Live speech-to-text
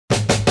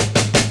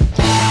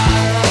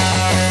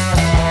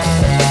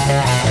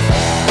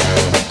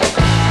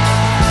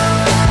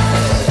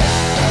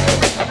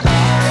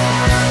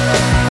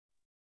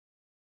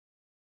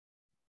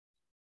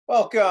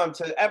Welcome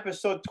to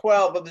episode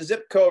 12 of the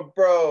Zip Code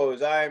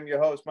Bros. I am your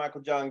host, Michael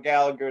John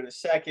Gallagher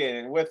II,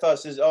 and with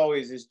us, as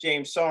always, is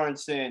James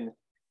Sorensen,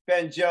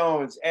 Ben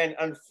Jones, and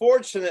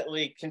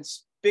unfortunately,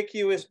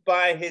 conspicuous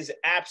by his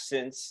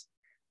absence,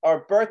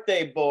 our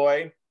birthday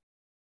boy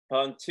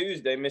on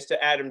Tuesday, Mr.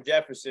 Adam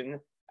Jefferson.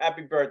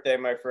 Happy birthday,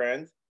 my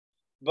friend.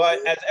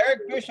 But as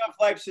Eric Bischoff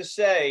likes to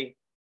say,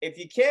 if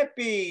you can't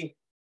be,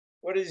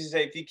 what does he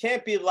say? If you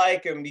can't be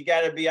like him, you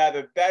got to be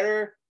either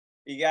better,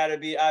 you got to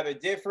be either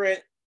different,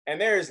 and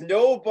there is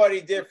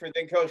nobody different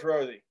than Coach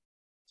Rosie.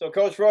 So,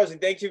 Coach Rosie,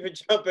 thank you for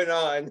jumping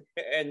on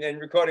and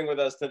recording with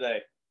us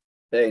today.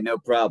 Hey, no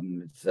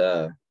problem. It's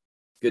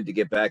good to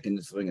get back in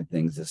the swing of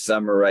things. It's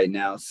summer right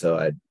now, so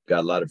I've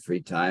got a lot of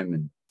free time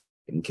and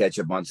can catch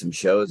up on some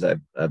shows. I've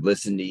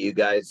listened to you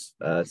guys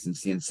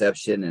since the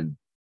inception, and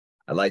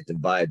I like the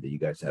vibe that you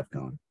guys have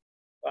going.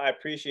 I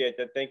appreciate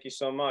that. Thank you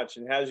so much.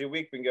 And how's your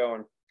week been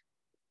going?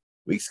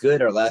 Week's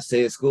good. Our last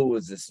day of school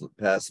was this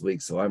past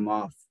week, so I'm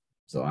off.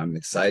 So I'm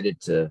excited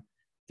to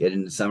get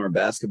into summer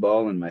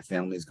basketball, and my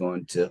family's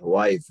going to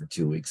Hawaii for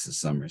 2 weeks this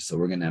summer, so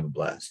we're going to have a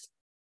blast.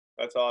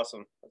 That's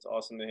awesome. That's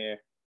awesome to hear.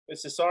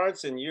 Mr.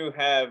 Sorensen, you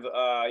have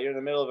you're in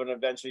the middle of an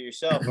adventure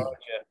yourself, aren't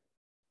you?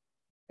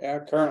 Yeah,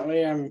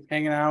 currently I'm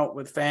hanging out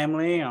with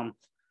family.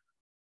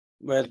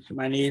 With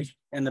my niece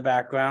in the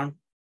background.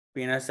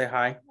 Sabina, say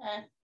hi.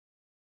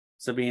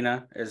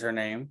 Sabina is her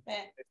name.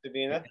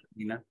 Sabina?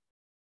 Sabina.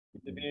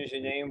 Sabina's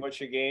your name. What's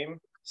your game?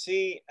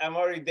 See, I'm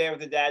already there with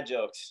the dad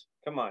jokes.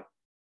 Come on.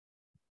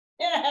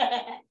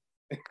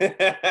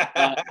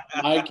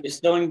 Mike, you're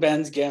stealing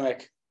Ben's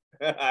gimmick.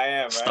 I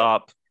am,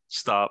 right?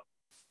 Stop.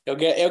 He'll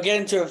get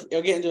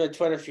into a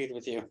Twitter feed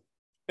with you.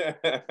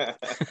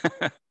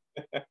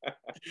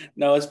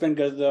 No, it's been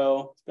good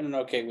though. It's been an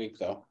okay week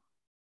though.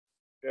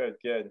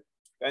 Good.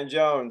 Ben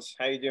Jones,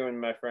 how you doing,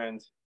 my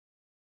friend?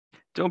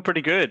 Doing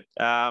pretty good.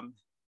 Had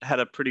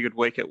a pretty good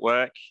week at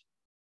work.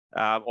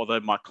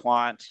 Although my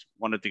client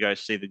wanted to go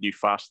see the new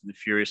Fast and the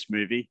Furious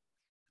movie.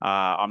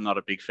 I'm not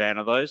a big fan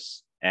of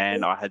those.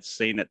 And I had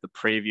seen it the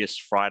previous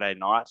Friday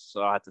night,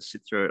 so I had to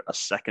sit through it a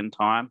second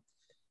time.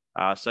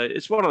 So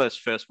it's one of those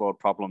first world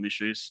problem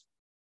issues.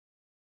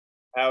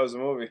 How was the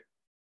movie?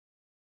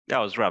 That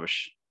was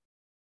rubbish.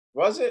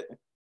 Was it?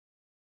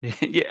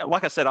 Yeah,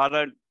 like I said, I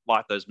don't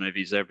like those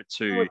movies. They're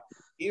too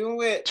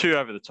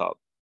over the top.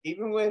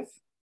 Even with?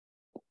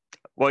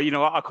 Well, you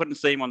know what? I couldn't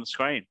see him on the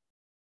screen.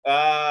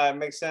 It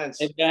makes sense.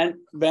 Hey,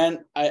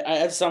 Ben, I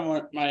have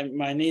someone.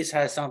 My niece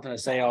has something to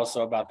say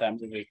also about that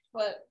movie.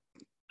 What?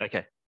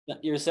 Okay.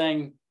 You were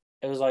saying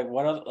it was like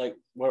what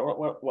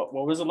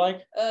was it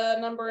like?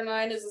 Number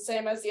 9 is the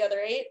same as the other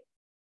 8.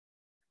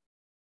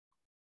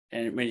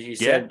 And when you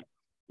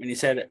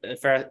said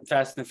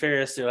Fast and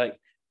Furious, you're like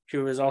she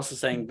was also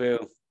saying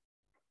boo.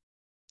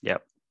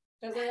 Yep.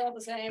 Because they're all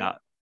the same. No.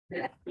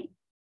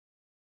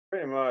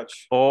 Pretty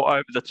much. Or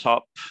over the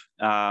top,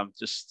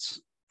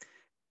 just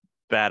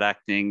bad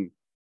acting,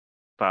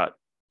 but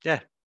yeah.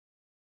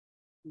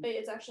 Wait,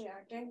 it's actually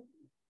acting.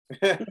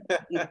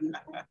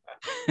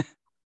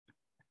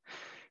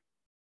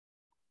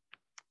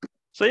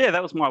 So yeah,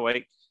 that was my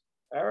week.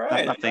 All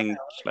right. Nothing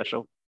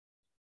special.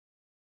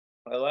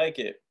 I like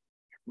it.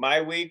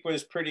 My week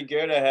was pretty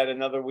good. I had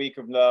another week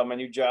of my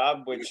new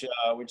job, which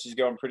is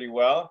going pretty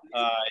well.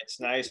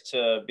 It's nice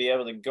to be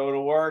able to go to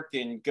work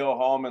and go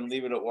home and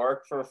leave it at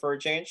work for a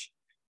change.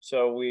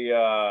 So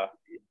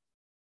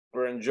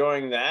we're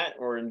enjoying that.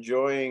 We're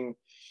enjoying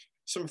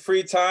some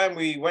free time.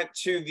 We went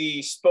to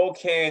the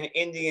Spokane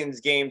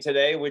Indians game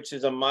today, which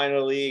is a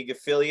minor league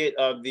affiliate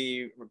of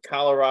the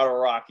Colorado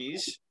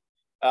Rockies.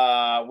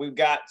 We've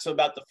got to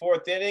about the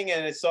 4th inning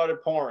and it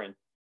started pouring.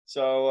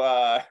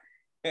 So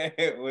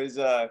it was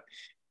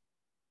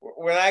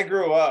when I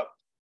grew up,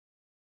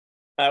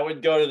 I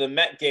would go to the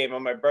Met game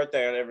on my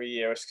birthday on every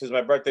year because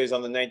my birthday is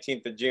on the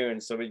 19th of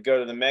June. So we'd go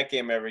to the Met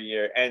game every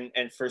year.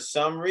 And for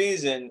some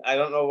reason, I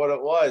don't know what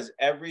it was.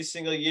 Every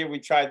single year we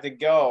tried to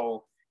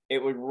go,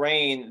 it would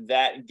rain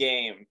that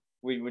game.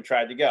 We would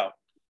try to go.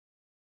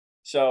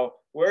 So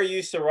we're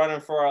used to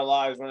running for our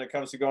lives when it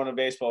comes to going to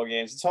baseball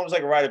games. It's almost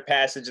like a rite of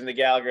passage in the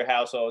Gallagher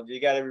household. You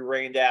got to be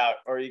rained out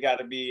or you got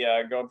to be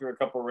going through a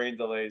couple of rain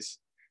delays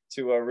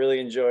to really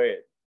enjoy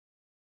it.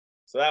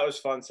 So that was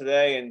fun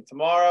today. And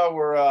tomorrow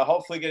we're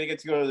hopefully going to get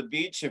to go to the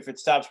beach if it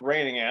stops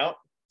raining out.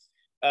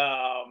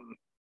 And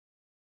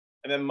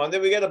then Monday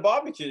we got a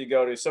barbecue to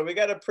go to. So we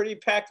got a pretty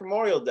packed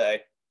Memorial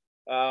Day.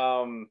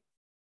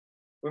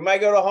 We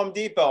might go to Home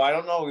Depot. I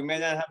don't know. We may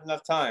not have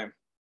enough time.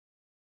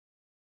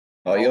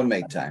 Oh, you'll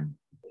make time.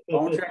 Why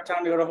don't you have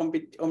time to go to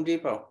Home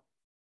Depot?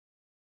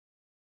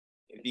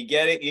 If you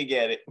get it, you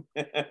get it.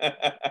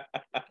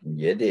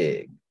 You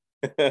dig.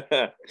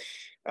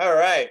 All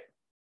right.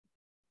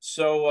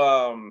 So,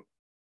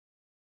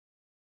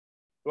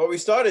 well, we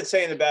started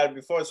saying about it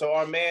before. So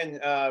our man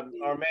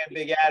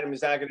Big Adam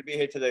is not going to be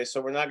here today.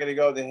 So we're not going to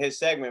go to his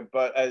segment.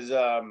 But as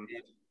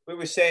we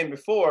were saying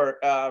before,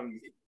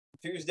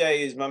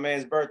 Tuesday is my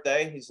man's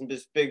birthday. He's in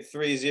this big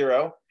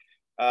 3-0.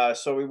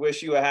 So we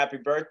wish you a happy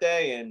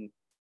birthday and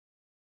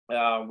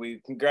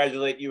We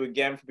congratulate you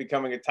again for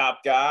becoming a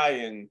top guy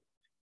and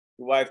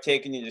your wife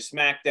taking you to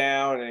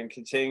SmackDown and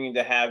continuing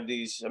to have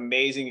these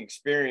amazing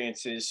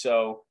experiences.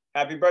 So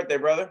happy birthday,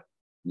 brother.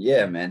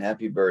 Yeah, man.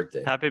 Happy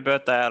birthday. Happy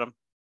birthday, Adam.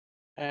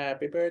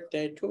 Happy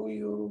birthday to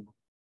you.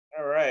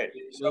 All right.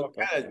 So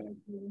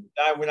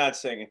we're not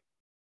singing.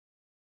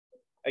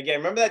 Again,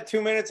 remember that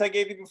 2 minutes I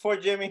gave you before,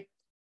 Jimmy?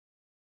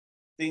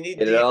 Do you need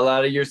Get it all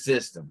out of your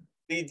system.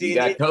 You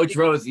got Coach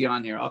Rosie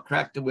on here. I'll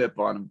crack the whip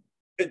on him.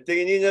 Do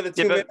you need another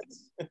 2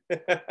 minutes?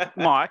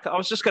 Mike, I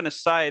was just going to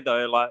say,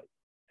 though, like,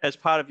 as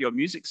part of your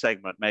music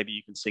segment, maybe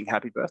you can sing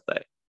Happy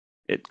Birthday.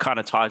 It kind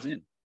of ties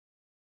in.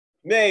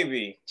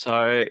 Maybe.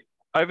 So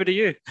over to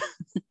you.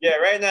 Yeah,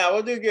 right now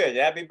we'll do good.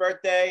 Happy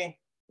birthday,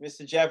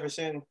 Mr.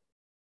 Jefferson.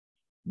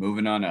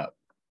 Moving on up.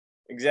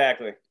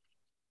 Exactly.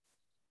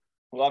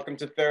 Welcome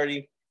to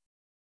 30.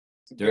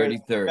 30.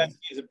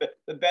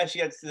 The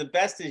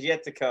best is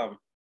yet to come.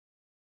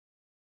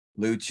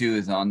 Blue Chew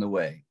is on the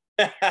way.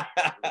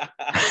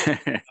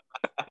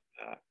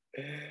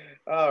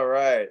 All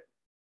right.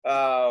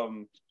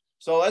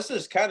 So let's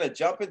just kind of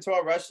jump into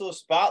our wrestler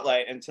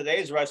spotlight. And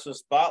today's wrestler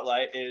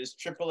spotlight is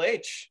Triple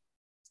H,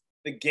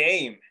 the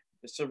Game,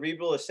 the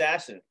Cerebral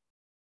Assassin.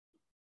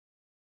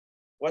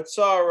 What's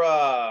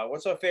our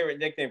favorite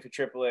nickname for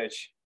Triple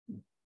H?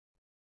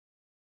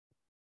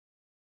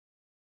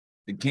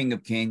 The King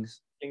of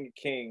Kings. King of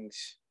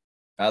Kings.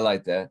 I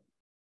like that.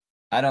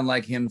 I don't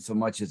like him so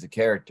much as a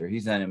character.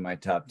 He's not in my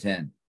top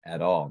 10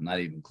 at all, not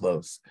even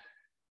close.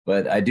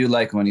 But I do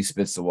like when he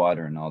spits the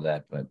water and all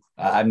that. But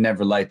I've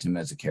never liked him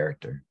as a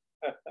character.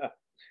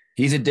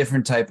 He's a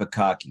different type of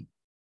cocky.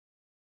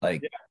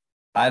 Like, yeah.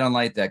 I don't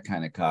like that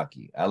kind of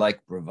cocky. I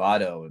like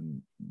bravado,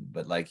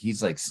 but like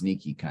he's like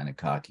sneaky kind of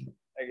cocky.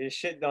 Like his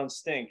shit don't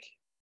stink.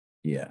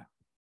 Yeah.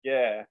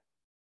 Yeah.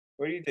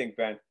 What do you think,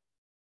 Ben?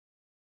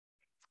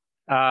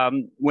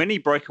 When he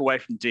broke away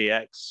from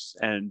DX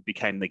and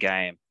became the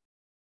Game,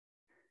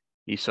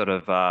 he sort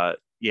of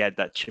he had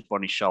that chip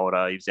on his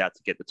shoulder. He was out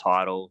to get the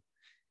title,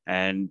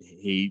 and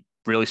he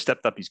really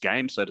stepped up his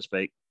game, so to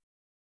speak.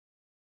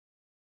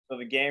 So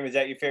the Game, is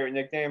that your favorite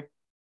nickname?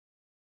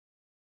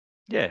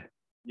 Yeah.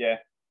 Yeah.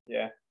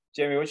 Yeah.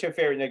 Jimmy, what's your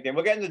favorite nickname?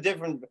 We'll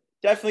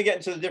definitely get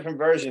into the different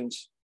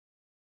versions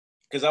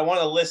because I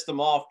want to list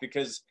them off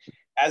because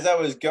as I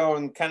was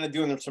doing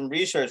some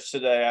research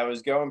today, I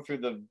was going through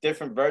the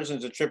different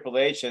versions of Triple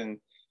H and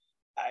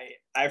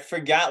I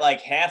forgot like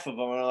half of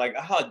them. And I'm like,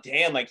 oh,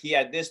 damn, like he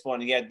had this one,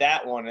 he had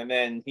that one. And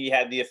then he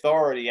had the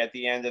Authority at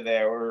the end of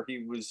there where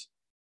he was,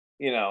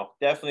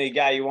 definitely a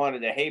guy you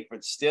wanted to hate,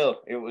 but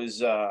still it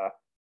was,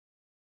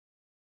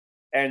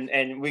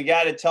 and we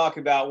got to talk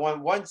about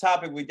one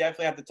topic we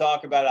definitely have to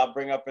talk about. I'll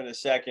bring up in a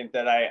second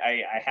that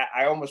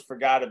I almost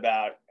forgot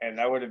about. And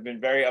I would have been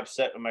very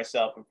upset with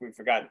myself if we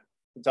forgot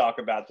to talk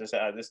about this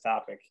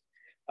topic.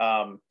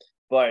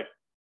 But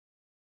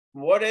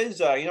what is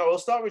we'll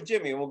start with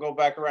Jimmy and we'll go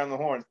back around the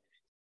horn.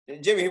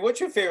 Jimmy, what's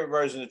your favorite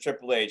version of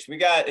Triple H? We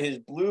got his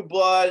Blue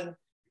Blood,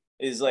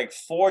 is like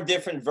 4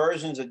 different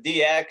versions of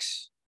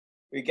DX.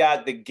 We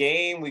got the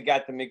Game, we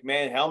got the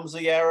McMahon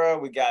Helmsley era,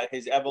 we got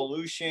his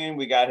Evolution,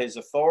 we got his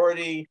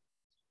Authority.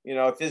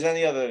 If there's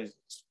any other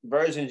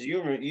versions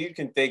you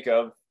can think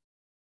of,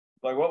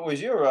 like what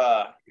was your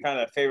kind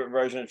of favorite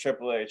version of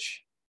Triple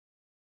H?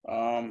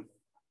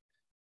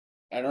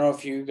 I don't know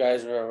if you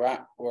guys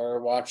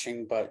were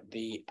watching, but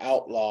the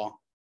Outlaw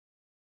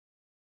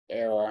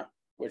era,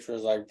 which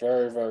was like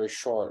very, very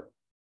short,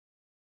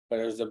 but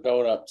it was the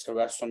build up to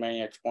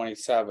WrestleMania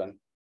 27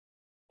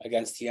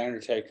 against The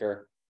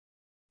Undertaker,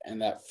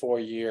 and that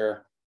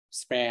 4-year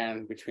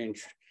span between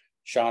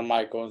Shawn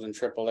Michaels and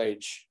Triple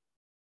H.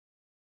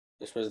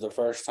 This was the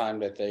first time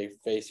that they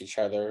faced each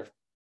other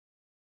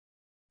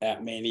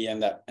at Mania in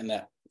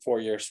that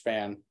 4-year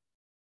span.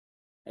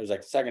 It was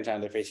like the second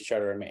time they faced each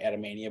other at a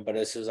Mania, but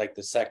this was like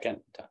the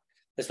second.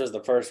 This was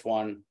the first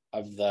one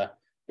of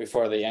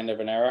before the end of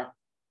an era.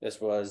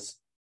 This was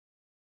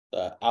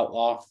the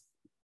Outlaw.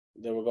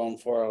 They were going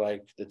for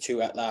like the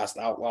 2 at last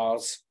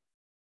Outlaws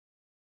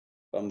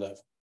from the.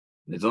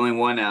 There's only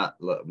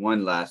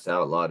one last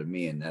outlaw to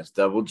me, and that's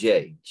Double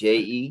J,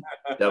 J-E,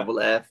 double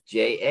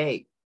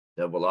F-J-A,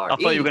 double R. I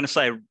thought you were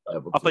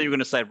going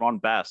to say Ron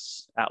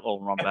Bass, Outlaw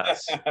Ron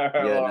Bass. Yeah,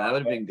 that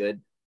would have been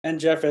good. And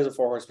Jeff is a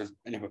 4 Horseman.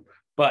 Anyway,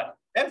 but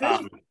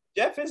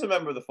Jeff is a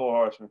member of the 4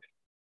 Horsemen.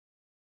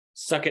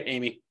 Suck it,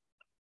 Amy.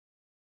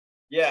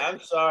 Yeah, I'm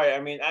sorry. I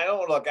mean, I don't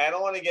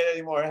want to get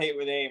any more hate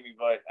with Amy,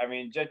 but I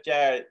mean, Jeff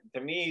Jarrett, to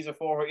me, he's a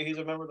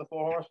member of the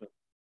 4 Horsemen.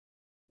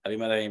 I mean,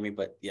 mother Amy,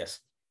 but yes,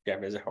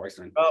 Jeff is a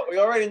horseman. Well, we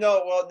already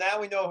know. Well, now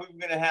we know who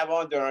we're going to have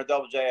on during our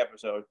Double J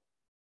episode.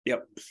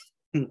 Yep.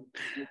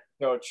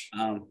 Coach.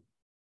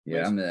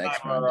 Yeah, I'm the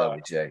expert on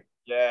Double J.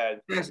 Yeah.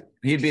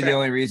 He'd be the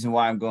only reason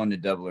why I'm going to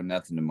Double or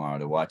Nothing tomorrow,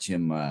 to watch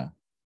him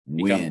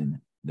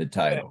win the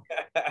title.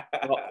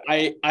 Well,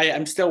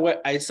 I'm still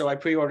so I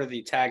pre-ordered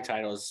the tag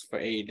titles for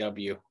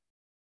AEW,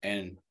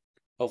 and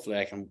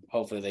hopefully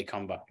they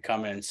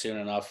come in soon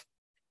enough.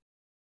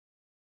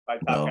 By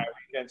Top Guy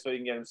Weekend, so you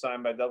can get them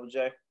signed by Double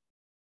J.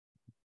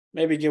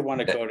 Maybe give one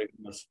to Cody.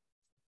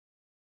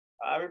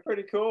 That'd be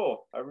pretty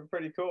cool. That'd be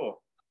pretty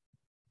cool.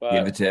 But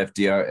Give it to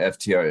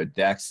FTR,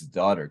 Dax's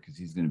daughter, because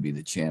he's going to be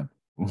the champ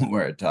when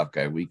we're at Top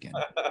Guy Weekend.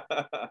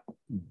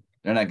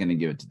 They're not going to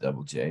give it to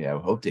Double J. I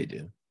hope they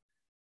do.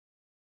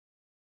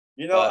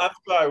 You know, I'm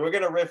sorry. We're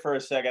gonna riff for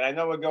a second. I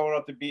know we're going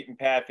off the beaten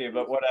path here,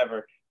 but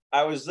whatever.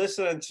 I was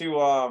listening to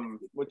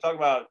we're talking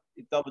about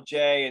Double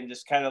J and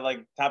just kind of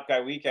like Top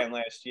Guy Weekend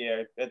last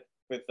year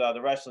with the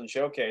Wrestling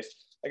Showcase.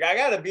 Like I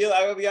gotta be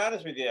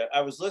honest with you.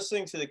 I was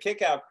listening to the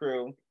Kickout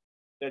Crew,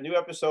 their new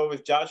episode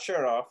with Josh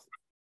Chernoff,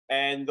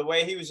 and the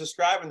way he was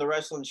describing the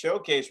Wrestling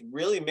Showcase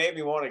really made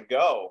me want to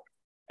go.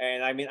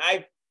 And I mean,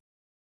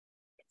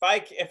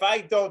 if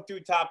I don't do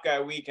Top Guy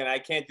Weekend, I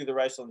can't do the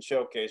Wrestling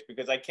Showcase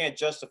because I can't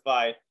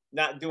justify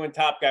not doing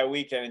Top Guy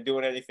Weekend and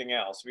doing anything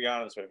else, to be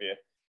honest with you.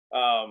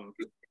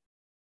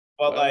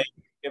 But like,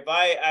 if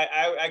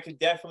I could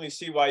definitely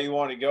see why you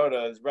want to go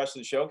to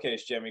Wrestling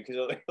Showcase, Jimmy,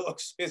 because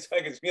it's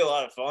like it's be a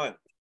lot of fun.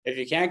 if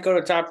you can't go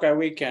to Top Guy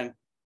Weekend,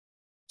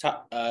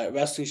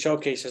 Wrestling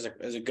Showcase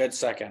is a good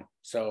second.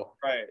 So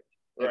Right.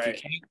 if you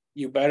can't,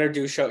 you better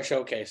do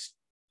Showcase.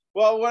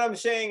 Well, what I'm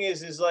saying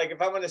is like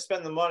if I'm going to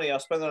spend the money, I'll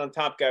spend it on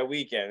Top Guy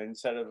Weekend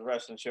instead of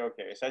Wrestling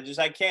Showcase.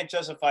 I can't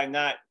justify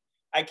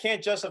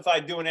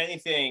doing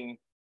anything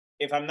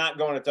if I'm not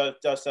going to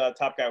just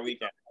Top Guy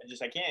Weekend.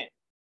 I can't.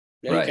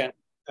 Yeah, Right. you can.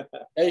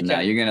 Yeah, you No,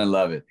 can. you're going to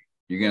love it.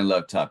 You're going to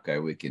love Top Guy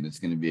Weekend. It's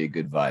going to be a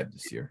good vibe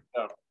this year.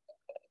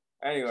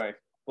 Anyway,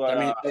 but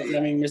I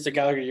mean, Mr.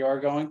 Gallagher, you are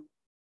going.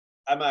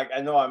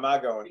 I know I'm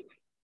not going.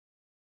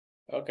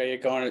 Okay, you're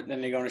going.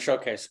 Then you're going to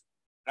Showcase.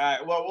 All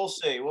right. Well, we'll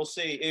see. We'll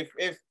see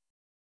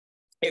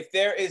if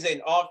there is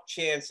an off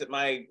chance that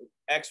my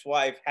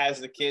ex-wife has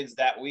the kids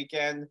that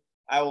weekend,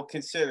 I will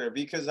consider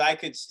because I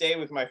could stay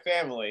with my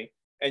family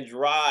and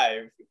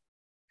drive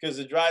because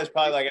the drive is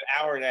probably like an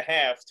hour and a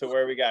half to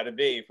where we got to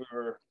be if we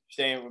were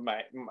staying with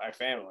my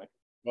family.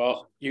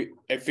 Well,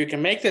 if you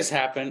can make this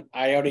happen,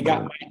 I already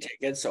got my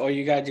tickets. All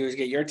you gotta do is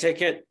get your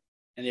ticket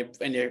and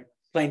your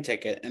plane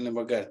ticket, and then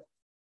we're good.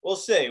 We'll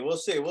see. We'll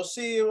see. We'll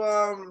see.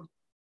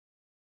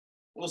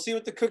 We'll see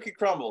what the cookie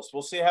crumbles.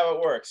 We'll see how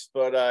it works.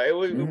 But it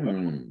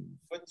wouldn't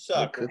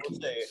suck. We'll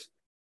see.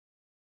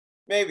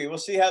 Maybe we'll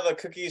see how the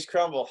cookies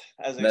crumble.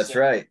 That's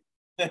right.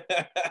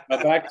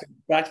 But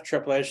back to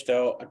Triple H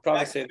though. I'd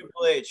probably say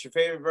Triple H, your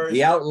favorite version.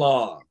 The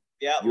Outlaw.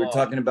 The Outlaw. You were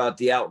talking about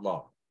the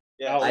Outlaw.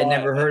 Yeah. I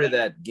never heard of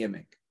that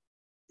gimmick.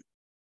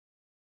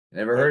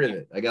 Never heard of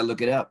it. I gotta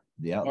look it up.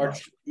 The Outlaw.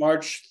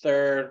 March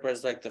 3rd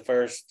was like the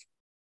first.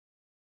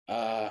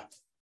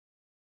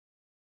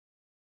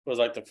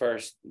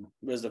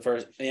 Was the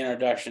first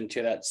introduction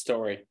to that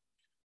story.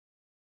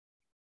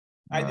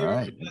 I do.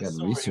 Right, I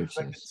gotta research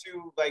like this. the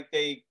two, like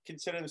they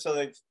consider themselves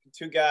like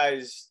two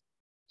guys,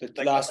 The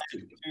like last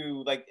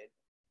two, like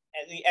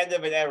at the end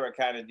of an era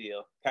kind of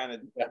deal,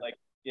 like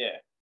yeah.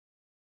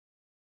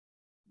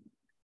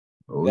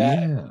 Oh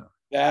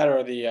that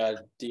or the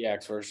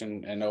DX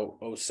version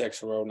in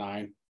 06 or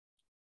 09.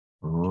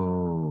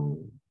 Oh.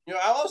 You know,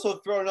 I'll also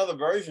throw another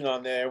version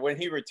on there when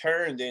he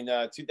returned in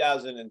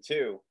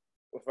 2002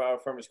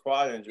 from his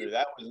quad injury.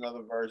 That was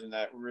another version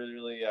that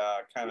really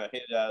kind of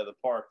hit it out of the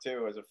park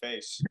too as a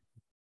face.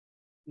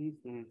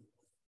 Mm-hmm.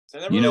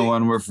 So You know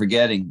one we're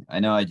forgetting. I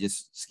know I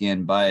just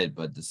scanned by it,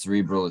 but the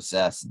Cerebral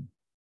Assassin.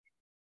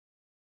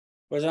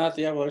 Was that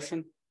the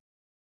Evolution?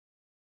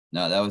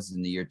 No, that was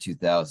in the year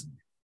 2000.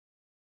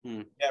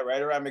 Yeah,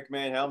 right around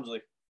McMahon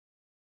Helmsley.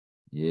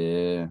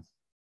 Yeah.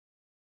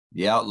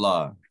 The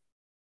Outlaw.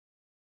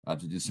 I'll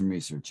have to do some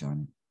research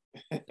on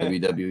it.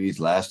 WWE's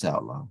last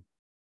Outlaw.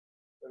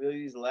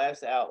 WWE's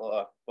last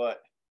Outlaw.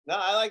 But no,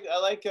 I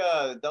like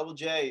Double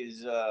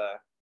J's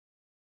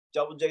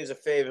Double J's a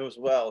fave as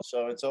well.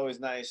 So it's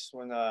always nice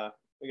when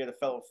we get a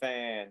fellow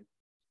fan.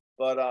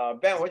 But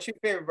Ben, what's your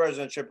favorite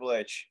version of Triple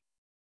H?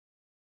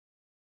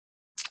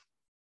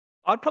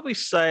 I'd probably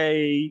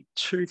say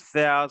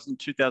 2000,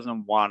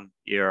 2001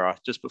 era,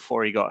 just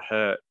before he got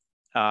hurt.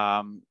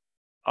 I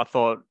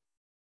thought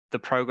the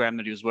program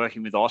that he was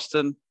working with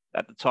Austin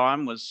at the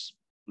time was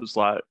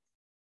like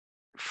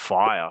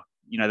fire.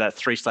 You know, that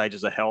 3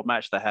 stages of hell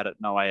match they had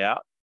at No Way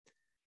Out.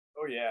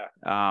 Oh yeah.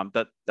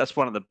 That's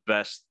one of the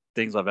best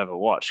things I've ever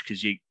watched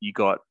because you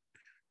got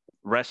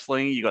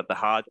wrestling, you got the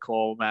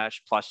hardcore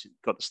match, plus you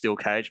got the steel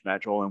cage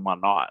match all in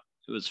one night.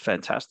 It was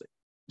fantastic.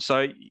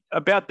 So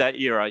about that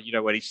era, you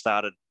know, when he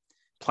started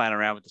playing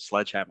around with the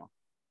sledgehammer.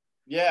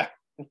 Yeah.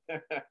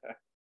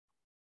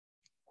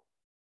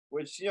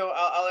 Which, you know,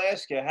 I'll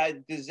ask you,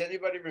 does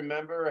anybody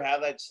remember how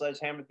that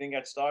sledgehammer thing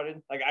got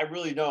started? Like, I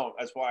really don't.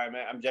 That's why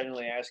I'm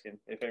genuinely asking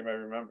if anybody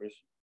remembers.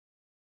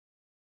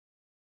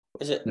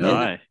 Was it?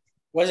 No.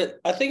 Was it?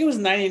 I think it was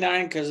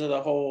 99 because of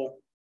the whole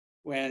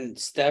when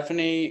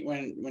Stephanie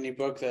when he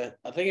broke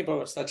I think he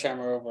broke a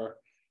sledgehammer over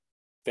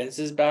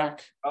Vince's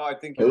back. Oh, I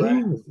think you're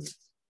right.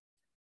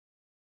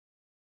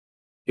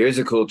 Here's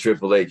a cool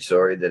Triple H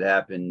story that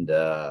happened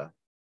the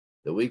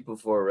week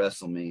before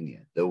WrestleMania,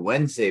 the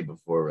Wednesday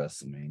before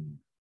WrestleMania.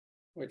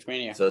 Which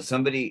Mania? So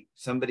somebody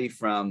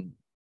from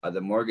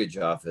the mortgage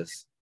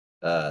office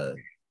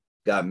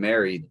got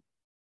married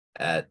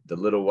at the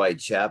Little White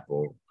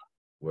Chapel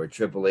where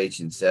Triple H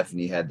and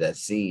Stephanie had that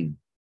scene.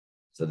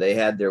 So they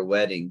had their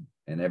wedding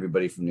and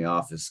everybody from the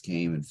office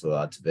came and flew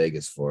out to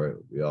Vegas for it.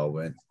 We all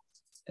went.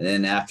 And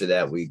then after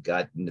that, we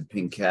got in the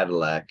pink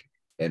Cadillac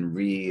and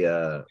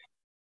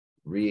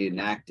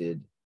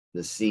reenacted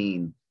the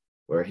scene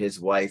where his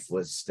wife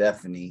was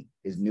Stephanie,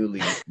 his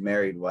newly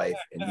married wife,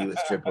 and he was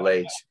Triple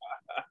H. It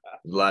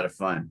was a lot of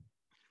fun.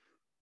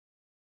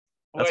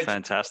 That's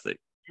fantastic.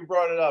 You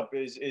brought it up.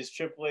 Is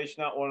Triple H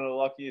not one of the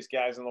luckiest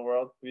guys in the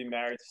world to be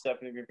married to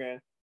Stephanie McMahon?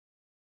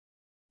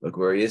 Look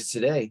where he is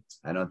today.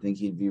 I don't think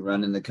he'd be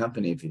running the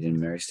company if he didn't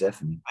marry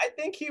Stephanie. I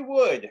think he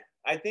would.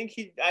 I think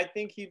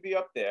he'd be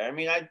up there. I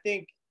mean, I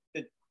think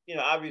that,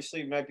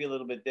 obviously it might be a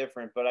little bit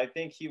different, but I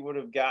think he would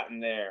have gotten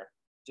there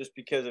just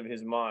because of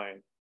his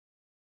mind.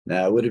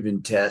 Now, it would have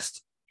been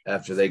Test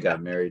after they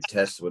got married.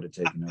 Test would have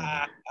taken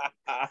over.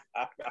 I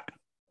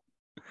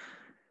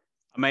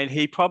mean,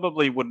 he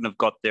probably wouldn't have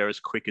got there as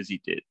quick as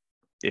he did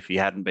if he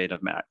hadn't been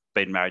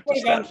married to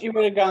Steph. He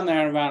would have gone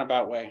there in a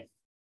roundabout way.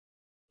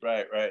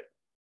 Right.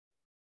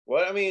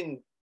 What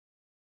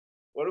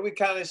do we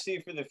kind of see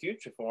for the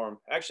future for him?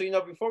 Actually,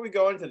 before we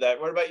go into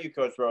that, what about you,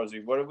 Coach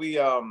Rosie? What's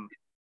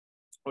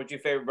your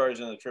favorite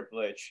version of the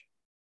Triple H?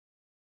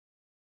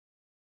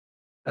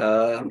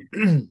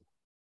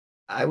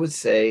 I would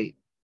say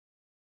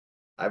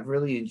I've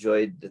really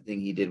enjoyed the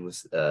thing he did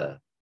with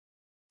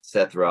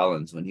Seth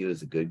Rollins when he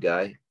was a good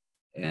guy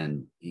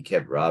and he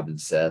kept robbing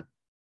Seth,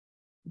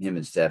 him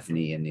and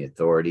Stephanie and the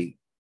Authority.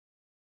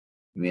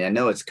 I mean, I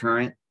know it's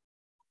current,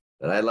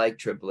 but I like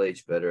Triple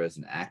H better as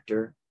an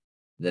actor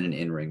than an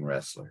in-ring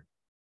wrestler.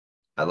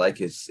 I like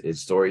his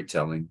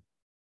storytelling,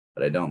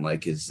 but I don't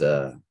like his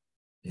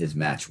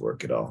match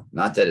work at all.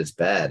 Not that it's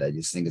bad. I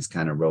just think it's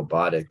kind of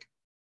robotic.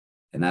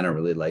 And I don't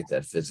really like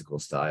that physical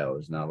style.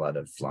 There's not a lot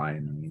of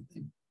flying or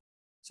anything.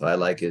 So I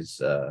like his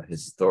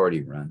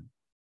Authority run.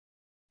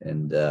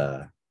 And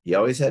he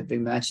always had big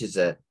matches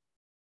at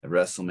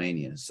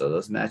WrestleMania. So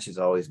those matches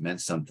always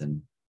meant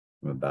something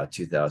from about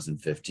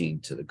 2015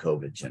 to the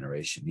COVID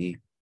generation. He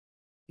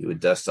would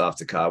dust off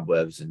the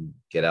cobwebs and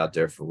get out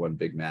there for one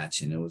big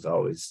match. And it was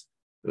always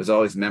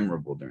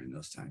memorable during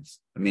those times.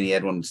 I mean, he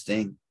had one with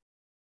Sting.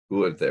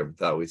 Who would have ever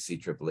thought we'd see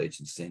Triple H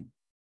and Sting?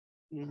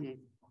 Mm-hmm.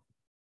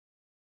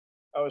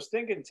 I was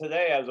thinking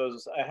today,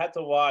 I had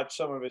to watch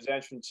some of his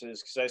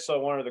entrances because I saw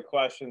one of the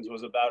questions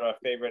was about our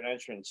favorite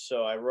entrance.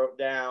 So I wrote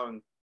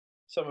down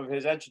some of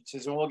his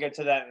entrances, and we'll get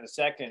to that in a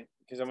second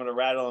because I'm going to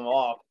rattle them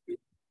off.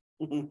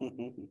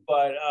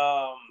 But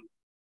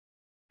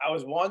I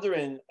was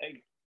wondering,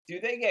 do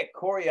they get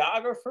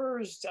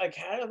choreographers? Like,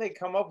 how do they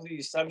come up with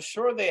these? I'm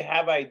sure they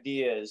have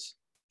ideas.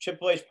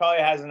 Triple H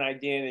probably has an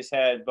idea in his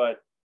head, but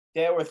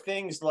there were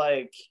things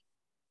like,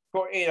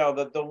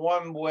 the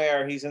one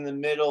where he's in the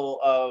middle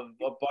of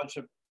a bunch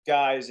of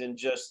guys in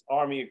just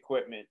army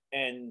equipment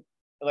and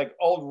like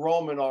old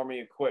Roman army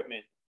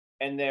equipment,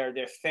 and they're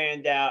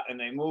fanned out and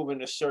they move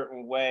in a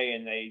certain way,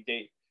 and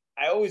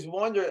I was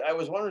wondering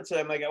today,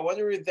 I'm like, I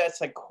wonder if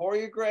that's like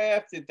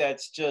choreographed, if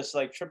that's just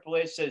like Triple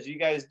H says, you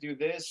guys do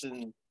this,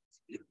 and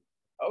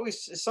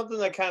always it's something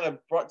that kind of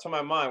brought to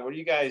my mind. What do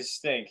you guys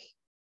think?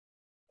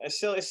 A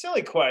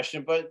silly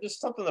question, but just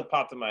something that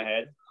popped in my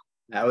head.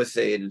 I would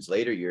say in his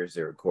later years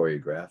they were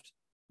choreographed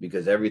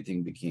because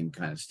everything became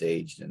kind of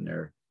staged,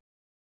 and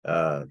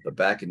but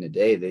back in the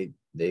day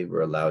they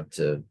were allowed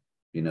to,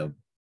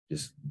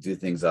 just do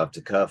things off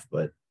the cuff.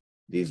 But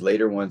these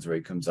later ones where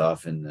he comes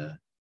off in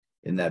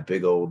that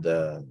big old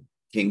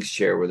king's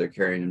chair where they're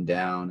carrying him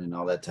down and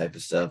all that type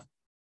of stuff,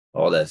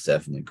 all that's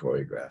definitely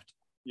choreographed.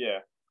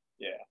 Yeah.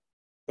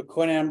 The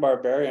Conan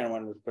Barbarian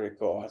one was pretty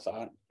cool, I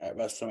thought, at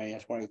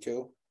WrestleMania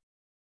 22.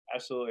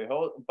 Absolutely.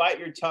 Bite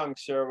your tongue,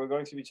 sir. We're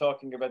going to be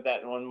talking about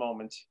that in one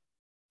moment.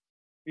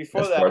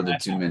 Before That's that, part of the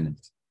 2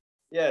 minutes.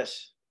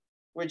 Yes,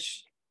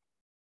 which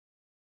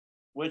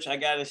I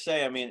gotta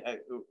say, I mean,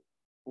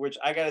 which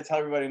I gotta tell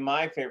everybody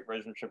my favorite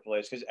version of Triple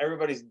H because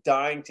everybody's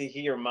dying to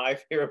hear my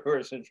favorite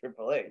version of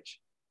Triple H.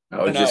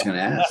 I was just gonna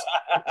ask.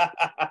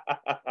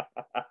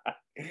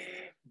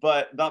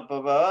 But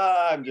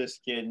I'm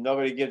just kidding.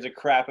 Nobody gives a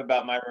crap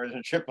about my version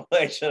of Triple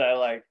H that I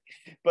like.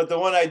 But the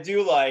one I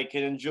do like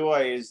and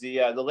enjoy is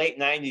the late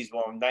 90s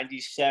one,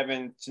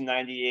 97 to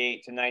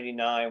 98 to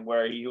 99,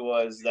 where he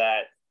was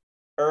that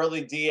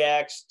early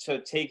DX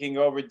to taking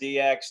over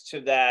DX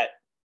to that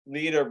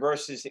leader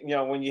versus,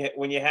 when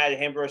you had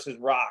him versus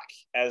Rock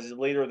as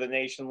leader of the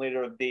nation,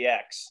 leader of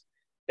DX.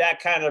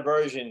 That kind of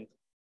version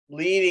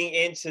leading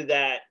into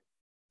that,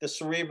 the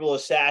cerebral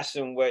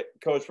assassin, what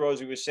Coach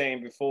Rosie was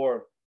saying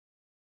before,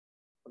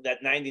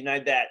 that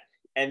 99,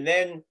 and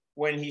then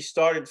when he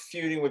started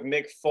feuding with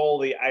Mick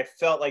Foley, I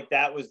felt like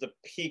that was the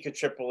peak of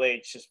Triple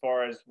H as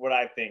far as what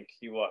I think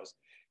he was.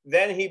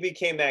 Then he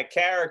became that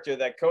character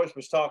that Coach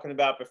was talking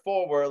about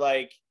before, where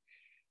like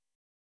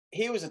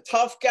he was a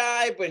tough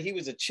guy, but he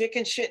was a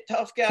chicken shit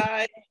tough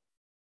guy.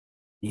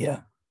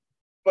 Yeah.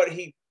 But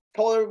he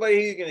told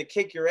everybody he's going to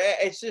kick your ass.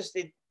 It's just,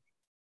 it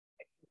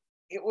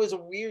was a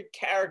weird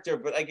character,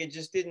 but like it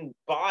just didn't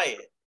buy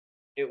it.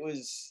 it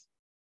was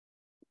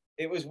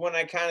when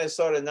I kind of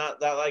sort of not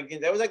that like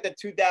that was like the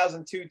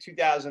 2002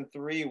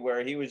 2003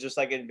 where he was just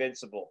like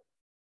invincible.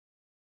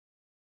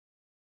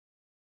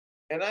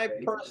 And I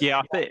personally,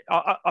 Yeah,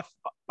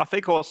 I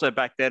think also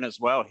back then as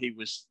well, he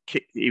was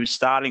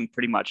starting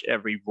pretty much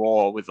every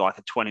Raw with like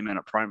a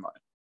 20-minute promo,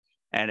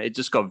 and it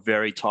just got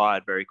very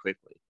tired very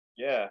quickly.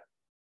 yeah.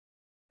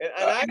 And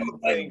I don't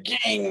think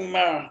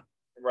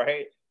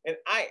right. And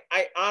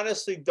I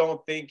honestly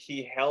don't think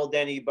he held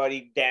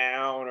anybody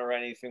down or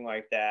anything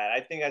like that. I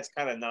think that's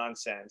kind of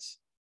nonsense.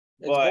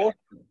 But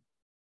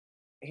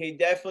he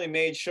definitely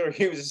made sure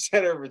he was the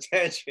center of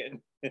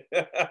attention.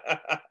 I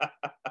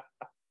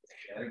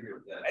agree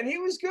with that. And he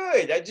was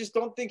good. I just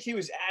don't think he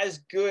was as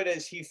good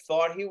as he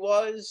thought he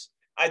was.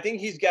 I think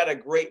he's got a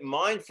great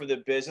mind for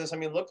the business. I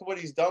mean, look at what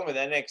he's done with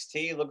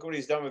NXT. Look what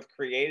he's done with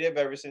creative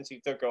ever since he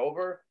took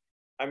over.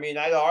 I mean,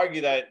 I'd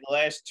argue that the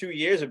last 2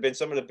 years have been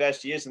some of the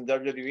best years in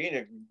WWE in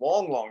a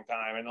long, long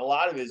time. And a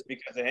lot of it is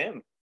because of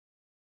him.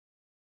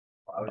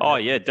 Oh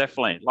yeah,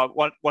 definitely. Like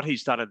what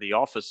he's done in the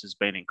office has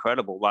been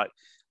incredible. Like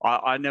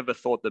I never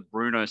thought that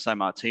Bruno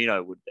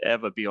Sammartino would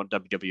ever be on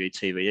WWE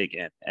TV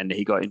again, and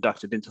he got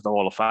inducted into the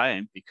Hall of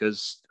Fame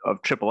because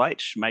of Triple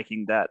H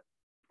making that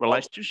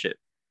relationship.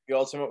 The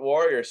Ultimate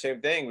Warrior, same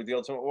thing with the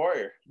Ultimate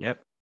Warrior.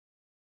 Yep.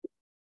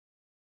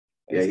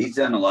 Yeah, he's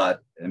done a lot.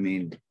 I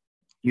mean,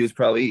 he was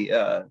probably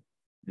the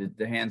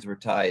hands were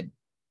tied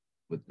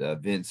with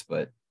Vince,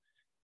 but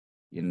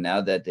you know,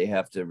 now that they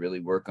have to really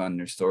work on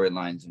their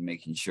storylines and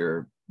making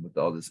sure with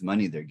all this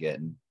money they're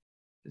getting,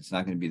 it's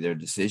not going to be their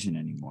decision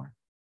anymore.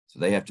 So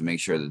they have to make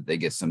sure that they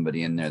get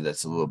somebody in there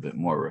that's a little bit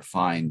more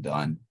refined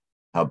on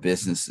how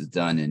business is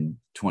done in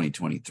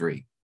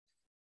 2023.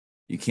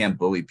 You can't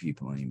bully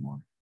people anymore.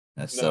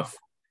 That stuff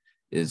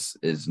is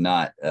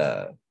not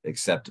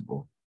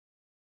acceptable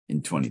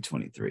in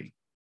 2023.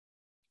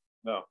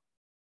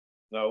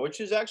 No, which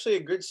is actually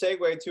a good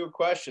segue to a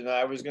question that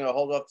I was going to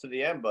hold up to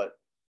the end, but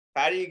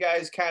how do you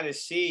guys kind of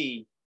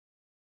see,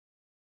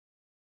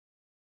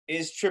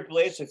 is Triple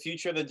H the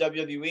future of the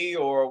WWE,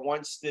 or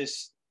once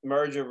this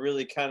merger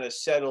really kind of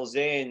settles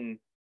in,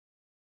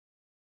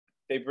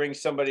 they bring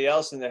somebody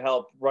else in to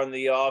help run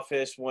the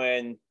office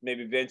when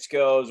maybe Vince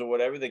goes or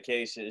whatever the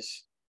case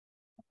is?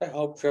 I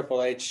hope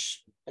Triple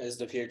H is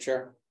the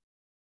future,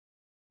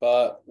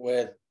 but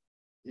with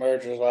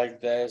mergers like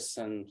this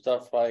and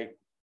stuff like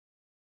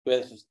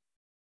with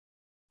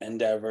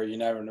Endeavor, you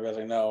never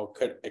really know.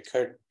 It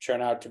could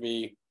turn out to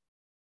be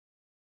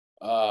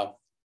AOL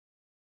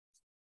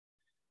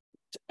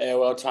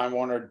Time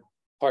Warner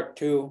Part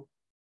 2,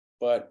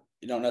 but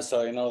you don't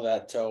necessarily know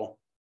that till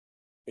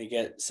we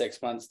get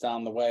 6 months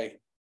down the way.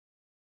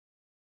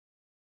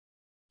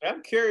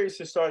 I'm curious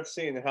to start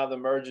seeing how the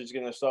merger is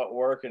going to start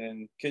working,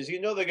 and because they're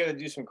going to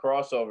do some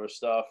crossover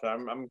stuff.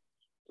 I'm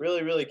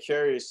really, really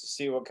curious to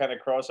see what kind of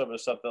crossover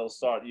stuff they'll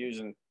start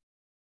using.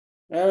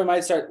 Yeah, we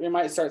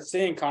might start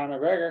seeing Conor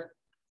McGregor.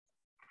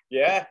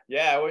 Yeah,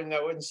 that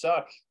wouldn't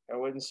suck. That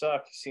wouldn't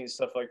suck seeing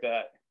stuff like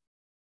that.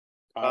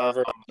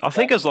 I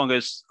think as long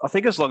as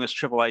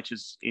Triple H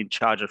is in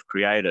charge of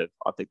creative,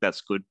 I think that's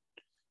good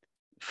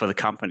for the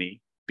company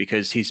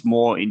because he's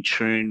more in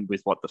tune with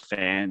what the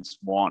fans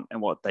want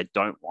and what they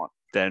don't want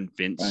than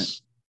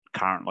Vince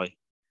currently.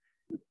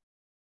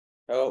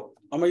 Oh,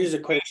 I'm gonna use a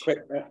quick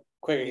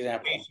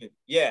example.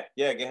 Yeah,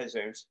 go ahead,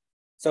 James.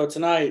 So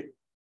today,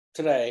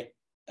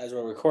 as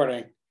we're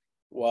recording,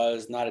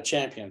 was Night of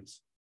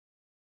Champions.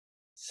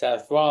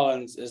 Seth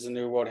Rollins is the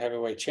new World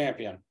Heavyweight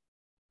Champion.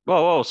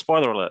 Whoa,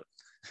 spoiler alert.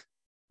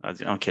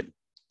 I'm kidding.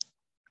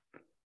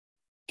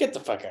 Get the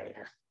fuck out of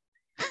here.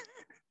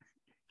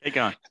 Keep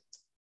going.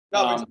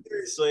 No, but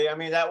seriously, I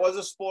mean, that was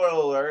a spoiler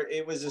alert.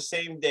 It was the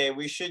same day.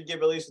 We should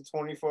give at least a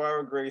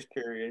 24-hour grace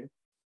period.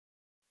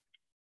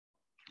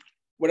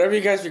 Whatever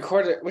you guys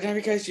record it, whenever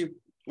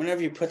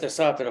you put this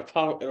up,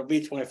 it'll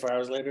be 24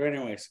 hours later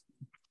anyways.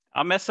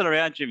 I'm messing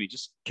around, Jimmy.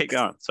 Just keep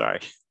going. Sorry.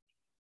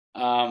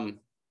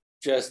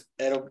 Just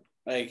it'll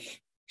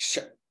like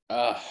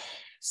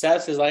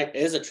Seth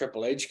is a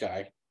Triple H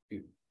guy,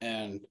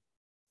 and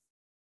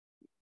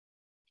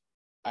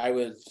I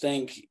would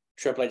think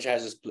Triple H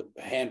has his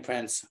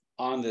handprints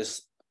on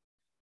this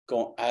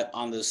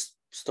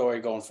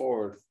story going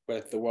forward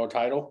with the world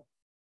title,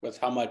 with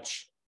how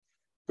much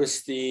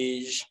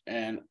prestige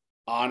and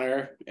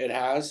honor it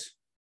has.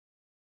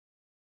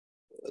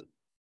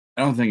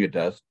 I don't think it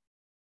does.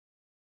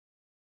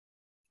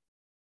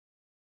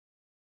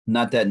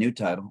 Not that new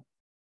title.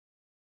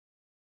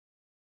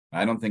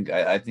 I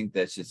think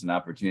that's just an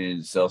opportunity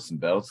to sell some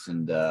belts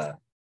and let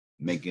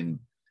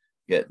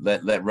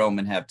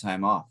Roman have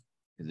time off.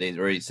 Because they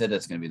already said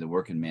that's going to be the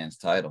working man's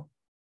title.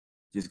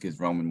 Just gives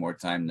Roman more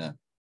time to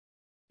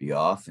be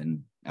off.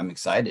 And I'm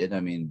excited. I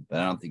mean, but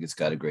I don't think it's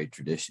got a great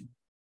tradition.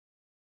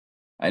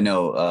 I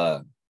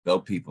know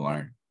belt people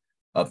aren't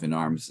up in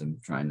arms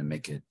and trying to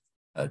make it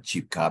a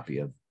cheap copy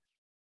of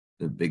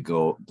the big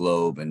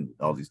globe and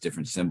all these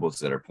different symbols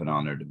that are put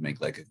on there to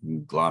make like a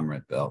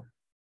conglomerate belt.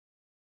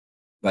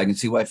 But I can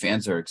see why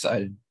fans are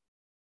excited.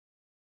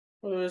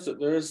 Well,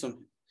 there is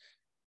some.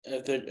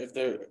 if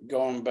they're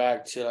going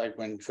back to like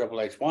when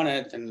Triple H won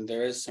it, then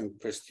there is some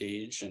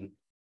prestige and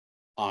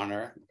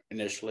honor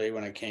initially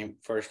when it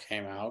first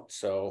came out.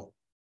 So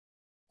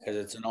because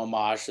it's an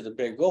homage to the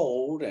Big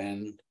Gold,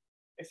 and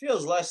It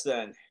feels less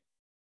than.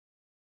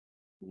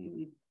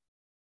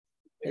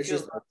 it's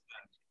just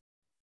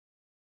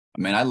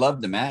I mean, I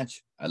loved the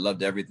match. I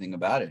loved everything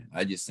about it.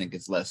 I just think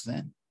it's less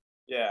than.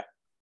 Yeah.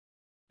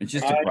 It's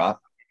just a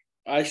prop.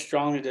 I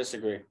strongly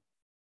disagree.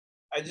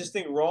 I just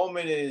think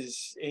Roman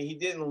he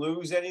didn't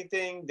lose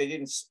anything. They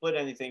didn't split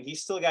anything. He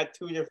still got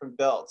 2 different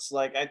belts.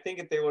 Like, I think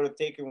if they would have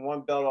taken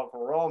 1 belt off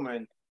of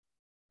Roman,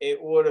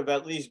 it would have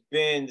at least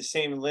been the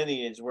same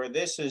lineage, where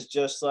this is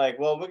just like,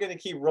 well, we're going to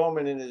keep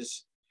Roman in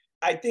his,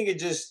 I think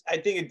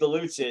it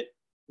dilutes it,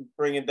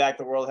 bringing back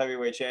the World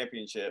Heavyweight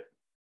Championship.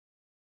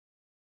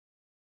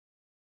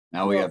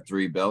 Now we have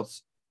 3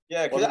 belts.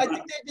 Yeah, because I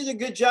think they did a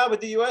good job with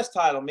the U.S.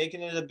 title,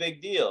 making it a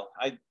big deal.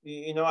 I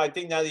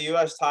think now the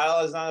U.S. title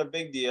is not a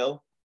big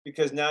deal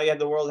because now you have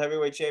the World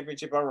Heavyweight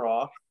Championship on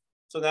Raw.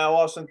 So now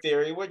Austin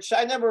Theory, which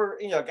I never,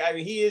 I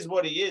mean, he is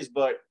what he is,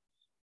 but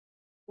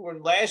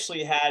when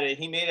Lashley had it,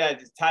 he made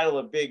that title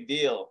a big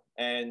deal,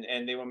 and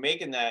they were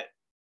making that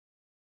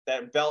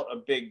belt a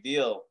big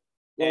deal.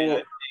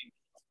 Well,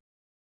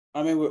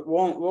 I mean,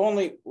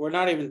 we're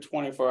not even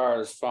 24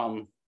 hours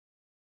from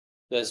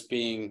this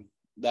being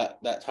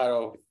that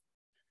title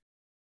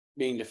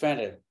being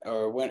defended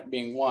or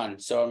being won.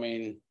 So I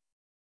mean,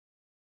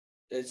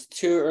 it's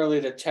too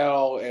early to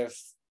tell if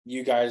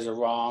you guys are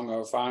wrong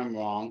or if I'm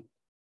wrong.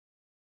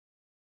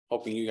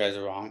 Hoping you guys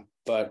are wrong,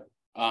 but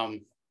I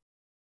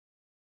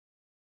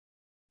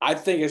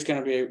think it's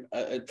going to be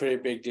a pretty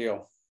big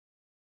deal.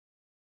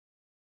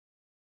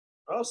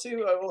 I'll see.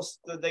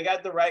 They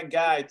got the right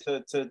guy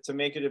to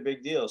make it a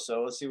big deal,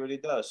 so we'll see what he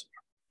does.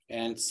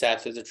 And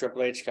Seth is a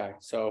Triple H guy,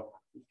 so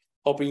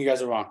hoping you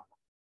guys are wrong.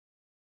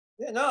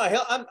 Yeah, no,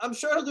 I'm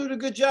sure he'll do a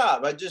good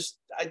job. I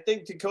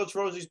think to Coach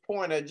Rosie's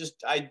point, I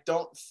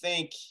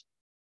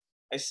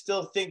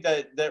still think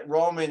that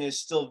Roman is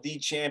still the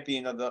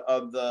champion of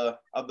the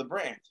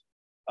brand.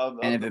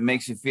 And if it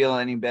makes you feel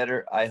any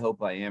better, I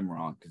hope I am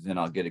wrong, because then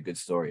I'll get a good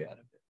story out of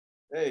it.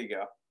 There you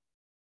go.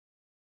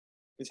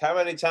 Because how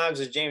many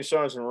times is James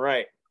Sorensen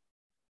right?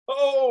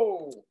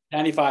 Oh,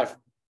 95.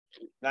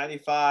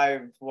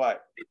 95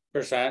 what?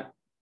 Percent.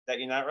 That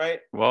you're not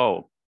right?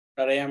 Whoa.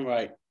 But I am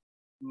right.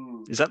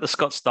 Is that the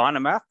Scott Steiner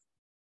math?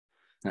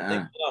 I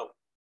think so.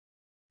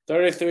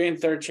 33 and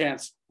third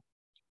chance.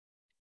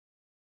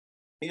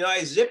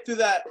 I zipped through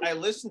that. I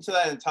listened to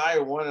that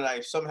entire one, and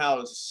I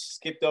somehow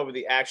skipped over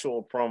the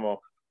actual promo.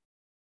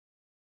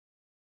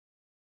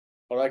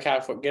 Go like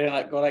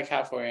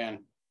halfway in.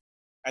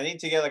 I need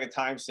to get like a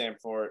timestamp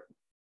for it.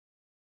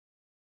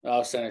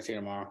 I'll send it to you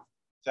tomorrow.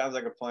 Sounds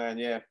like a plan,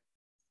 yeah.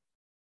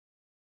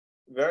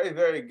 Very,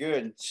 very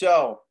good.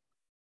 So,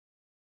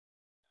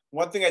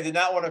 one thing I did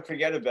not want to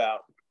forget about,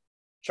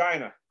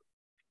 China.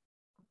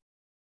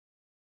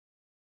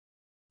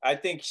 I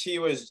think she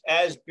was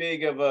as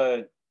big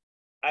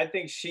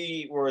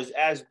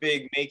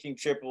making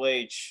Triple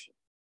H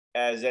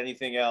as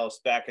anything else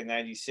back in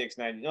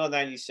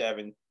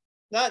 97.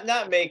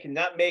 Not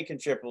making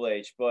Triple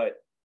H, but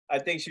I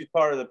think she's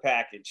part of the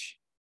package.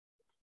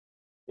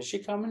 Did she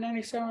come in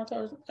 97? I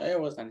thought it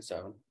was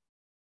 97.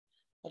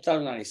 I thought it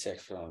was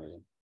 96 for some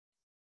reason.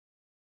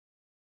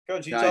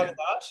 Coach, you talking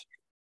to us?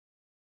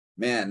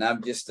 Man,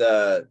 I'm just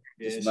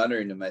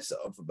muttering to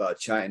myself about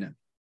China.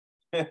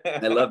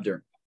 I loved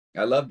her.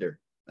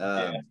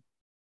 Yeah.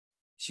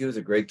 She was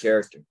a great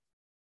character.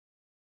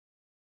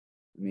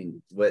 I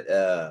mean,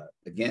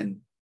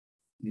 again,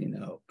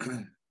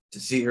 to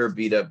see her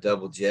beat up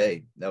Double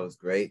J, that was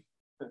great.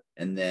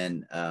 And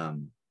then,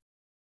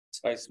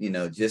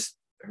 just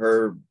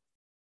her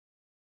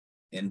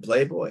in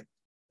Playboy,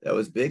 that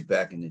was big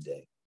back in the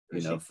day,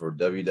 for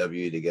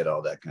WWE to get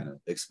all that kind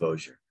of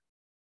exposure.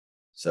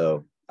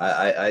 So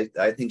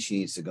I think she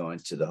needs to go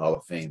into the Hall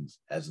of Fame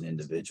as an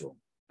individual.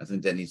 I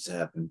think that needs to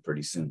happen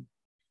pretty soon.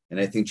 And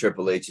I think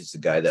Triple H is the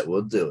guy that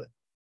will do it,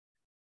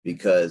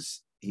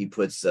 because he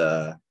puts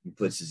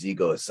his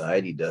ego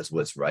aside. He does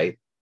what's right.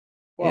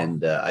 Wow.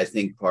 And I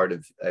think part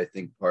of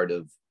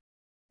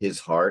his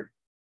heart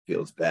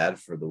feels bad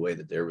for the way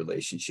that their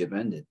relationship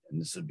ended.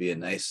 And this would be a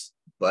nice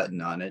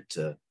button on it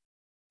to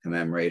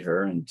commemorate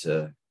her and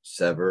to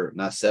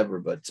not sever,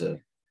 but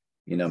to,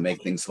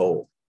 make things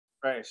whole.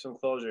 Right. Some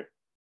closure.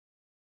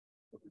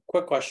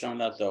 Quick question on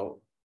that though,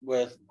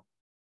 with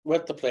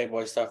the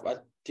Playboy stuff,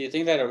 do you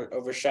think that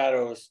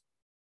overshadows?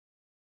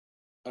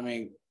 I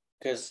mean,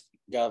 because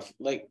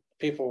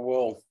people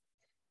will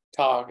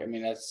talk. I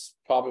mean, that's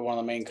probably one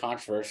of the main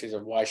controversies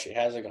of why she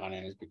hasn't gone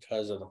in, is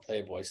because of the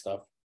Playboy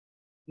stuff.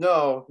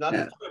 No, not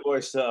the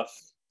Playboy stuff.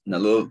 A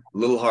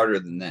little harder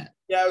than that.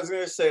 Yeah, I was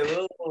gonna say a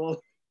little,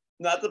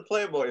 not the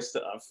Playboy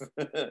stuff.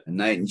 A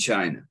Night in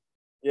China.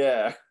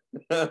 Yeah.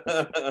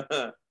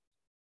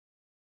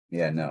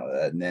 Yeah, no,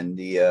 and then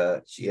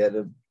she had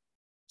a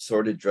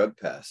sordid drug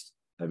past.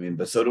 I mean,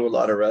 but so do a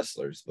lot of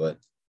wrestlers. But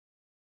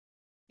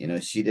you know,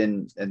 she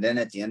didn't. And then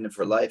at the end of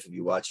her life, if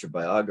you watch her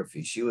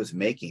biography, she was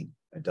making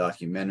a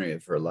documentary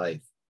of her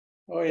life.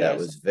 Oh yeah. That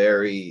was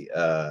very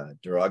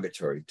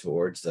derogatory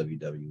towards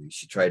WWE.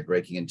 She tried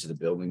breaking into the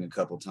building a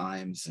couple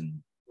times,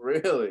 and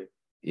Really?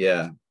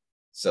 yeah,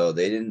 so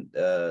they didn't.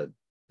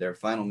 Their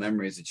final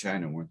memories of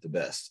China weren't the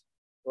best.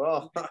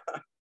 Well,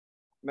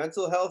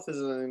 mental health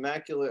is an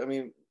immaculate. I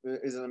mean,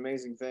 is an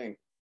amazing thing.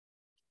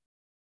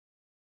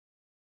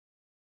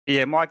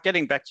 Yeah, Mike,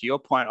 getting back to your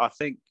point, I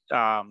think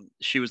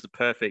she was the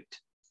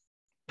perfect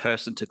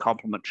person to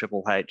complement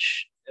Triple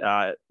H,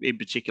 in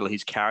particular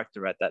his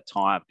character at that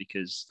time,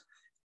 because,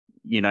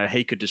 you know,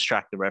 he could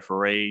distract the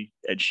referee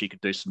and she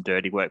could do some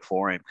dirty work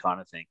for him, kind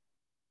of thing.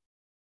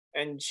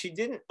 And she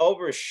didn't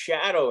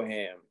overshadow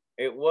him.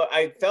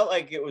 I felt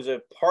like it was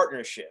a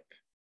partnership,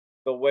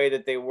 the way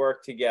that they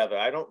worked together.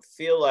 I don't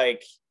feel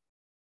like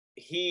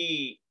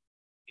she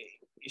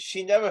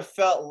never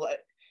felt like,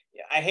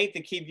 I hate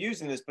to keep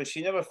using this, but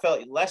she never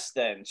felt less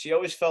than. She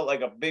always felt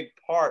like a big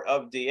part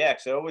of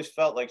DX. It always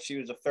felt like she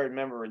was a third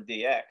member of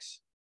DX.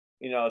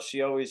 You know,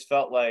 she always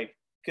felt like,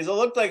 because it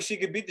looked like she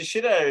could beat the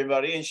shit out of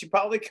everybody, and she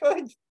probably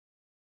could.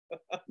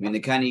 I mean, they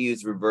kind of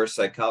used reverse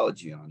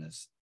psychology on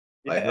us.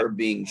 By her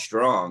being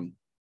strong,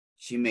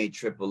 she made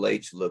Triple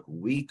H look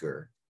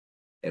weaker.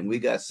 And we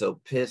got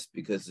so pissed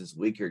because this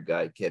weaker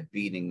guy kept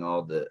beating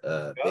all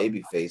the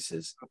baby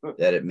faces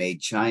that it made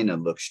China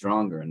look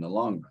stronger in the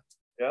long run.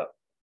 Yep.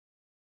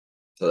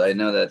 So I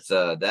know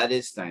that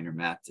is Steiner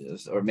math,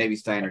 or maybe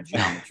Steiner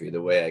geometry,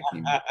 the way I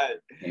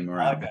came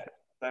around. Okay.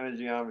 Steiner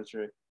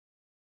geometry.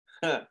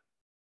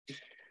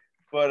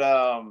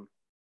 But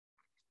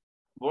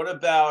what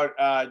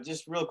about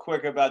just real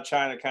quick about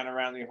China, kind of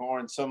round the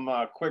horn, some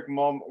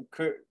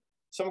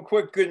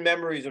quick good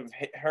memories of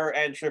her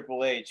and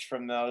Triple H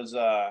from those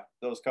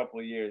couple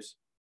of years.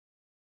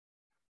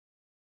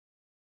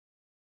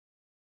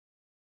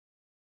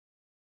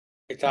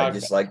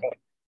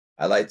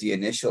 I liked the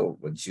initial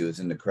when she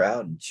was in the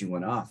crowd and she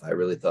went off. I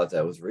really thought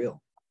that was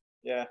real.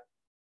 Yeah.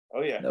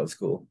 Oh yeah. That was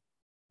cool.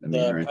 I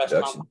mean, her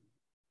introduction.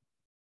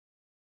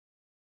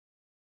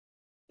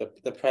 The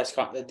DX press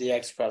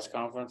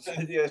conference. The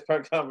DX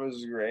press conference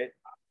was great.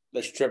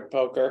 The strip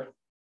poker.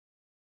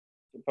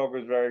 The poker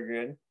was very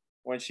good.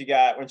 When she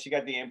got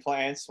the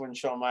implants, when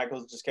Shawn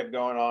Michaels just kept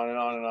going on and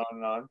on and on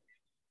and on.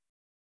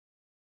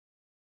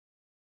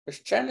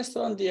 Was China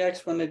still in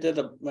DX when they did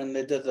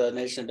the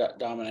Nation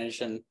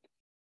Domination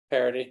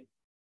parody?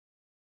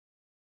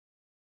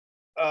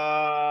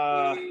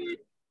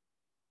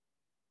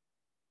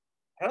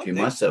 She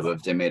must have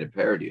if they made a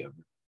parody of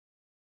her.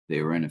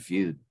 They were in a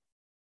feud.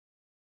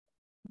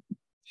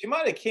 She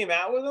might have came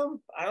out with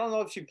him. I don't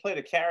know if she played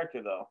a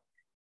character though.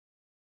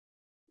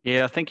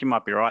 Yeah, I think you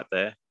might be right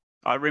there.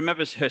 I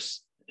remember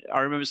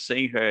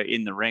seeing her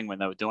in the ring when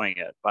they were doing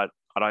it, but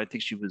I don't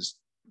think she was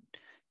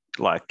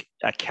like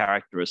a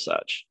character as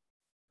such.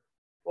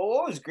 Well,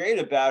 what was great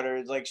about her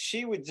is like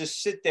she would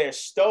just sit there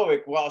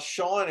stoic while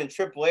Shawn and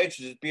Triple H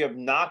would just be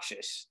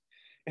obnoxious.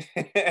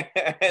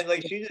 And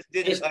like she just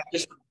did it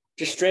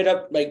just straight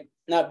up, like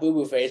not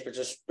boo-boo face, but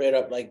just straight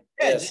up like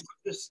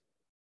just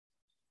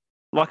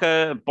like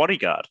a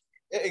bodyguard.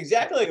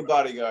 Exactly like a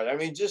bodyguard. I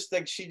mean, just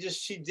like she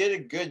did a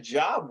good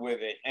job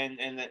with it,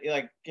 and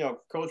like, you know,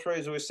 Coach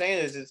Razor was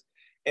saying is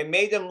it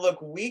made them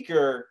look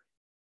weaker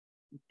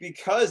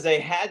because they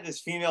had this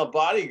female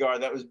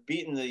bodyguard that was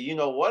beating the you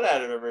know what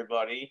out of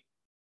everybody,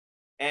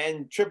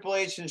 and Triple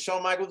H and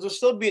Shawn Michaels were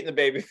still beating the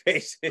baby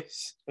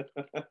faces.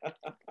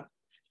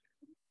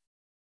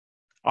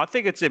 I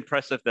think it's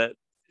impressive that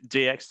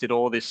DX did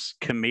all this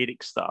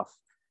comedic stuff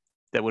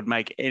that would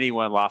make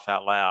anyone laugh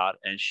out loud,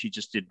 and she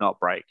just did not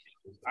break.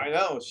 I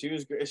know, she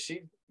was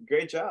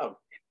great job.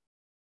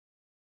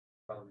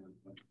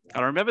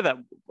 I remember that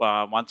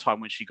one time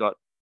when she got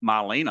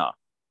Marlena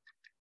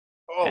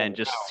and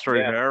just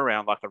threw her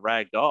around like a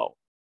rag doll.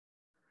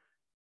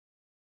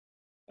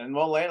 And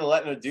Marlena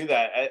letting her do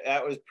that,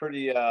 that was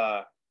pretty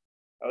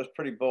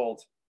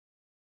bold.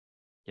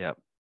 Yep.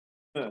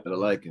 I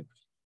like it.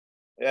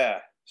 Yeah.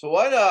 So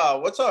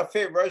what's our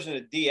favorite version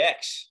of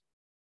DX?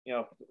 You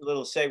know, a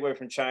little segue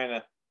from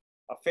China.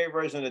 Our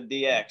favorite version of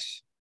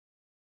DX.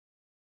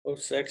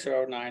 06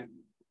 or 09?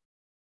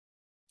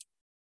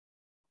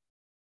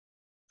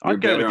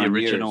 I'd go with the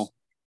original. Years.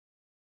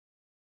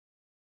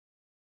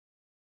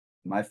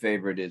 My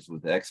favorite is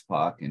with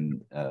X-Pac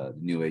and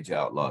New Age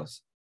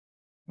Outlaws.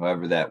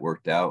 However that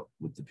worked out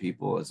with the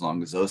people, as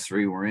long as those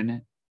three were in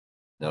it,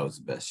 that was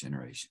the best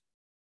generation.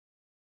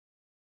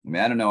 I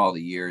mean, I don't know all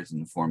the years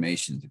and the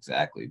formations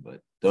exactly,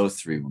 but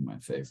those three were my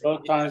favorite.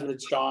 Both times with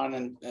Shawn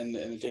and in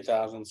the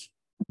 2000s.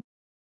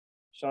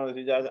 Shawn in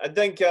the 2000s. I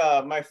think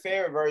my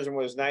favorite version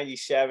was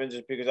 97,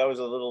 just because I was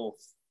a little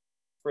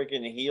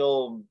freaking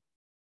heel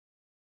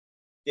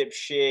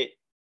dipshit,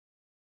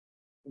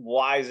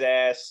 wise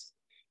ass.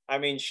 I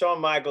mean, Shawn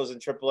Michaels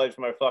and Triple H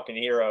were my fucking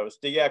heroes.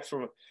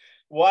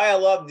 Why I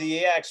love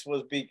DX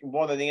was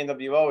more than the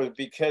NWO is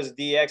because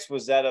DX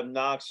was that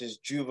obnoxious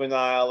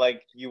juvenile.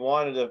 Like you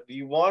wanted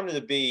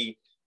to be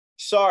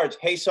Sarge,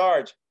 hey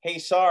Sarge, hey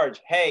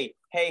Sarge, hey,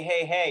 hey,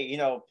 hey, hey, you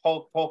know,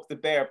 poke the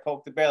bear,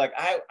 poke the bear. Like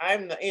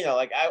I'm the, you know,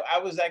 like I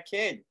was that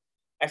kid.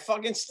 I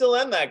fucking still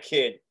am that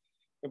kid.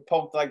 They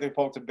poked like they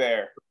poked a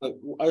bear. I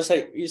was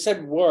like, you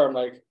said worm.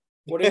 Like,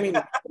 what do you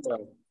mean?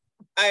 Worm?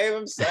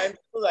 I'm still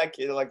that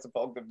kid that likes to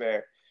poke the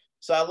bear.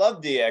 So I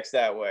love DX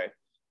that way.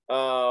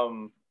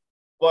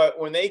 But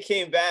when they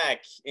came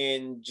back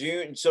in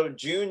June, so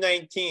June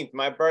 19th,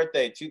 my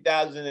birthday,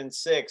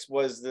 2006,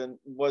 was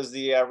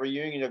the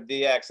reunion of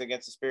DX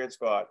against the Spirit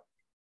Squad.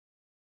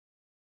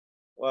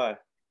 What?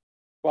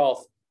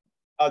 12th.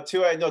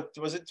 No,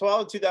 was it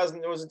 12?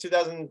 2000? It was in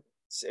 2000.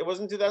 It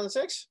wasn't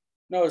 2006.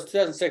 No, it was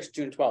 2006,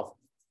 June 12th.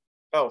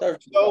 Oh,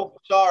 so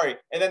sorry.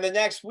 And then the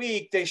next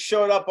week they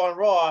showed up on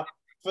Raw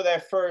for their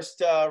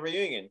first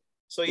reunion.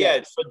 So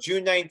yeah, so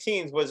June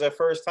 19th was the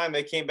first time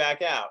they came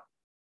back out.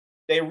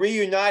 They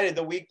reunited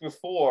the week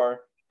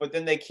before, but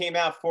then they came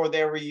out for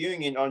their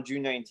reunion on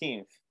June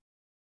 19th.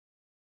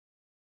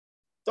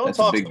 Don't That's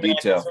talk a big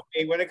semantics detail. with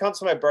me. When it comes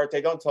to my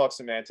birthday, don't talk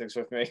semantics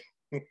with me.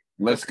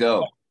 Let's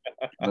go.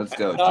 Let's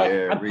go, No,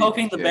 Jerry. I'm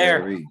poking the bear.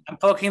 Jerry. I'm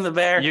poking the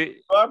bear. You,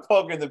 I'm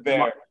poking the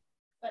bear.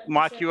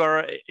 Mike, you are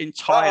an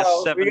entire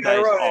Uh-oh, 7 we gotta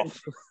days run in.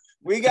 off.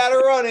 We got to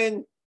run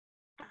in.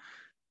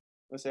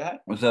 Let's say hi.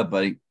 What's up,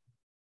 buddy?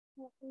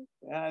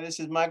 This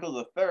is Michael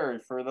the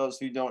Third. For those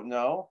who don't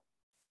know,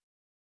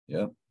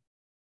 Yep.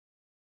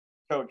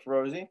 Coach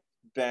Rosie,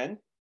 Ben.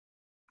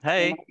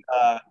 Hey,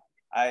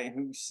 I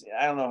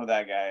don't know who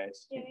that guy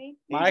is. Jimmy?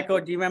 He Michael,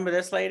 do you remember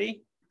this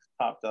lady?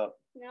 popped up.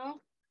 No?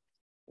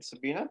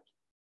 Sabina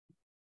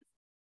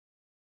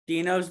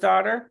Dino's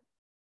daughter?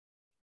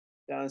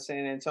 down in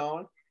San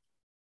Antonio.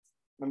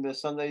 Remember the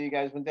Sunday you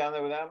guys went down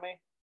there without me?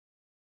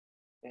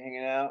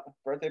 Hanging out,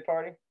 birthday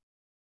party.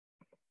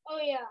 Oh,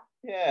 yeah.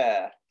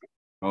 Yeah.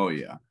 Oh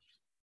yeah.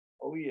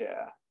 Oh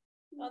yeah.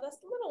 Oh, that's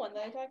the little one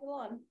that I tackled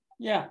on.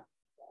 Yeah,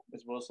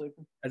 Is Will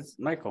sleeping? that's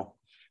Michael.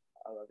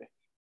 I love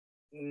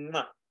you.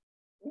 Mwah.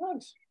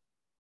 Hugs.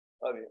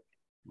 Love you.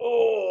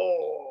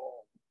 Oh.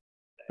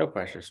 No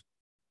pressures.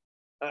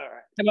 All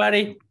right. Hey,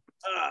 buddy.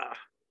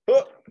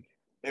 Oh.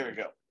 There we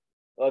go.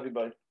 Love you,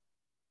 buddy.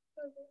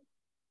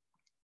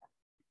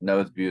 No,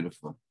 it's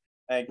beautiful.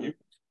 Thank you.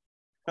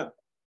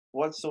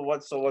 What's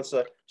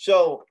the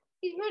so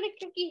He's wearing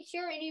a cookie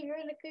shirt and he's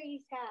wearing a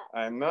cookie hat.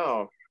 I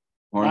know.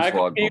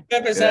 Michael, can you Hornswoggle.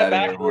 flip his Get head out of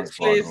here, backwards,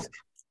 Hornswoggle. please?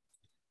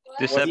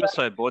 this What's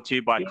episode brought to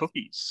you by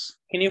Cookies.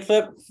 Can you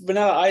flip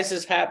Vanilla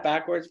Ice's hat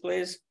backwards,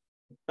 please?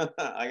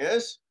 I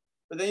guess.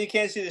 But then you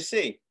can't see the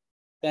C,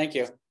 Thank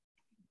you.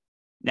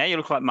 Now you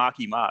look like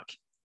Marky Mark.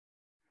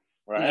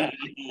 right?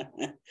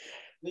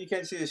 You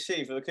can't see the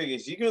C for the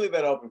cookies. You can leave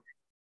that open.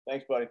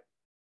 Thanks, buddy.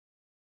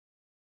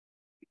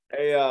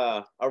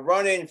 A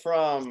run-in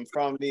from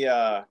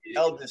the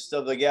eldest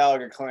of the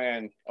Gallagher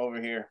clan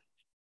over here.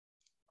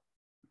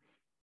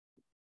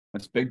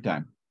 That's big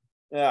time.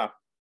 Yeah.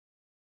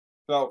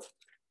 So,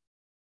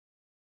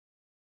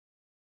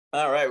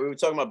 all right, we were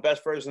talking about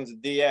best versions of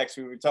DX.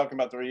 We were talking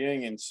about the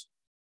reunions.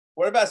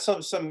 What about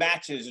some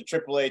matches or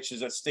Triple H's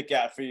that stick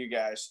out for you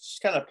guys?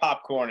 Just kind of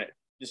popcorn it.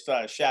 Just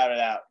shout it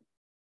out.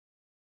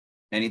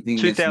 Anything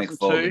against Mick 2002.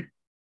 Foley.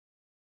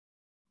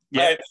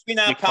 Yeah, All right, maybe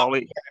not Mick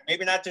Foley.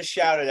 maybe not just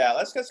shout it out.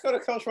 Let's go to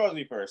Coach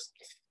Rosie first.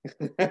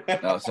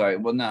 Oh, sorry.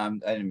 Well, no,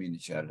 I didn't mean to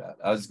shout it out.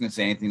 I was just gonna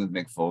say anything with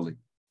Mick Foley.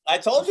 I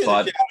told you to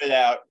Fought- shout it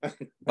out.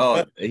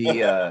 Oh,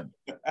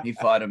 he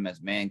fought him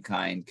as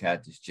Mankind,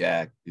 Cactus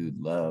Jack, Dude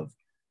Love,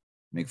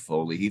 Mick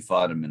Foley. He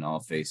fought him in all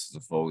faces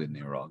of Foley, and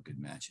they were all good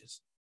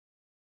matches.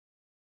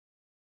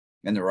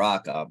 And The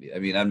Rock, obviously. I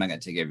mean, I'm not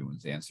gonna take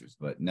everyone's answers,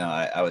 but no,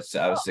 I was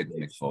sick with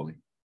Mick Foley.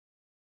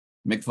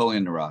 Mick Foley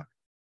and The Rock.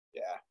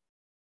 Yeah.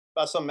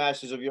 About some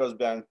matches of yours,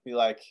 Ben. You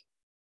like?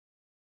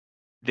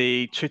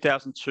 The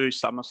 2002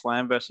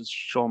 SummerSlam versus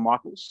Shawn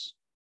Michaels.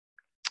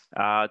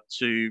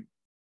 To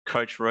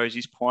Coach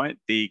Rosie's point,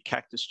 the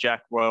Cactus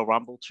Jack Royal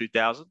Rumble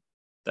 2000,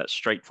 that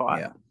street fight.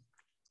 Yeah.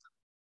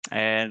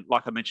 And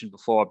like I mentioned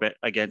before, I bet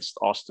against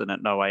Austin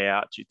at No Way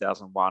Out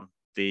 2001,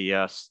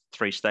 the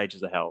 3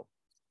 stages of hell.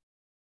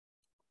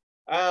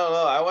 I don't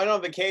know. I went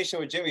on vacation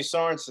with Jimmy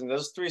Sorensen.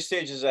 Those 3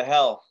 stages of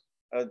hell,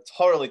 a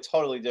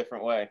totally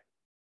different way.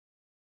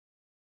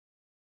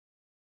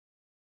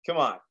 Come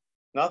on,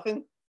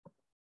 nothing.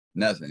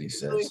 Nothing, he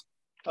says.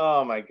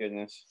 Oh my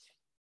goodness.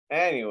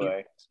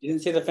 Anyway, You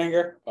didn't see the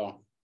finger? Oh,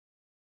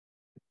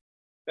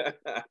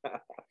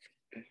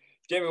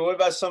 Jimmy, what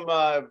about some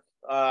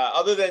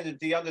other than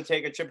the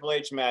Undertaker Triple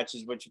H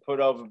matches, which you put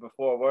over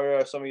before? What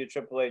are some of your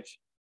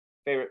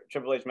favorite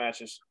Triple H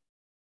matches?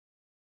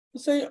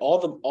 let's say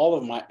all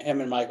of my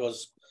him and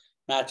Michael's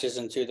matches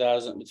in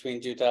 2000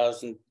 between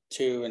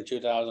 2002 and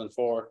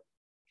 2004.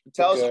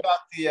 Tell us Good. about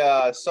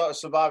the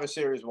Survivor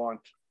Series one.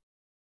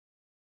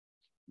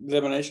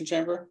 Elimination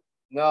Chamber.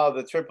 No,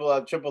 the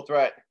triple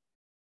threat.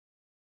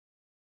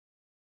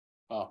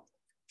 Oh,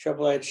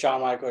 Triple H,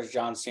 Shawn Michaels,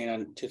 John Cena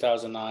in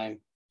 2009.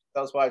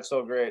 That's why it's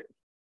so great.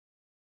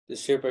 The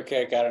super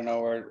kick out of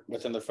nowhere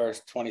within the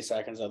first 20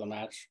 seconds of the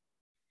match.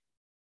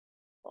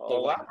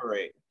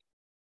 Elaborate.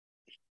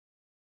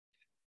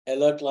 It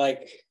looked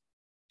like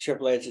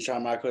Triple H and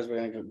Shawn Michaels were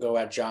gonna go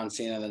at John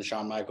Cena, and then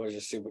Shawn Michaels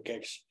just super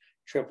kicks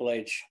Triple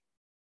H,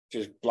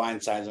 just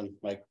blindsides him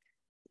like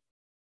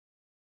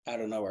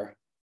out of nowhere.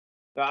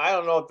 Now, I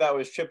don't know if that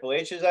was Triple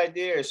H's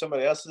idea or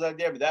somebody else's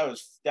idea, but that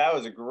was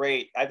a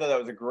great. I thought that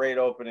was a great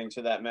opening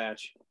to that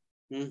match.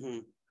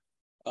 Let's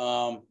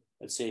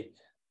see,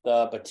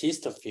 the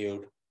Batista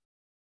feud.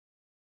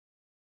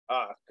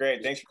 Ah,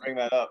 great! Thanks for bringing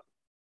that up.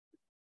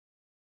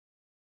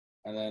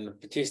 And then the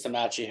Batista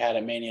match he had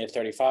at Mania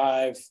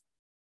 35.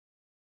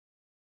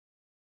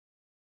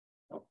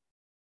 I'm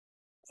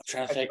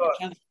trying to think.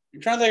 I'm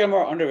trying to think of a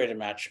more underrated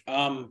match.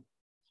 No,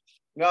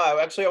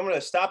 actually, I'm going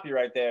to stop you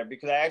right there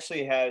because I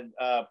actually had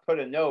put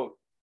a note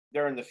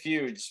during the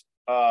feuds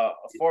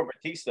for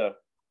Batista.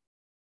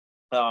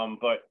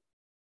 But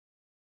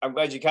I'm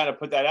glad you kind of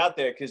put that out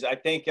there because I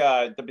think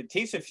the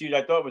Batista feud,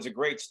 I thought was a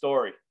great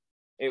story.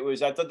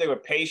 I thought they were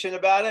patient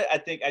about it. I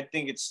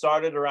think it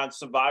started around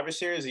Survivor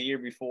Series a year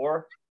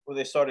before where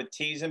they started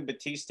teasing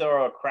Batista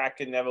or a crack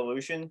in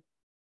Evolution.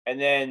 And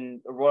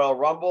then Royal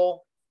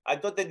Rumble, I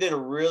thought they did a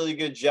really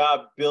good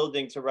job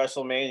building to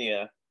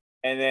WrestleMania.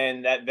 And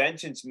then that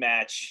Vengeance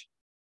match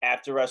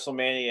after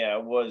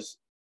WrestleMania was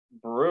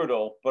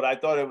brutal, but I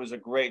thought it was a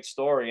great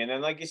story. And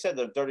then, like you said,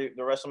 the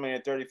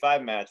WrestleMania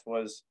 35 match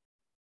was,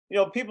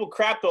 people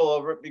crapped all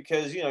over it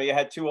because, you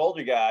had two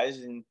older guys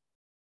and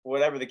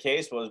whatever the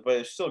case was, but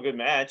it's still a good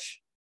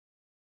match.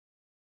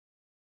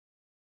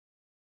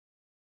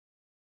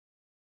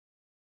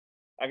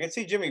 I can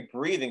see Jimmy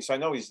breathing, so I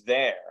know he's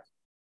there.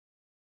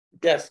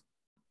 Yes.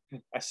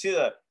 I see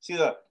the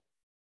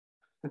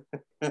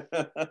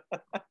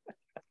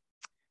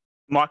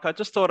Mike, I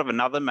just thought of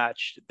another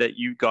match that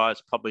you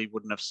guys probably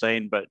wouldn't have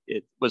seen, but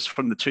it was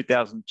from the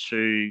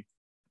 2002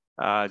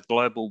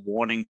 Global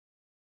Warning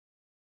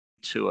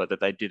Tour that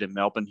they did in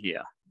Melbourne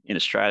here in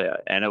Australia.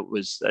 And it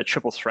was a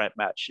triple threat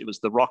match. It was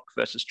The Rock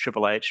versus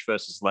Triple H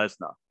versus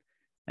Lesnar.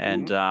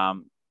 And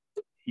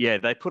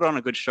they put on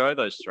a good show,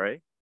 those three,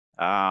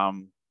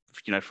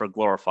 for a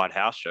glorified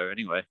house show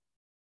anyway.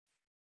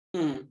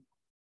 An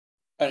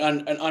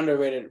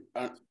underrated,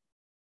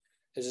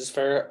 is this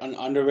fair? An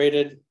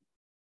underrated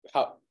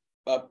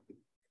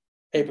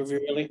pay-per-view,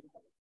 really?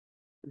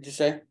 Would you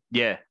say?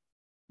 Yeah.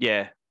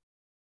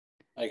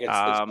 Like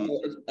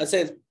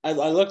I've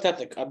looked at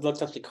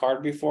the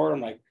card before.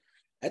 I'm like,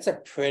 that's a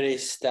pretty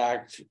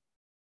stacked.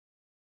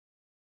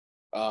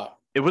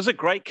 It was a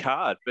great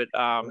card, but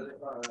I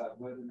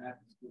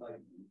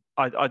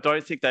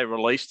don't think they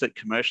released it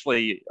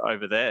commercially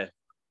over there.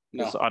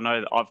 No. I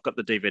know I've got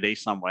the DVD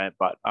somewhere,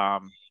 but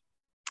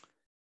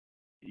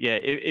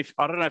if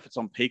I don't know if it's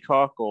on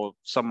Peacock or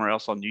somewhere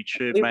else on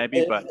YouTube,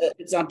 maybe, but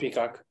it's on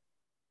Peacock.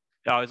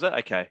 Oh, is it?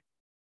 Okay.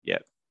 Yeah.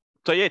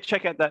 So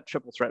check out that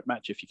triple threat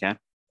match if you can.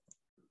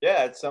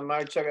 Yeah, I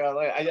might check it out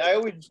later. I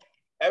always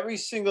every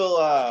single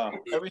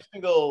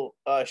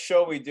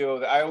show we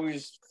do, I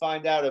always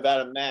find out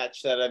about a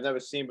match that I've never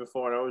seen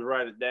before, and I always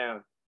write it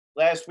down.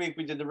 Last week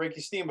we did the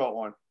Ricky Steamboat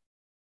one.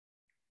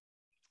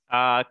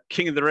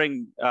 King of the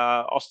Ring,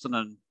 Austin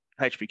and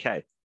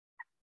HBK.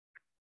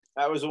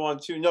 That was the one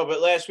too. No,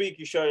 but last week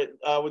you showed it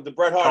with the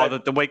Bret Hart. Oh,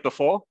 the week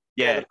before?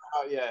 Yeah.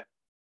 Yeah.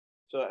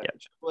 So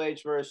Triple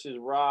H versus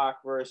Rock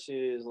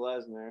versus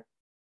Lesnar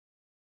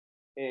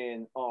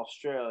in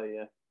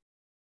Australia.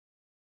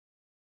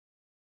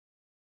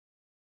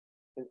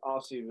 In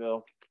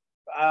Aussieville.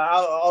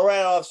 I'll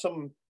write off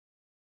some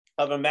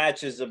of the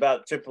matches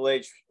about Triple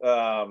H.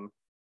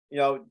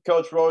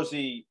 Coach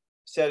Rosie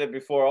said it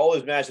before. All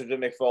his matches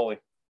with Mick Foley.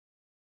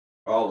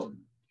 All of them.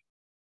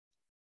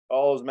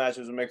 All his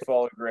matches with Mick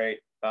Foley, great.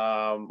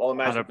 All the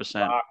matches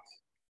 100%.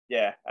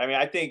 Yeah, I mean,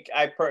 I think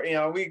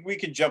we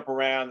could jump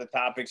around the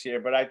topics here,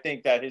 but I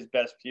think that his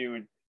best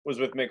feud was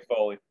with Mick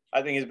Foley.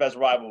 I think his best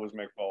rival was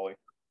Mick Foley.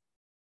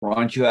 Why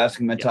don't you ask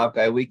him at Top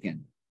Guy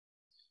Weekend?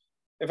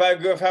 If I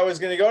was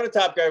going to go to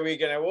Top Guy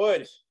Weekend, I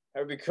would.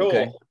 That would be cool.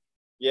 Okay.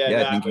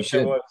 Yeah, I think you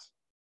should.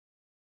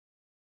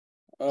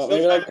 Still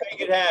trying to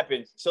make it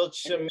happen. Still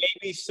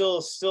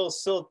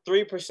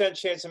 3%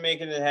 chance of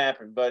making it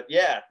happen. But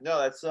yeah, no,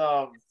 that's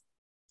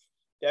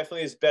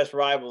definitely his best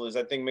rival is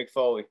I think Mick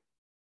Foley.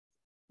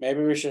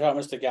 Maybe we should help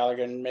Mr.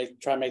 Gallagher and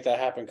try and make that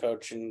happen,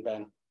 Coach and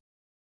Ben.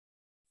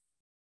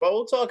 But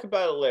we'll talk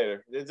about it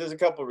later. There's a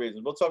couple of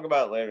reasons. We'll talk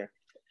about it later.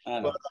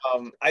 I know.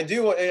 But I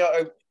do.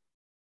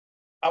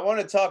 I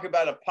want to talk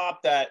about a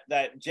pop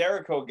that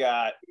Jericho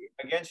got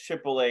against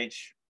Triple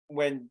H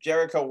when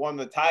Jericho won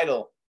the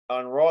title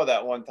on Raw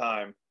that one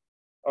time.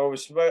 Or it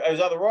was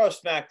either Raw or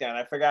SmackDown.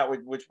 I forgot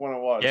which one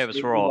it was. Yeah, it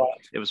was Raw.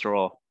 It was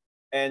Raw.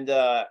 And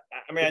I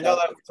know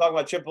that we're talking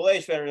about Triple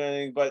H and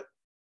everything, but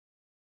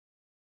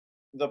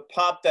the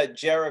pop that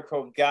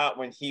Jericho got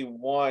when he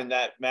won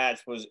that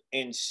match was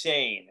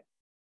insane.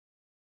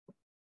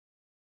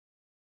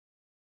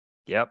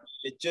 Yep.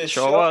 It just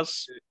sure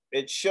was.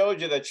 It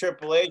showed you that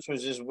Triple H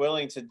was just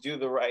willing to do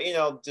the right,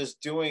 just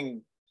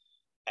doing.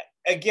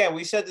 Again,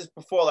 we said this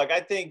before. Like, I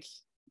think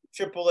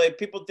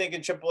people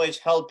thinking Triple H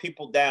held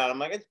people down. I'm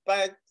like, it's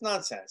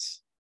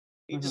nonsense.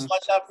 He just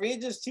watched out for. He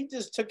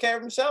just took care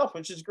of himself,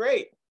 which is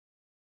great.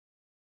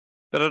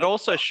 But it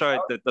also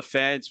showed that the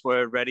fans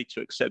were ready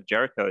to accept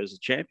Jericho as a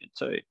champion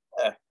too.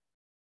 Yeah.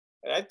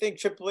 And I think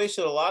Triple H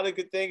did a lot of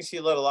good things. He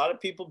let a lot of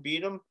people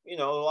beat him. You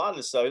know, a lot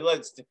of stuff.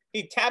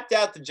 He tapped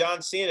out to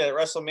John Cena at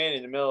WrestleMania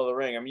in the middle of the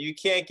ring. I mean, you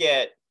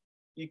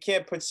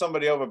can't put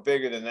somebody over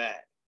bigger than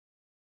that.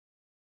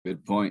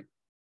 Good point.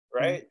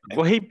 Right?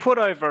 Well, he put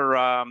over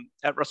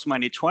at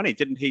WrestleMania 20,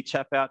 didn't he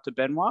tap out to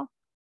Benoit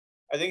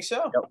I think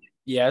so. Yep.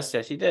 Yes,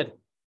 he did.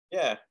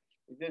 Yeah,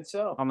 he did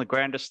so. on the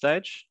grandest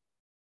stage?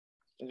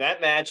 And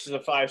that match is a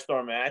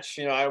 5-star match.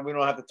 You know, we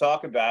don't have to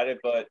talk about it,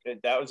 but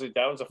that was a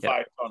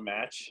 5-star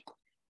match.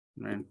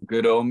 Man.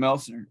 Good old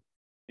Meltzer.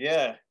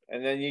 Yeah,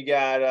 and then you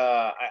got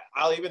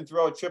I'll even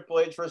throw Triple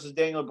H versus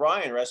Daniel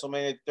Bryan,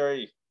 WrestleMania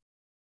 30.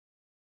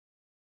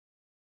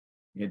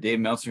 Yeah, Dave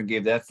Meltzer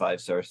gave that 5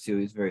 stars too.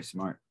 He's very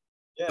smart.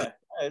 Yeah,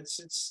 it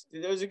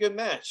was a good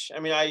match. I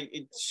mean,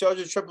 it shows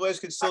you Triple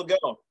H could still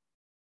go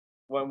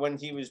when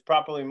he was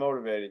properly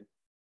motivated.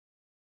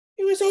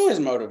 He was always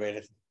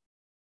motivated.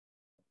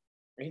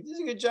 He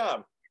did a good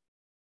job.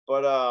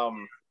 But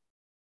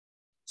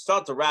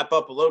start to wrap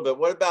up a little bit.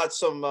 What about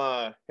some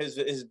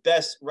his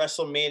best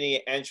WrestleMania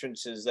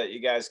entrances that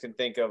you guys can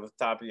think of at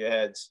the top of your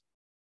heads?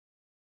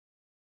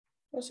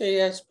 I'll say he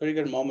has pretty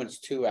good moments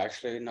too,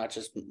 actually, not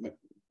just,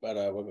 but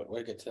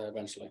we'll get to that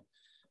eventually.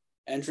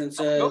 Entrances.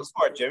 Go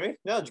for it, Jimmy.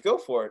 No, go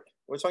for it.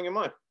 What's on your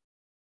mind?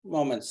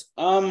 Moments.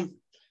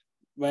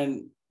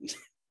 When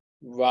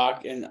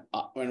Rock and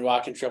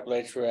Triple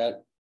H were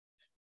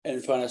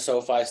in front of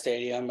SoFi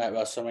Stadium at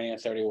WrestleMania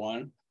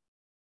 31,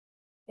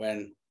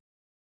 when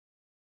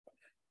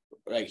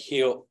like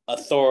heel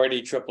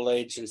authority Triple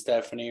H and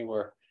Stephanie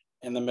were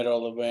in the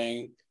middle of the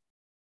ring,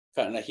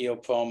 cutting a heel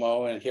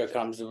promo, and here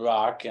comes the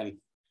Rock, and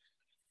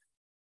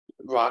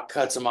Rock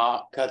cuts him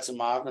off,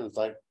 and it's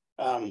like,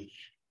 I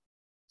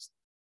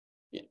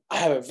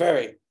have a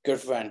very good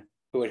friend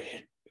who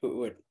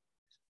would,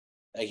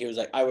 like, he was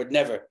like, I would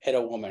never hit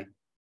a woman,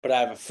 but I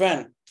have a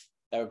friend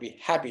that would be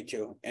happy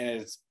to, and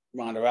it's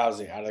Ronda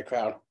Rousey out of the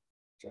crowd.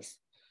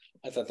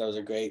 I thought that was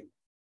a great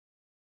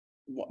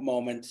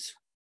moment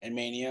in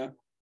Mania.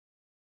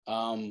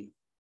 Him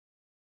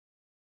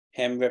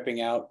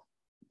ripping out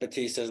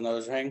Batista's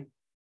nose ring.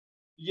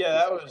 Yeah,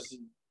 that was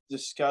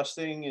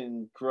disgusting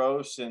and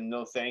gross, and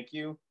no thank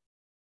you.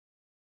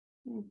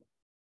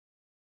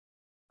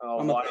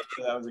 Why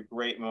that was a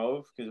great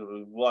move, because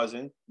it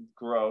wasn't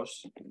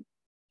gross.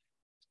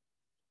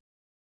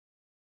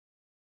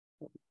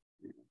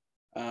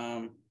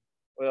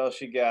 What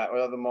else you got?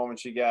 What other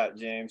moments you got,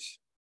 James?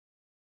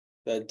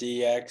 The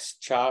DX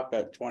chop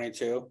at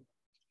 22.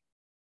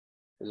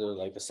 It was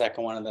like the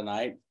second one of the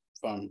night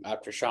from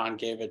after Shawn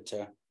gave it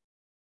to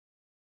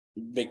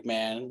Big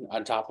Man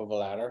on top of a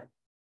ladder.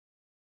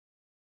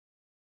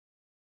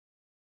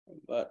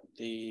 But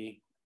I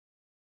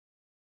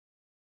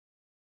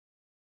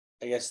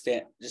guess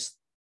that just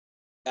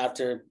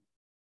after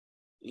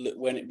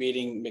when it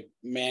beating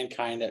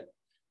Mankind at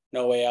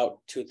No Way Out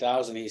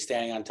 2000, he's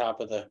standing on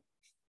top of the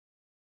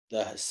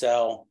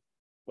cell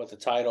with the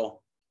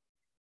title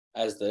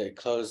as the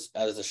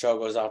show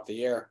goes off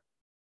the air.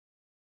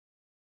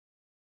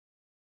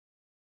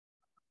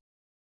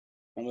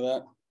 Remember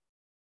that?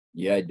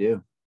 Yeah, I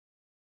do.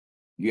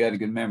 You had a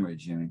good memory,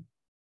 Jimmy.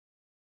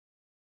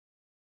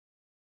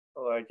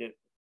 I like it.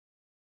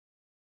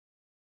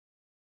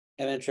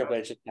 And then Triple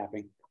H is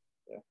tapping.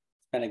 Yeah.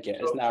 And again,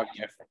 it's now a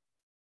gift.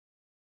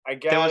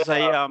 There was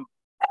I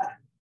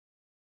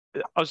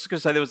was just going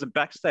to say there was a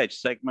backstage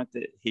segment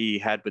that he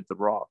had with The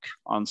Rock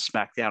on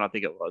SmackDown, I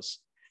think it was.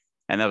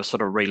 And they were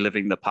sort of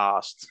reliving the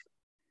past.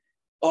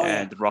 Oh,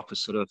 and The Rock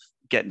was sort of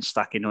getting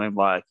stuck into him,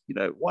 like,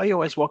 why you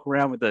always walk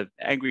around with an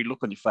angry look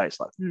on your face?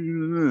 Like,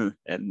 and,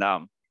 and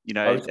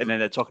then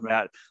they're talking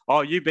about,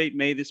 oh, you beat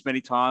me this many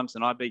times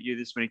and I beat you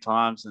this many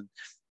times, and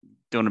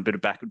doing a bit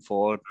of back and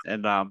forth.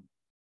 And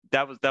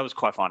that was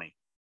quite funny.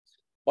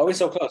 Why are we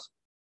so close?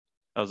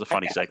 That was a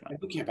funny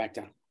segment. We can't back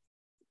down.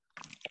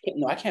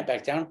 I can't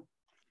back down.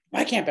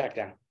 I can't back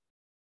down.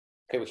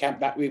 Okay,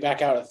 we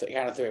back out at the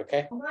count of 3,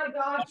 okay? Oh my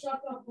God,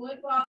 shut the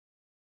flip up.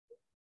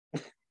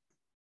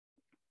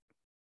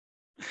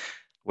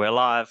 We're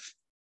live.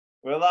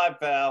 We're live,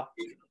 pal.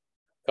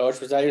 Coach,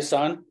 was that your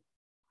son?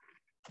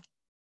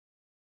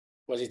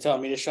 Was he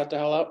telling me to shut the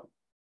hell up?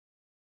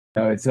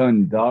 No, it's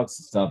telling dogs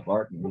to stop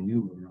barking.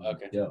 You were on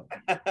Okay. the show.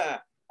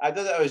 I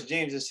thought that was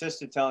James'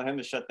 sister telling him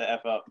to shut the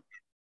F up.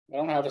 I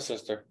don't have a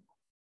sister.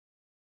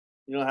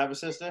 You don't have a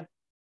sister?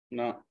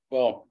 No.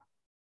 Well,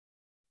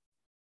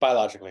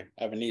 biologically,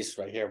 I have a niece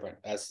right here, but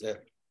that's it.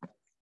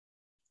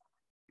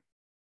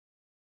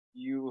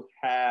 You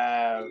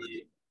have...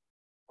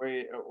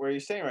 Where are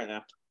you staying right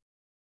now?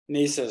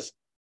 Nieces.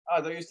 Oh,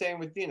 I thought you were staying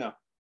with Dino.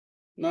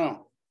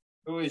 No.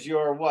 Who is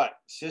your what?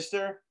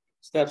 Sister?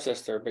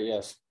 Stepsister, but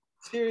yes.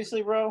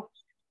 Seriously, bro?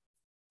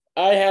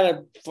 I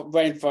had a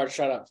brain fart.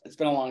 Shut up. It's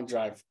been a long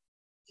drive.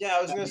 Yeah,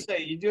 I was going to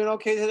say, you doing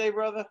okay today,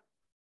 brother?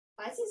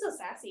 Why is he so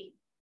sassy?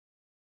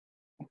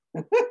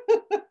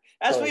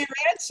 That's what your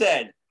aunt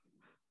said.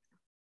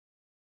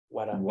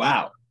 What up?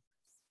 Wow.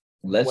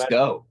 Let's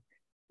go.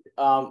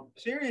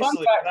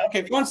 Seriously.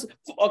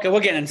 Okay, we're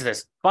getting into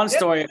this. Fun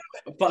story.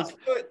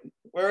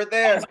 We're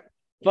there.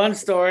 Fun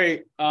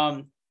story.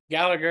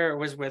 Gallagher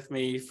was with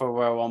me for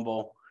Royal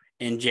Rumble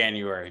in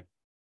January.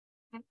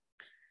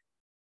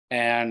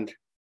 And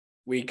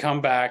we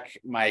come back.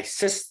 My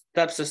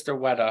stepsister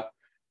Weta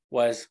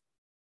was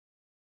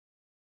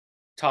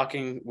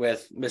talking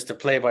with Mr.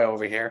 Playboy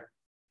over here,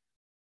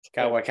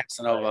 Cowboy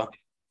Casanova.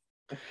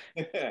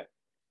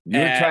 You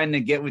were trying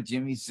to get with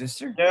Jimmy's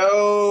sister?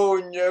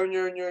 No.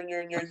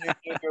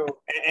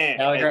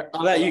 Gallagher,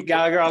 I'll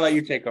let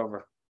you take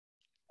over.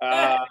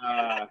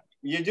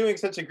 You're doing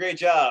such a great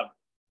job.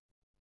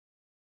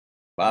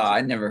 Wow,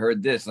 I never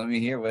heard this. Let me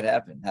hear what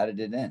happened. How did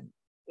it end?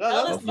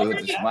 No, Hopefully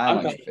with a smile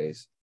on your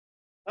face.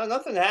 No,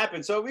 nothing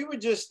happened. So we would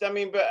just,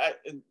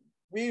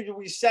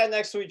 we sat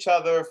next to each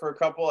other for a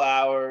couple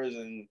hours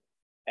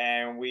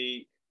and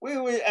we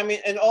were,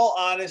 in all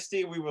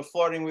honesty, we were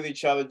flirting with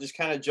each other, just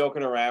kind of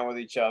joking around with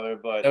each other.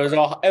 But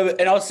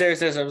in all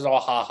seriousness, it was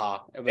all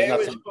ha. It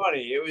was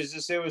funny. It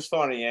was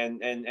funny.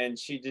 And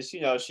she just,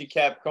 she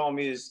kept calling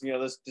me this,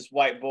 this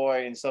white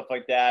boy and stuff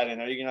like that.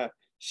 And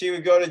she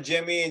would go to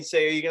Jimmy and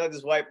say, are you going to let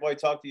this white boy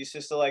talk to your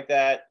sister like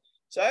that?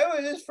 So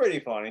it was pretty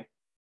funny.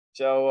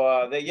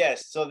 So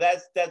so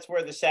that's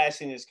where the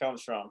sassiness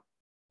comes from.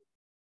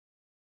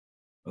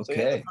 Okay.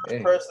 So you're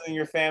the first person in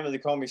your family to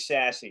call me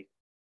sassy.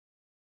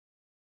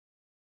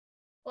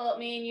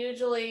 Well,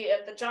 usually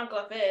if the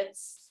chancla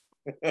fits.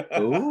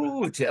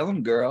 Ooh, tell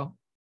him, girl.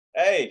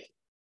 Hey.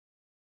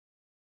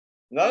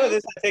 None of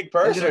this I take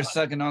personally. Look at her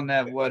sucking on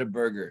that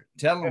Whataburger.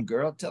 Tell him,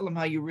 girl. Tell him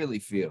how you really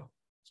feel.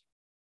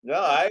 No,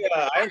 I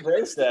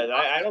embrace that.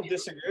 I don't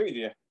disagree with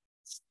you.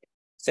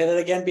 Say that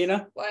again,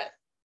 Bina. What?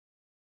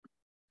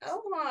 I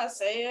don't want to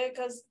say it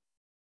because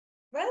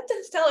if I have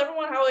to tell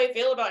everyone how I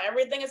feel about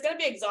everything, it's going to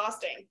be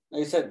exhausting.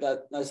 You said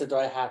that. I said, do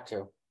I have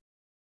to?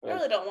 I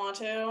really don't want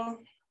to.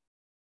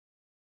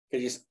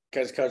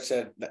 Because Coach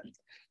said,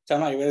 tell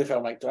me how you really feel.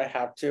 I'm like, do I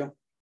have to?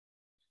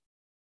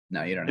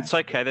 No, you don't. It's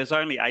okay. There's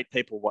only 8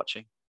 people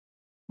watching.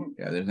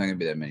 Yeah, there's not gonna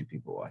be that many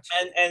people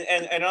watching.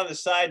 And on the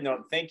side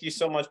note, thank you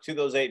so much to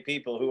those 8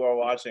 people who are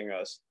watching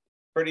us.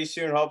 Pretty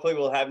soon, hopefully,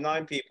 we'll have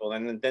 9 people,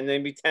 and then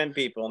maybe 10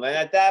 people, and then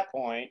at that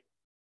point,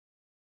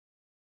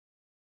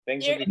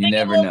 things will be. You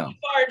never know.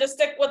 Far. Just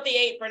stick with the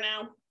 8 for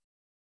now.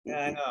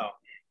 Yeah, I know.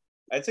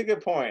 That's a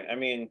good point. I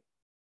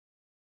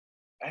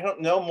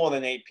don't know more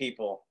than 8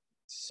 people,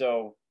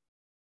 so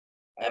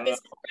I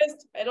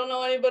don't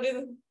know anybody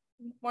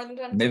more than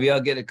 10. Maybe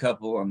I'll get a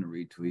couple on the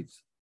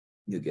retweets.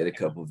 You'll get a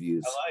couple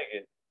views. I like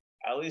it.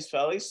 At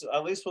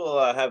least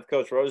we'll have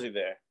Coach Rosie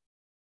there.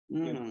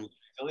 Mm.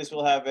 At least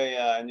we'll have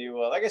a new.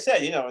 Like I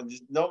said,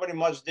 nobody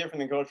much different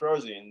than Coach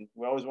Rosie, and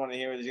we always want to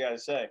hear what he's got to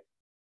say.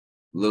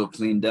 A little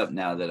cleaned up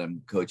now that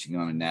I'm coaching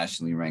on a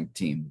nationally ranked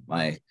team.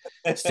 My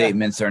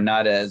statements are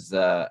not as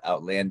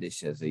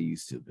outlandish as they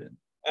used to have been.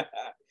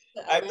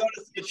 I've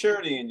noticed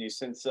maturity in you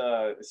since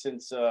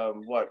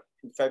what,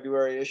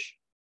 February-ish?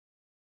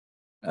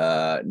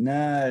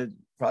 Nah,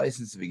 probably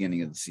since the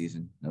beginning of the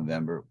season,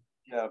 November.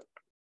 Yeah.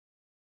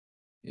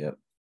 Yep.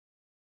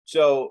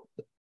 So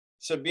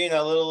being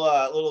a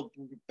little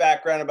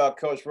background about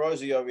Coach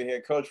Rosie over here.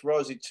 Coach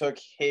Rosie took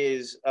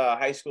his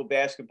high school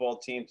basketball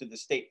team to the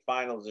state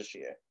finals this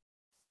year.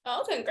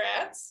 Oh,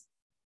 congrats.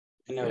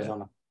 In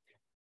Arizona.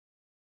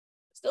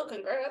 Still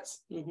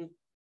congrats. Mm-hmm.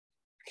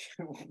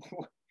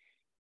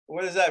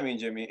 What does that mean,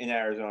 Jimmy, in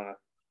Arizona?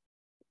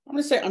 I'm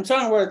just saying, I'm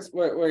telling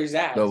where he's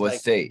at. So what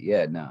state?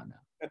 Yeah, no.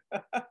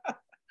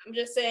 I'm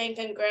just saying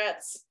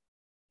congrats.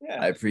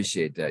 Yeah. I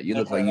appreciate that. You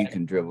look like you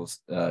can dribble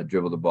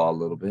the ball a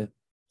little bit.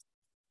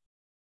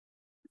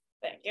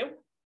 Thank you.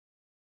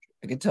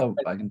 I can tell.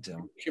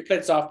 She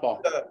played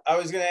softball. I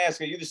was going to ask,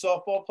 are you the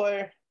softball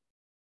player?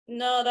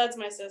 No, that's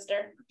my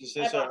sister. Your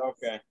sister?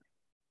 Okay.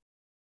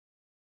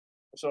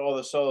 So all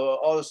the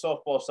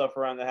softball stuff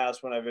around the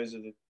house when I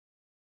visited.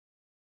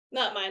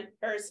 Not mine,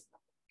 hers.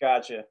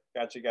 Gotcha.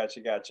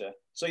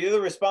 So you're the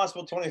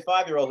responsible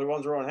 25-year-old who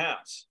runs her own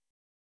house.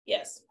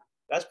 Yes.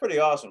 That's pretty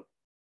awesome.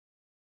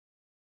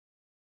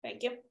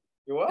 Thank you.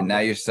 You're welcome. And now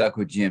you're stuck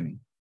with Jimmy.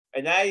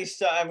 And now you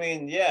start,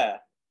 yeah.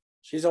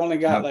 She's only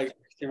got like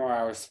 60 more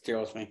hours to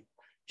deal with me.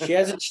 She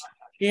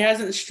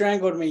hasn't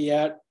strangled me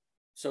yet,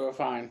 so we're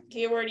fine.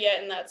 Keyword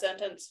yet in that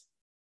sentence.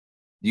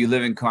 Do you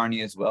live in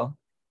Kearney as well?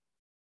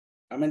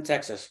 I'm in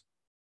Texas.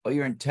 Oh,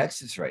 you're in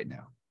Texas right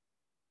now.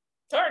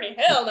 Kearney,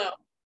 hell no.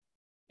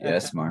 Yeah,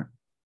 smart.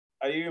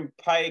 Are you in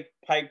Pike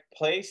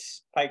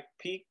Place? Pike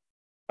Peak?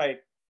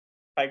 Pike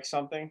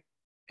something?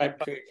 Pipe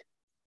Creek.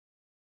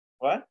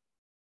 What?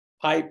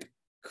 Pipe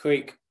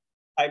Creek.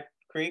 Pipe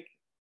Creek?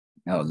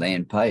 Oh,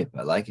 laying pipe.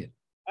 I like it.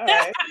 All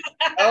right.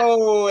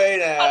 Oh, wait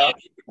now.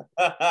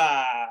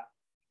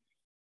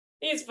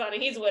 He's funny.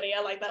 He's witty.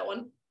 I like that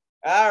one.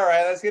 All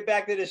right, let's get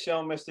back to the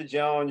show, Mr.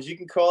 Jones. You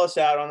can call us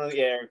out on the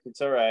air.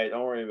 It's all right.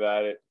 Don't worry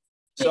about it.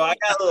 So I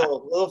got a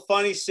little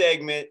funny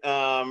segment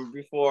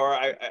before.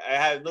 I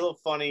had a little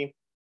funny,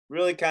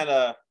 really kind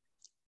of,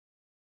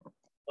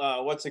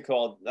 what's it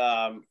called?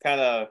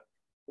 Kind of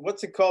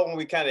what's it called when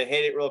we kind of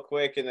hit it real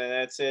quick and then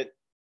that's it?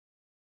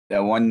 That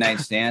one night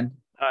stand.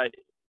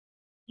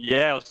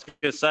 Yeah, I was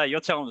gonna say you're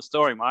telling the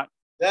story, Mike.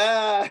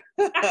 Ah.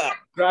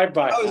 Drive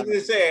by. I was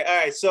gonna say, all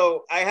right.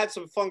 So I had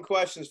some fun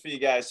questions for you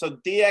guys. So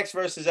DX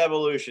versus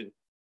Evolution.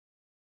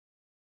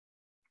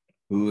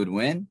 Who would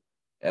win?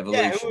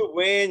 Evolution. Yeah, who would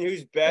win?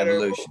 Who's better?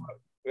 Evolution.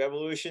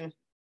 Evolution.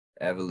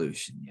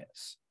 Evolution.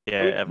 Yes.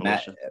 Yeah,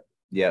 Evolution.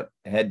 Yep.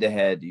 Head to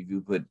head, if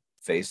you put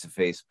face to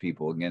face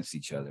people against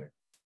each other,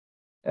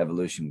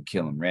 Evolution would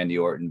kill them. Randy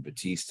Orton,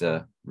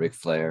 Batista, Ric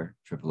Flair,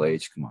 Triple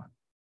H. Come on.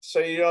 So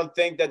you don't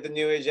think that the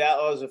New Age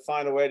Outlaws would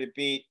find a way to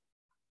beat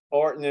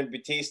Orton and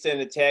Batista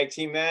in a tag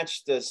team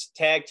match? The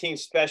tag team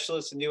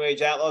specialists the New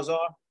Age Outlaws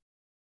are?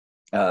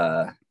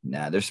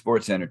 Nah, they're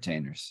sports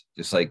entertainers.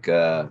 Just like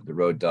the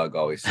Road Dogg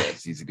always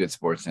says, he's a good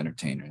sports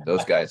entertainer.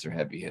 Those guys are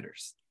heavy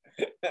hitters.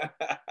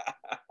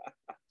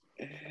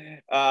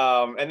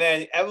 And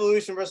then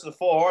Evolution versus the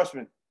Four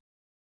Horsemen.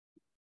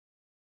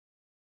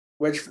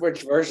 Which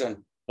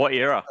version? What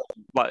era?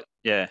 Like,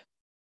 yeah.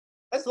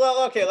 Let's do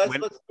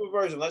a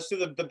version. Let's do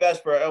the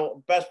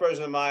best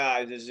version in my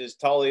eyes is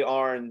just Tully,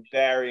 Arn,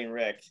 Barry, and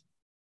Rick.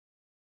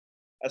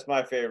 That's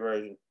my favorite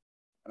version.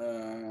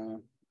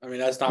 I mean,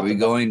 that's not.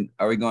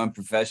 Are we going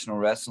professional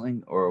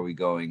wrestling, or are we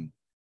going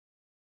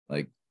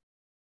like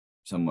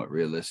somewhat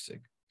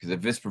realistic? Because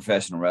if it's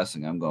professional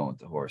wrestling, I'm going with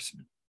the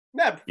Horsemen.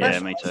 Yeah,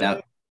 me too.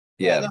 Now,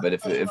 but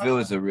if it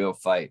was a real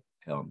fight,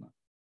 hell no.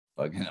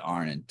 Fucking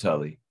Arn and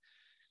Tully.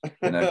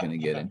 We're not going to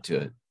get into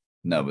it.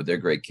 No, but they're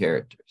great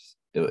characters.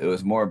 It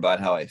was more about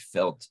how I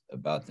felt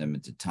about them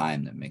at the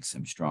time that makes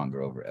them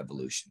stronger over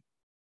Evolution.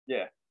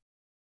 Yeah,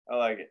 I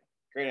like it.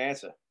 Great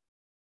answer.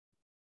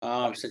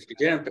 Since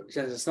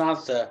it's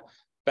not the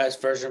best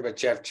version, but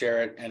Jeff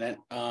Jarrett in it.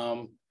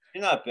 You're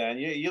not Ben.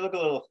 You look a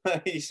little.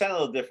 You sound a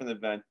little different than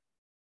Ben.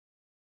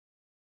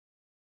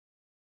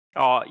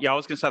 Oh, yeah, I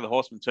was going to say the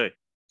Horseman too.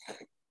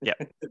 Yeah.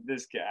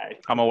 This guy.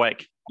 I'm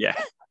awake. Yeah.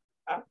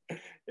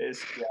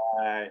 This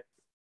guy.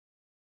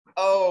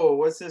 Oh,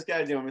 what's this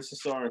guy doing, Mr.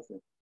 Sorensen?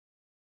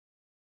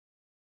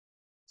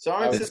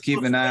 Let's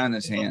keep an eye on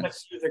his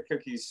hands. The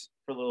cookies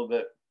for a little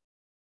bit.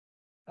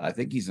 I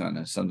think he's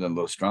on something a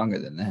little stronger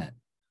than that.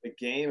 The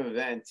game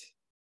event.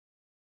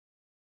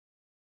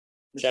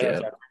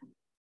 Shout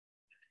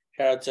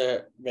out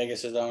to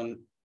Vegas' own,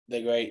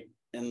 the great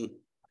and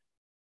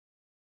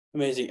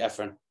amazing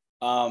Efren.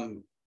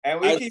 And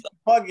we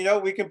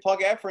can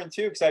plug Efren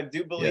too, because I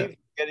do believe he's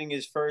getting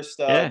his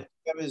first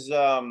his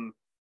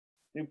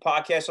new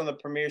podcast on the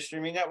Premier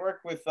Streaming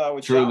Network with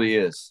Truly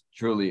is.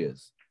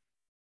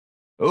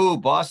 Oh,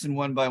 Boston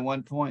won by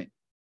 1 point.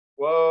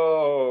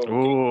 Whoa.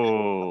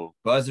 Ooh.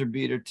 Buzzer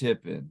beater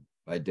tip-in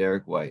by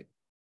Derek White.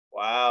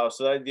 Wow.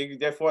 So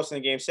they're forcing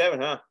the game 7,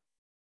 huh?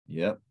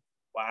 Yep.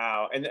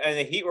 Wow. And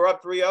the Heat were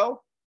up 3-0?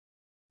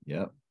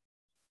 Yep.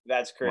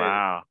 That's crazy.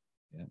 Wow.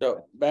 Yep.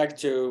 So back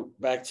to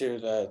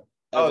the.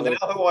 Oh, now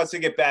who wants to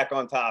get back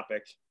on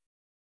topic?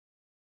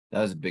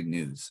 That was big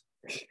news.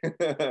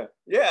 Yeah,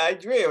 I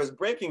agree. It was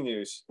breaking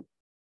news.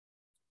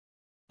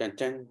 Dun,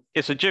 dun.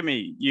 Yeah, so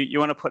Jimmy, you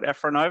want to put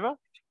Efren over?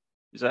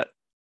 Is that?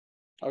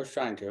 I was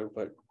trying to,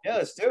 but Yeah,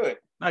 let's do it.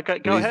 No, go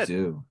Please ahead.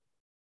 do.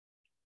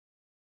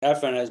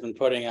 Efren has been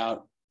putting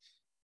out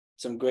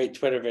some great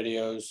Twitter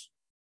videos.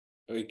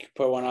 We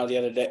put one out the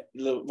other day,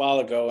 a little while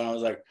ago, and I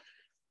was like,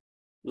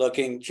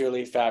 looking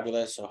truly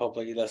fabulous. So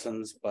hopefully he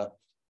listens, but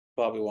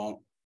probably won't.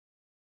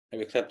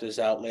 Maybe clip this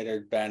out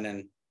later, Ben,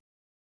 and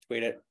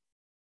tweet it.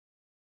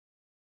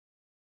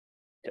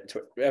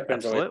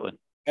 Absolutely.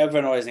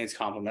 Efren always needs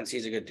compliments.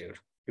 He's a good dude.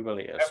 He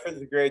really is.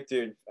 Efren's a great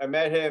dude. I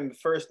met him the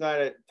first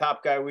night at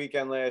Top Guy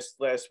Weekend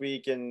last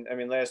week, and I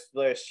mean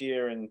last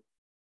year, and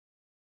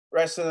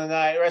rest of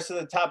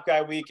the Top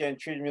Guy Weekend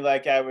treated me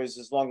like I was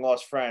his long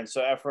lost friend.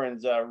 So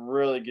Efren's a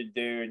really good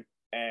dude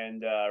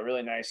and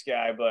really nice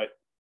guy. But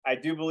I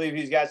do believe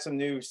he's got some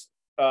new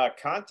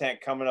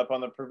content coming up on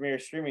the Premier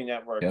Streaming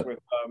Network with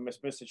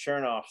Mr.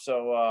 Chernoff.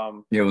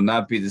 So it will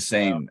not be the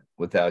same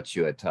without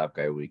you at Top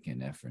Guy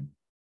Weekend, Efren.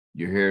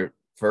 You're here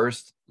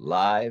first,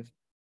 live,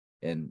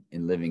 and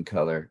in living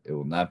color. It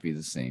will not be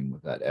the same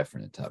without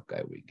Efren at Top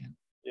Guy Weekend.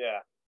 Yeah.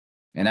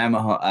 And I'm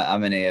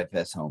an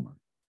AFS homer,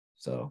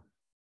 so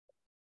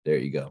there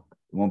you go.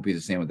 It won't be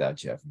the same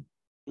without you, Efren.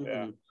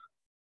 Yeah.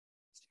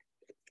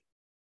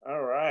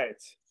 All right.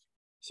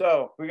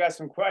 So we got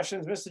some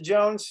questions, Mr.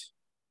 Jones.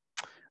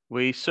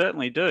 We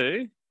certainly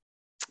do.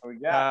 What we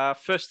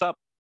got? First up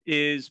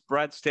is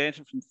Brad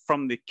Stanton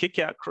from the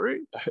Kickout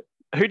crew.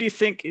 Who do you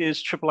think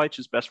is Triple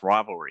H's best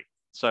rivalry?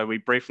 So we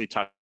briefly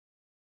touched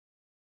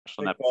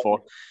on that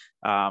before.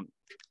 I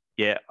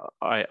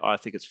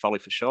think it's Foley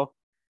for sure.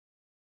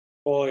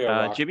 Foley or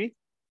Rock? Jimmy?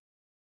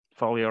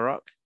 Foley or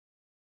Rock?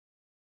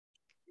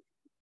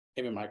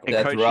 Maybe Michael.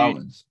 Seth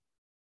Rollins.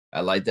 I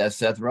like that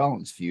Seth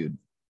Rollins feud.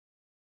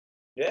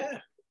 Yeah.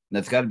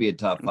 That's got to be a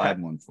top 5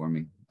 one for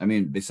me. I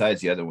mean, besides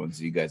the other ones,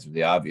 you guys are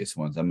the obvious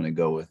ones. I'm going to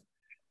go with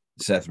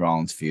Seth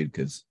Rollins feud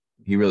because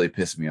he really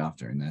pissed me off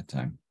during that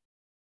time.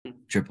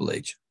 Triple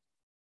H.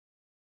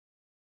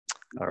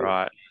 All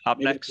right. Up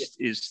next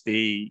is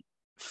the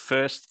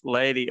First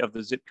lady of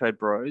the Zip Code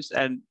Bros,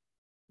 and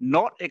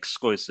not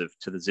exclusive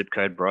to the Zip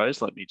Code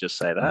Bros, let me just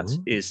say that,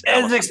 is It's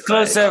Alison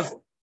exclusive.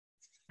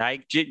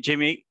 Faye. Hey,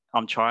 Jimmy,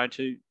 I'm trying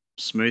to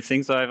smooth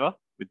things over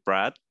with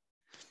Brad.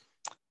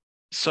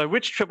 So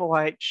which Triple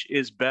H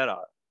is better,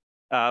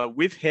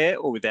 with hair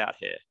or without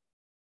hair?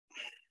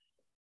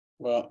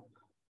 Well,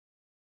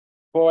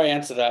 before I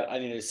answer that, I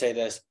need to say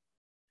this.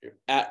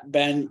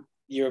 Ben,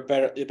 you're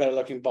better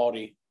looking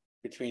baldy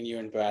between you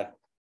and Brad.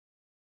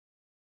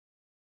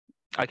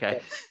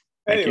 Okay.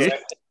 Thank Anyway, you.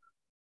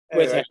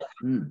 With anyway,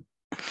 him.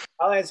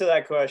 I'll answer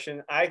that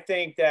question. I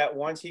think that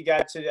once he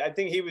got to, I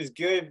think he was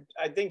good.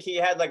 I think he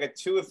had like a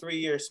 2 or 3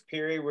 years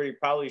period where he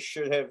probably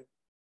should have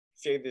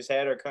shaved his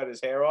head or cut his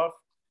hair off.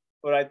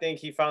 But I think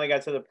he finally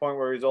got to the point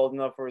where he's old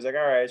enough where he's like,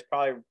 all right, it's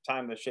probably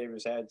time to shave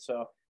his head.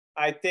 So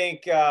I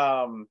think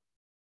the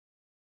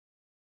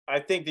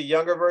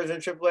younger version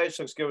of Triple H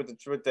looks good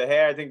with the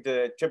hair. I think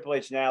the Triple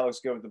H now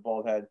looks good with the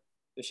bald head,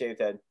 the shaved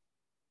head.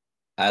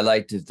 I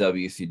liked his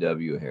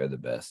WCW hair the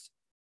best.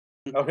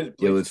 Oh,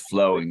 It was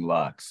flowing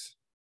locks.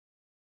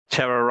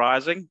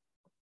 Terrorizing?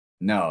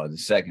 No, the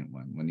second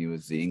one when he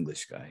was the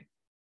English guy.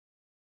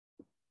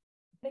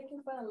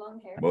 Making fun of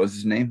long hair. What was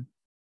his name?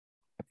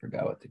 I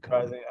forgot what they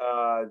called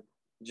him.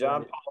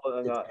 John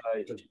Paul.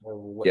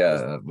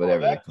 Yeah,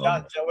 whatever they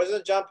called him. Was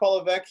it John Paul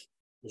Levesque?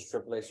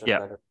 Triple H Yeah.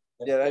 better.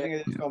 Yeah, I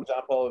think it's called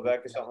John Paul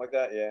Levesque or something like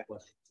that. Yeah.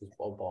 He's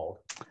bald.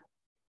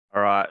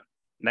 All right.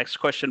 Next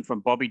question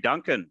from Bobby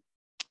Duncan.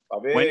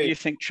 Bobby. When do you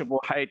think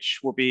Triple H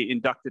will be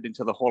inducted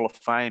into the Hall of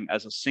Fame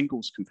as a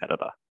singles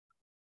competitor?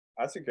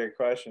 That's a great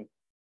question.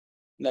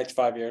 Next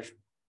 5 years.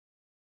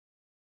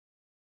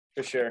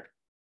 For sure.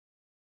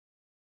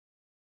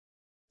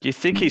 Do you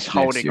think he's Next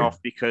holding year.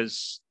 off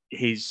because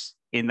he's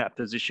in that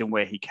position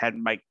where he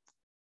can make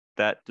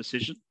that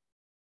decision?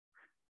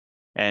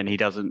 And he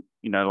doesn't,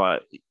 I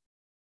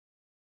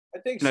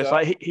think so. it's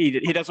like he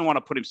doesn't want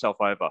to put himself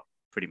over,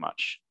 pretty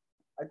much.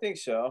 I think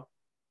so.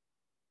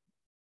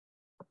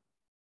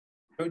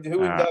 Who All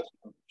inducts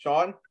him?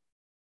 Sean?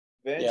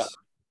 Vince? Yeah.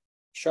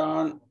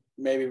 Sean,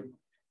 maybe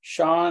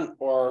Sean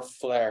or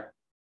Flair.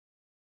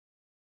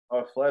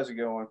 Oh, Flair's a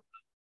good one.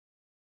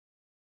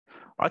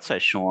 I'd say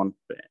Sean.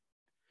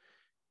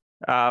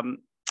 No,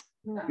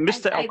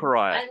 Mr.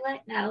 Alcarai I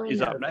let Natalie is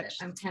know up that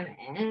next. I'm kind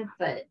of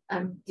but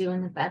I'm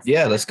doing the best.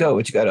 Yeah, let's go.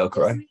 What you got,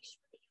 Okrai?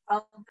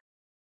 Oh,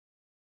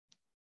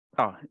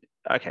 Oh,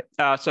 okay.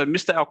 So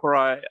Mr.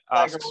 Alcarai Like a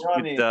asks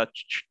running. with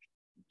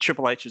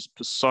Triple H's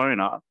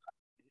persona,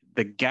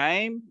 the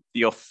game,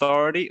 the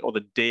authority, or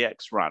the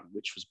DX run,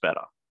 which was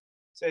better?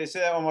 Say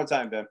that one more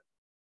time, Ben.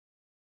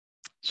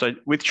 So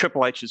with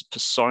Triple H's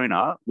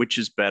persona, which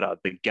is better,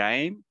 the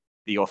game,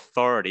 the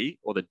authority,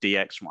 or the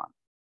DX run?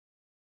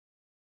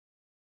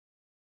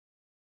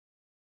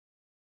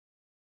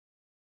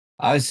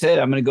 I said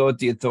I'm going to go with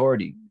the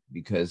authority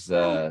because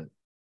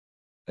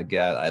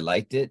again, I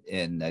liked it,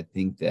 and I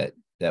think that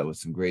was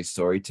some great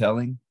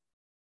storytelling.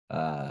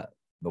 But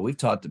we've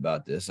talked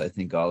about this. I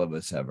think all of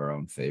us have our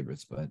own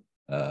favorites, but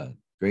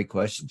great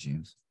question,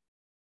 James.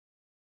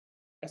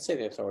 I'd say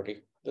the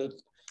authority.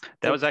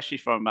 That was actually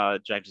from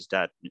James's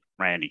dad,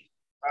 Randy.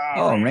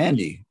 Oh,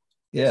 Randy.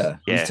 Yeah,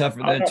 Yeah. he's tougher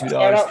than $2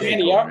 Shout out steak.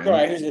 Randy Oh, Randy.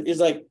 Alcarai, who's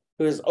like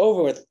who was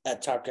over with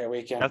at Top Gear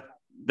Weekend.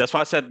 That's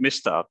why I said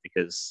Mr.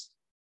 because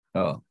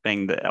Oh,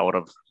 being the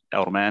elder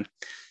man.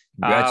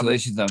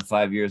 congratulations on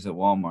 5 years at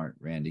Walmart,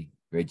 Randy.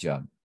 Great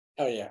job.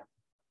 Oh yeah.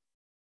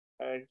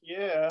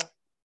 Yeah.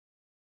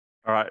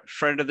 All right,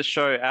 friend of the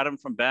show, Adam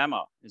from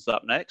Bama is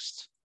up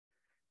next.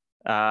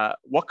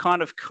 What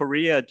kind of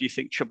career do you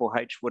think Triple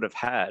H would have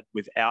had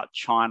without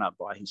China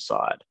by his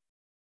side?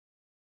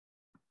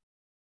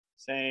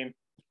 Same.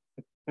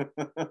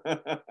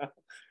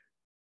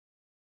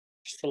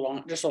 Just a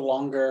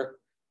longer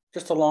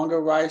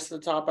rise to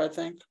the top, I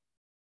think.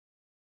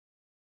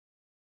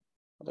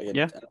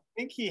 Yeah. I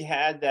think he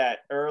had that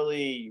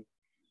early.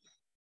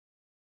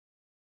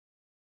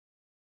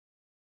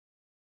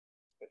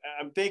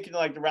 I'm thinking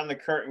like around the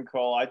curtain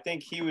call. I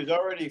think he was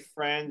already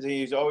friends.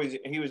 He was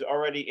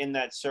already in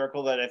that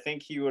circle that I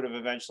think he would have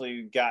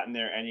eventually gotten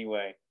there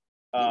anyway.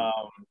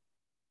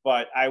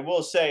 But I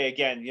will say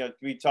again,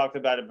 we talked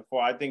about it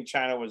before. I think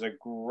China was a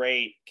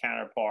great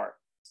counterpart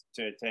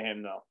to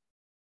him, though.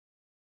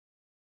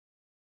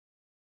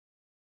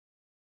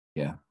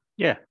 Yeah.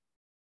 Yeah.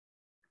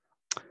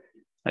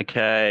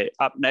 Okay,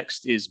 up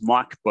next is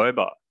Mike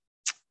Boba.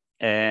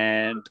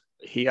 And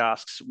he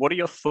asks, what are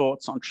your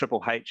thoughts on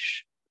Triple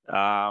H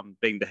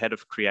being the head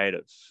of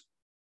creative?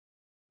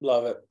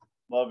 Love it.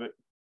 Love it.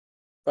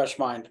 Fresh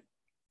mind.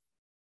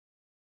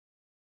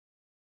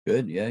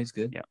 Good. Yeah, he's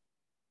good. Yeah.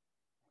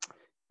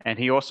 And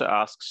he also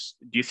asks,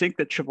 do you think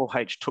that Triple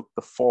H took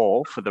the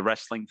fall for the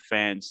wrestling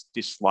fans'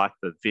 dislike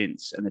of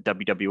Vince and the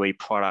WWE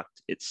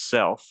product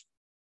itself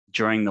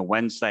during the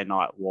Wednesday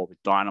night war with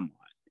Dynamite?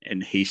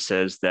 And he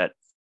says that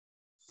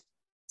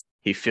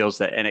he feels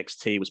that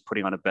NXT was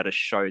putting on a better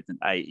show than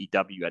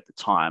AEW at the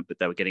time, but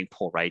they were getting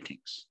poor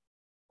ratings.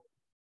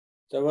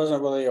 There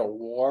wasn't really a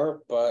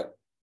war, but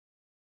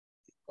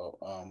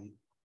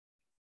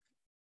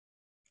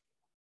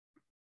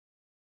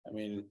I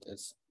mean,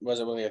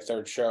 wasn't really a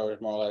third show. It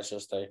was more or less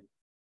just a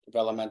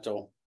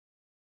developmental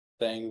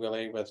thing,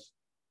 really, with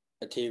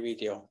a TV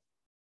deal.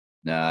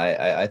 No,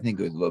 I think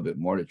it was a little bit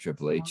more to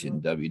Triple H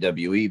and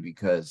WWE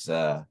because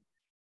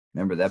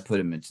remember that put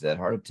him into that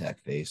heart attack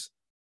phase.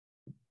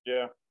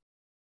 Yeah.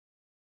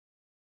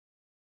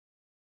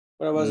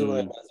 But it wasn't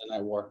really Wednesday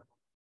Night War.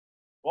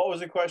 What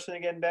was the question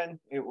again, Ben?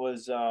 It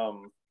was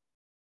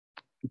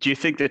Do you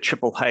think that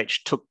Triple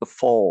H took the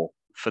fall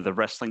for the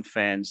wrestling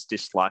fans'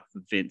 dislike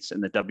for Vince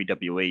and the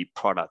WWE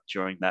product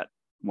during that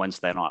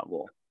Wednesday Night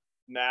War?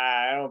 Nah,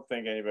 I don't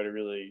think anybody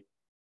really.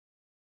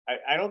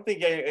 I don't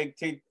think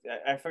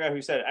I forgot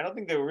who said it. I don't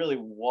think there really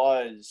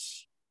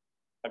was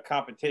a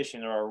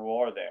competition or a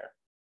war there.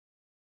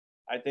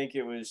 I think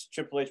it was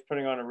Triple H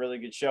putting on a really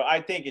good show. I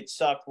think it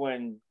sucked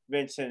when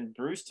Vince and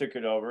Bruce took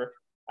it over.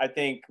 I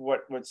think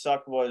what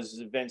sucked was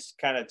Vince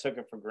kind of took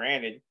it for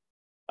granted.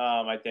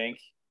 I think,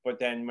 but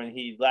then when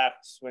he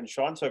left, when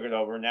Sean took it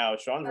over, now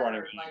Sean's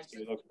running.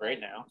 It looks great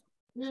now.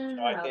 No.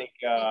 So I think.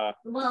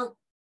 Well,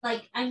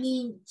 like I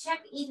mean,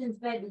 check Ethan's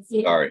bed to see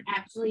if Sorry. it's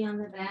actually on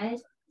the bed.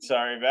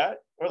 Sorry, Matt.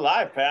 We're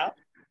live, pal.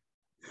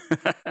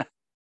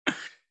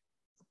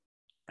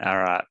 All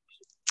right.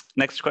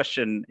 Next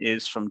question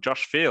is from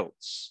Josh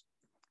Fields.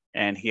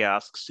 And he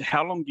asks,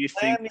 how long do you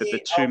think that the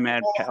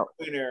two-man power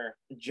winner,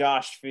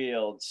 Josh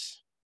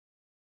Fields?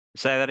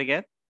 Say that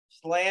again?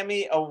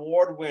 Slammy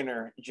Award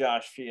winner,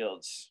 Josh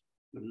Fields.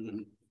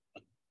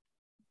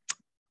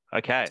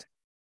 Okay.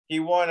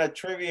 He won a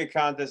trivia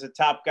contest at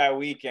Top Guy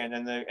Weekend,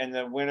 and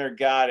the winner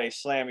got a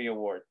Slammy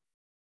Award.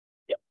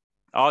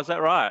 Oh, is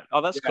that right? Oh,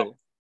 that's cool.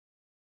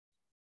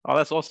 Oh,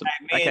 that's awesome.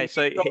 Okay,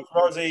 so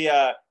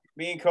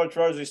me and Coach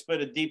Rosie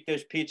split a deep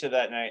dish pizza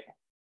that night.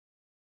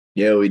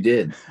 Yeah, we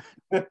did.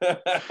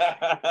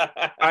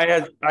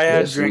 I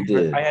had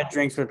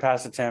drinks with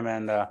Pastor Tim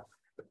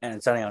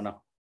and Sonny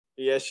Ono.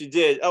 Yes, you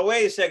did. Oh,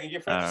 wait a second.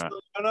 You're from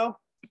Sonny Ono?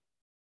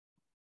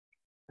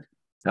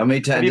 How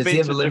many times does he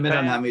have a limit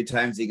Japan? on how many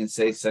times he can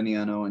say Sonny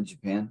Ono in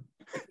Japan?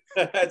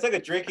 It's like a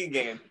drinking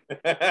game.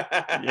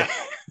 Yeah.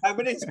 How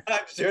many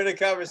times during the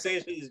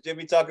conversation does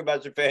Jimmy talk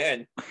about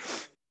Japan?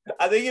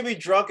 I think you'll be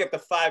drunk after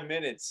 5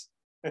 minutes.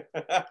 You're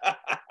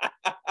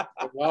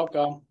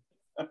welcome.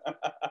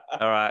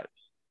 All right.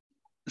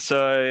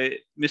 So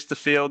Mr.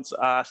 Fields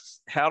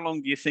asks, how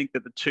long do you think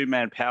that the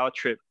two-man power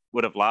trip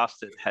would have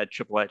lasted had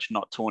Triple H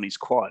not torn his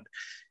quad?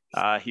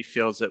 He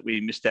feels that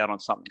we missed out on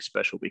something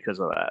special because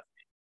of that.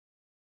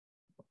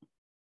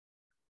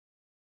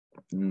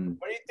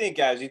 What do you think,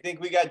 guys? You think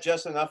we got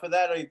just enough of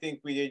that, or you think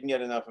we didn't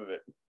get enough of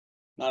it?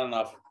 Not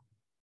enough.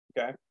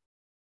 Okay.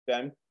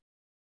 Ben?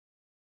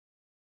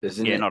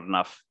 Not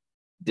enough.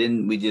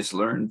 Didn't we just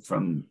learn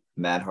from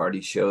Matt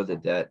Hardy's show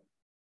that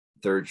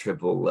third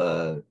triple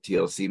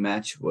TLC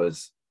match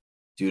was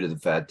due to the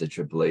fact that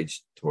Triple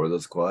H tore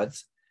those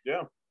quads?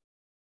 Yeah.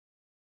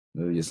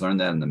 We just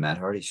learned that in the Matt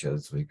Hardy show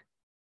this week.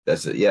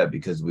 That's it. Yeah,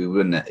 because we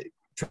wouldn't.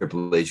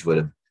 Triple H would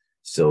have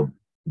still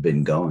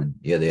been going.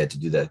 Yeah, they had to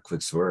do that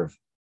quick swerve.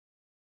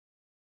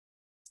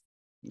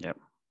 Yep.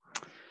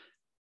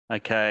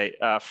 Okay.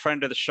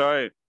 Friend of the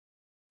show,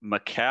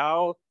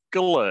 Macau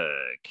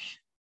Galerg.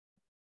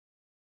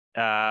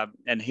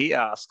 And he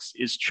asks,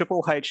 is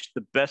Triple H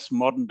the best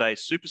modern day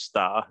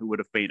superstar who would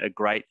have been a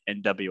great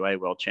NWA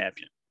world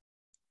champion?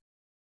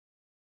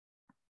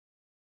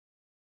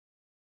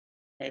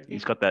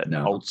 He's got that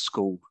old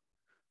school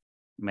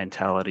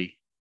mentality.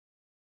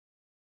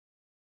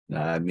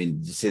 I mean,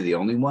 did you say the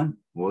only one?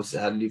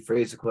 How did you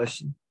phrase the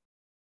question?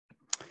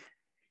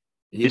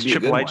 Is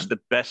Triple H the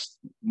best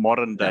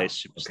modern day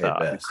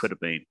superstar who could have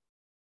been?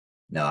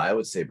 No, I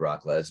would say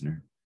Brock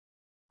Lesnar.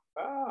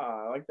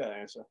 Ah, I like that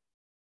answer.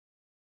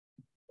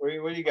 What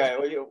do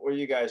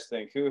you guys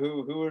think?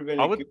 Who would have been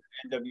a good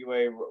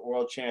NWA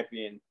world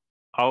champion?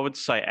 I would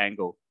say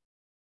Angle.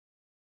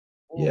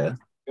 Ooh, yeah.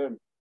 Good.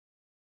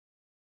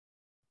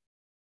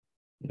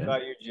 Yeah. How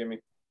about you, Jimmy?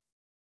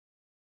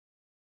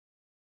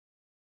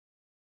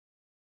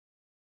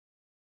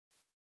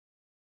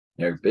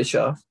 Eric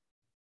Bischoff.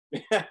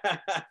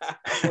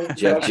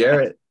 Jeff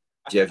Jarrett.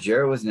 Jeff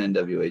Jarrett was an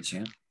NWA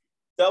champ.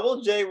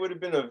 Double J would have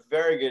been a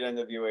very good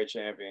NWA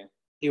champion.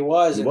 He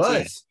was. He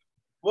was.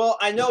 Well,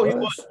 I know he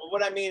was. But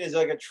what I mean is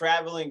like a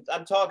traveling.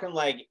 I'm talking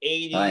like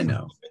 80s, I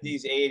know.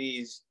 50s,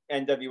 80s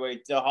NWA.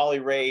 The Holly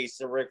Race,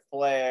 the Ric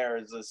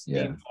Flairs, the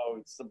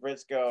Steamboats, the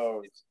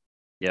Briscoes.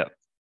 Yep.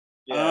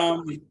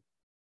 Yeah.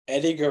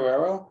 Eddie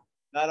Guerrero.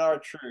 Not our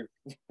truth.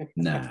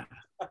 Nah.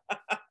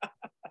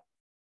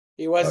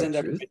 He was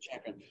NWA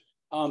champion.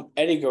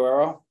 Eddie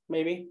Guerrero,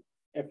 maybe.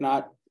 If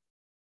not,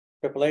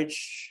 Triple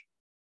H.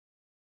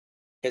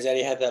 Because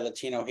Eddie had that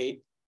Latino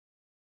heat.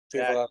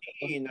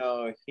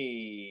 Latino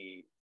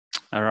heat.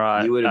 All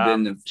right. He would have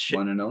been the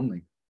one and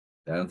only.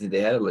 I don't think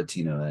they had a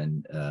Latino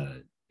and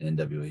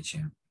NWA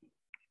champ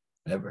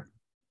ever.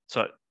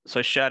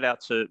 So shout out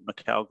to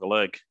Macau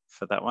Galerg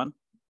for that one.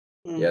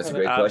 Yeah, that's a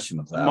great question,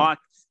 McLeod.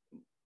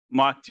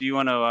 Mike, do you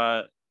want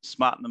to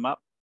smarten them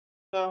up?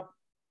 No.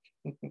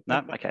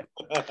 No? Okay.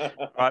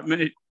 All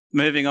right.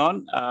 moving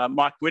on.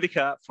 Mike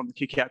Whitaker from the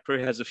Kick Out Crew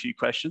has a few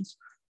questions.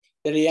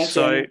 Did he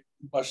answer any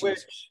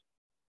questions?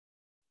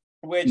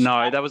 Which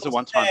no, that was a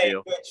one-time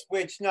deal.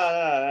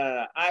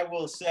 No. I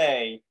will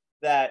say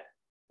that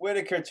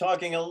Whitaker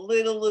talking a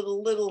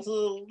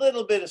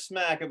little bit of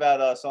smack about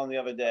us on the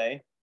other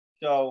day.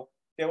 So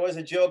there was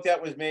a joke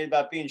that was made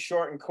about being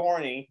short and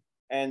corny,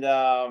 and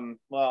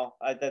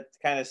that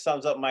kind of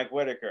sums up Mike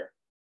Whitaker.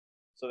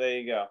 So there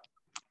you go.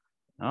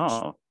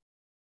 Oh,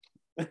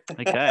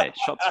 okay.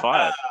 Shots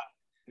fired.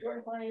 Short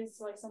and corny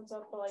is like sums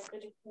up like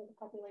the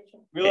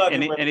population.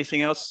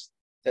 Anything else?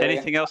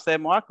 Anything else there,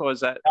 Mike, or is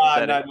that?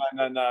 No.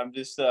 I'm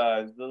just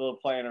a little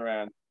playing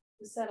around.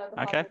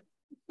 Okay.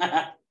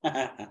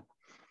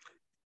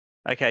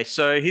 Okay,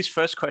 so his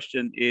first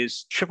question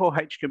is: Triple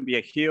H can be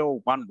a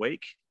heel one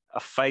week, a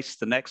face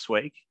the next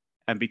week,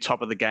 and be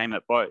top of the game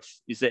at both.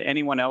 Is there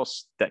anyone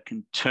else that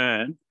can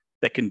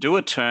do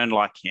a turn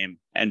like him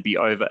and be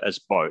over as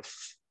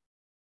both?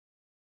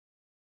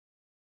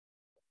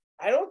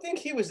 I don't think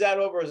he was that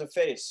over as a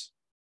face.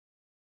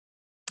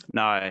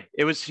 No,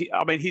 it was.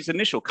 I mean, his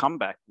initial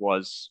comeback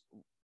was,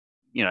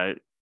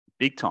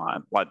 big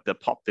time, like the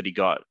pop that he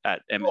got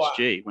at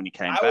MSG when he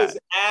came back.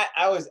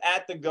 I was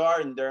at the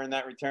Garden during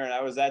that return.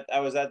 I was at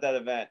that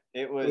event.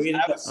 It was.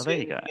 I was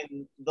sitting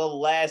in the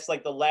last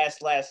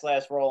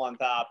roll on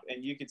top,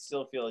 and you could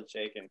still feel it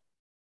shaking.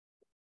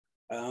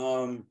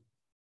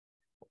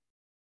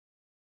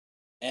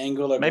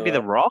 Angle or maybe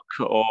Guerrero. The Rock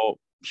or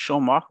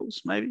Shawn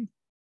Michaels, maybe.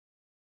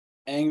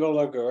 Angle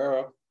or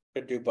Guerrero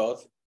could do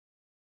both.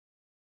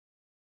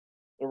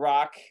 The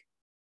Rock.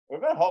 What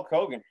about Hulk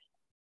Hogan?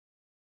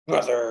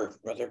 Brother.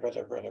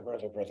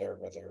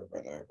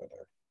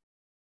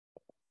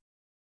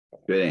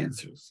 Good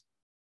answers.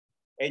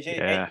 AJ.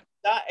 Yeah.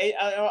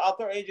 I'll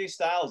throw AJ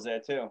Styles there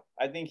too.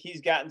 I think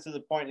he's gotten to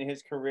the point in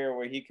his career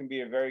where he can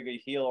be a very good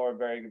heel or a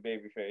very good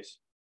babyface.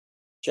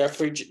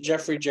 Jeffrey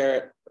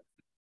Jarrett.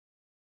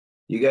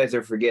 You guys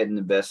are forgetting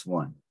the best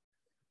one.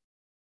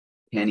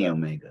 Kenny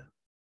Omega.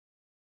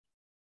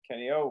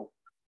 Kenny O.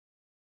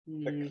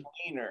 The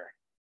cleaner.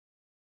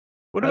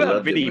 What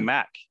about Vinnie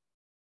Mac?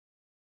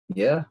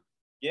 Yeah.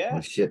 Yeah.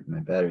 Oh shit, my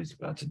battery's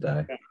about to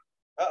die.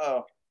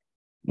 Uh-oh.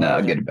 No,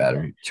 I'll get a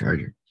battery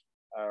charger.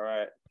 All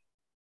right.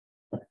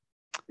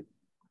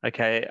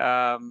 Okay.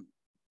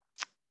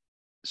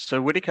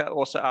 So Whitaker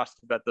also asked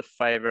about the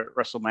favorite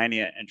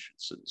WrestleMania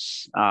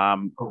entrances.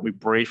 We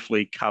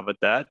briefly covered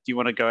that. Do you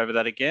want to go over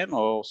that again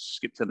or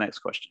skip to the next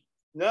question?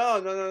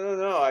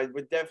 No. I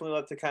would definitely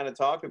love to kind of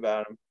talk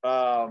about him.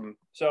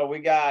 So we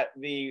got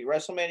the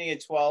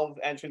WrestleMania 12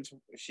 entrance.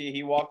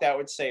 He walked out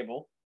with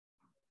Sable,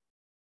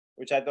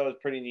 which I thought was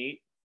pretty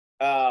neat.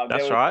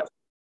 That's right.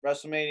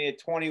 WrestleMania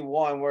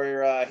 21,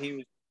 where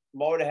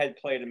Motorhead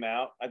played him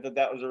out. I thought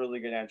that was a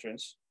really good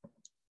entrance.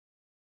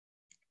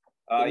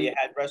 You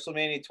had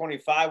WrestleMania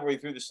 25, where he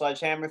threw the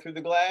sledgehammer through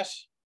the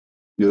glass.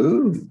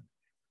 Ooh.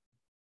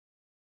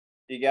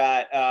 You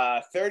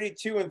got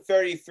 32 and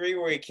 33,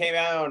 where he came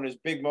out on his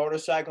big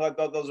motorcycle. I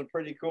thought those were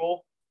pretty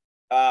cool.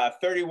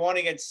 31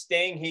 against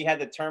Sting, he had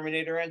the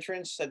Terminator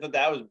entrance. I thought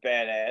that was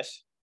badass.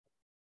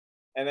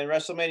 And then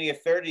WrestleMania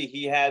 30,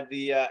 he had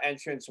the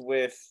entrance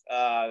with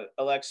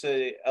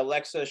Alexa,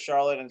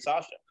 Charlotte, and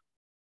Sasha.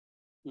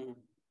 Mm-hmm.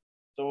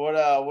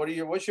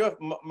 So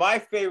my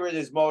favorite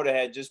is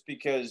Motorhead, just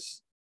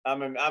because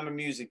I'm a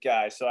music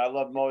guy, so I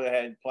love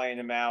Motorhead, playing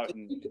him out.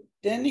 And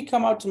didn't he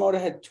come out to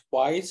Motorhead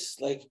twice,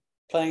 like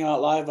playing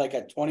out live, like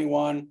at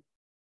 21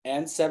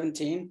 and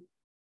 17?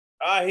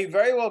 He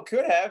very well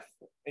could have.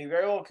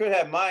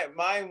 My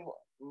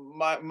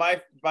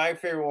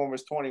favorite one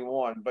was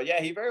 21, but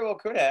yeah, he very well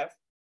could have.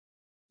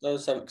 That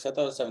was 7, because I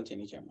thought it was 17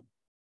 he came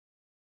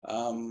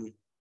out.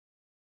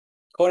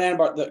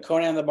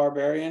 Conan the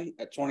Barbarian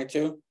at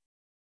 22.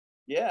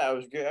 Yeah, that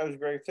was good. That was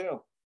great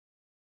too.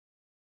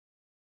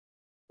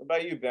 What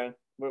about you, Ben?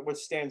 What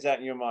stands out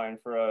in your mind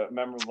for a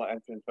memorable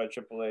entrance by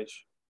Triple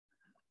H?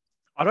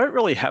 I don't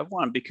really have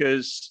one,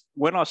 because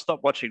when I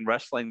stopped watching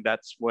wrestling,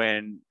 that's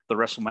when the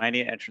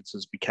WrestleMania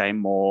entrances became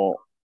more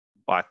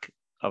like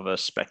of a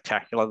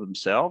spectacular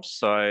themselves.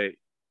 So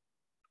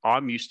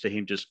I'm used to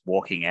him just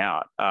walking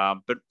out.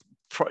 But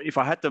if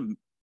I had to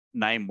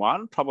name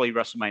one, probably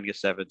WrestleMania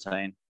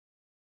 17.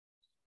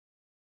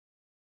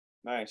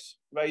 Nice.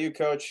 What about you,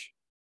 Coach?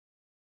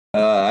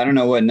 I don't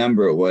know what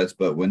number it was,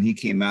 but when he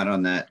came out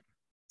on that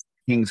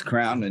King's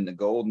Crown and the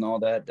gold and all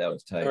that, that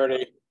was tight.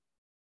 30.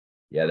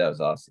 Yeah, that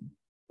was awesome.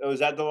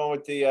 Was that the one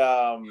with the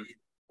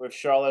with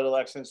Charlotte,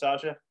 Alexa, and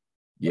Sasha?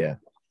 Yeah.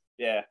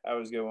 Yeah, that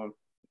was a good one.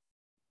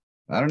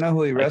 I don't know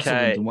who he wrestled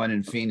with the one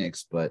in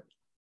Phoenix, but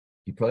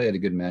he probably had a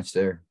good match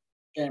there.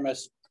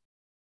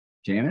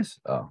 Sheamus.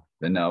 Oh,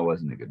 then no, it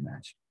wasn't a good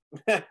match.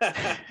 It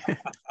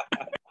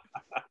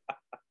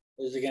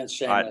was against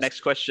Sheamus. All right,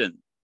 next question.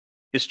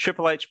 Is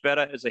Triple H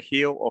better as a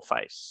heel or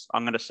face?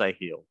 I'm going to say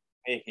heel.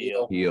 A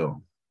heel.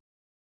 Heel.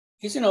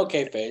 He's an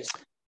okay face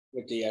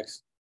with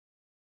DX.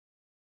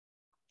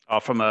 Oh,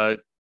 from a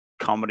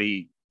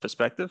comedy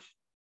perspective?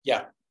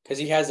 Yeah, because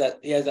he has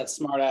that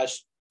smart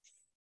ass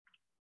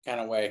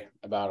kind of way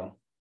about him.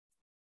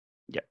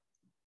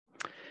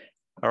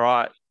 All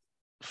right.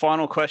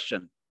 Final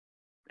question,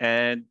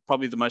 and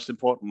probably the most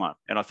important one.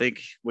 And I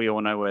think we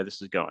all know where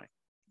this is going.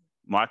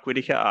 Mike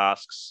Whitaker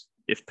asks,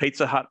 if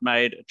Pizza Hut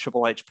made a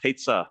Triple H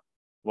pizza,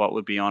 what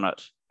would be on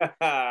it?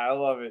 I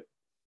love it.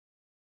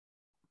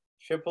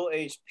 Triple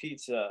H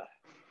pizza.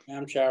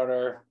 Ham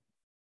chowder.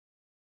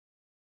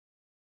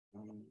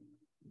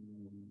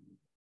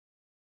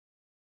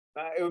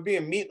 It would be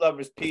a meat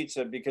lover's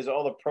pizza because of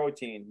all the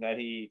protein that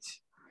he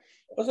eats.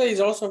 Also, he's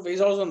also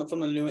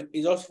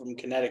from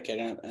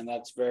Connecticut, and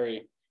that's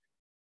very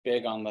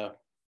big on the.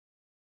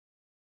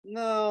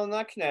 No,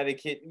 not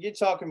Connecticut. You're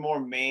talking more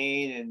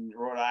Maine and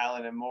Rhode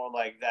Island and more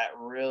like that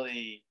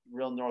really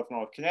real north.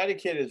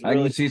 Connecticut is really.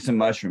 I can see some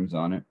mushrooms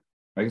on it.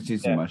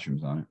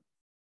 Mushrooms on it.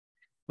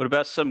 What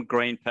about some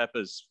green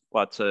peppers,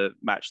 like to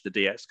match the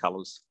DX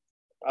colors?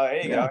 Oh,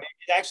 there you go. You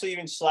can actually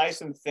even slice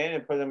them thin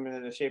and put them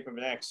in the shape of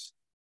an X.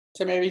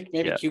 So maybe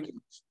cucumbers,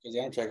 because the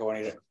Undertaker won't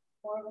eat it.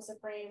 More of a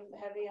Supreme,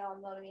 heavy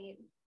on the meat.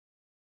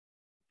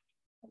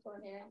 That's what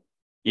I'm hearing.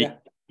 Yeah.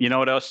 You know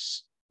what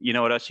else? You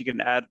know what else you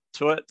can add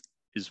to it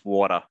is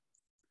water.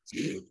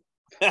 Just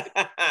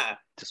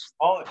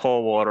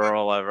pour water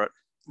all over it.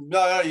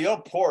 No, you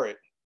don't pour it.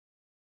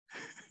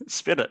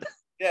 Spit it.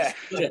 Yeah.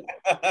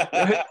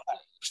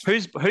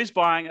 Who's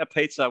buying a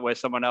pizza where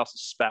someone else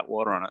has spat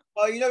water on it?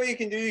 Oh, you know what you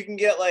can do? You can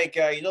get like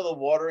the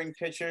watering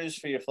pitchers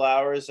for your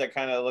flowers that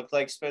kind of look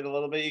like spit a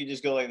little bit. You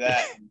just go like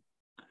that.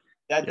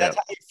 That's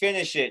how you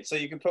finish it. So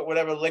you can put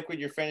whatever liquid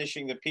you're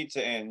finishing the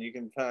pizza in. You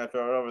can kind of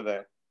throw it over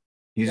there.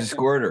 He's a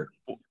squirter.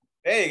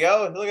 There you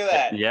go. Look at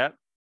that. Yeah.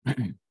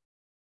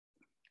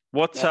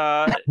 What's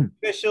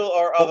official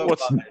or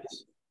otherwise?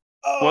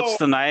 What's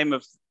the name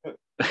of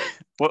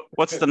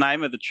what's the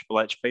name of the Triple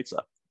H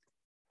pizza?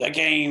 The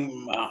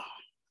Game.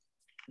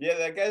 Yeah,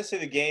 that guy say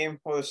the Game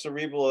or the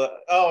Cerebral.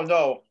 Oh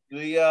no,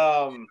 the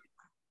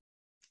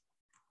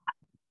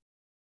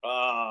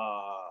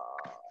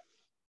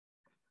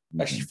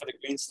Especially for the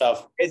green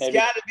stuff.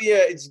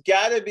 It's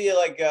gotta be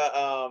like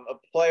a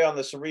play on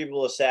the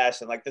Cerebral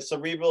Assassin, like the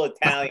Cerebral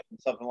Italian,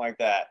 something like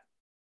that.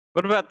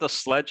 What about the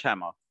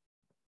Sledgehammer?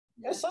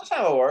 Yeah,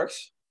 Sledgehammer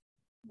works.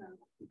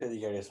 You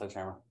get a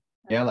Sledgehammer.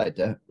 Yeah, I like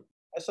that.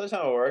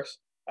 Sledgehammer works.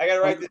 I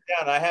gotta write this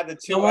down. I have the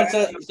two.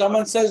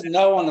 Someone says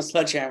no on the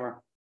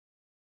Sledgehammer.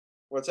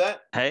 What's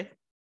that? Hey?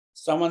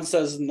 Someone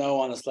says no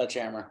on the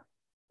Sledgehammer.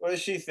 What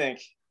does she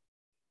think?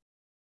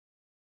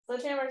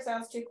 Sledgehammer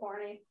sounds too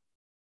corny.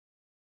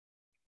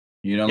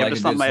 You don't like a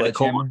good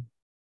sledgehammer?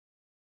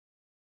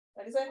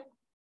 What did you say?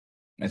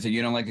 I said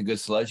you don't like a good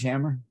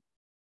sledgehammer?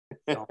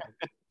 No.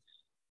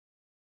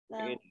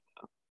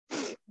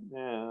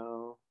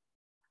 No.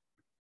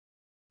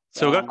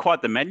 So we've got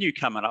quite the menu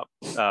coming up,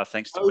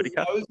 thanks to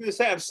Whitaker. I was going to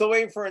say, I'm still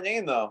waiting for a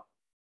name, though.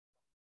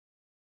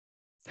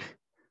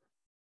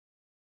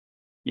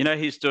 You know,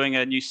 he's doing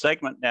a new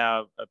segment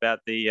now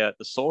about the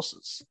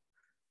sauces.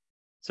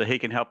 So he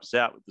can help us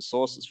out with the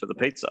sauces for the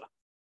pizza.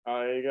 Oh,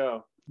 there you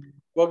go.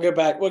 We'll get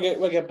back.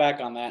 We'll get back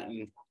on that,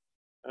 and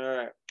all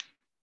right.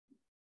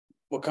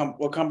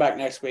 We'll come back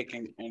next week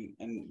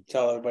and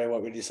tell everybody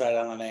what we decided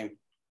on the name.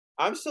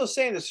 I'm still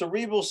saying the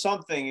Cerebral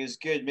something is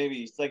good.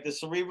 Maybe it's like the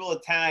Cerebral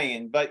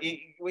Italian, but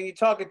when you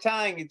talk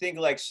Italian, you think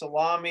like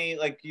salami,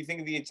 like you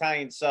think of the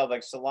Italian sub,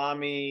 like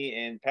salami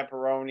and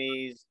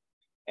pepperonis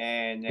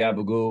and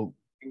gabagool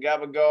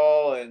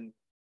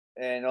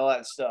and all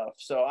that stuff.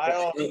 So I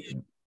don't.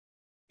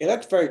 He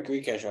looks very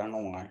Greekish. I don't know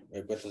why.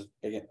 Like with his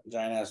big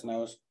giant ass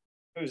nose.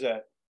 Who's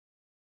that?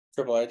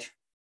 Triple H.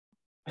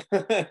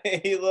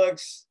 He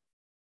looks.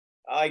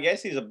 I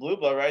guess he's a blue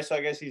blood, right? So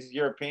I guess he's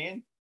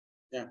European.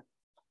 Yeah.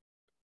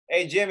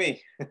 Hey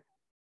Jimmy.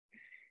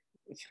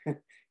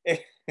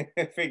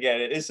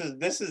 Forget it.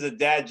 This is a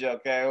dad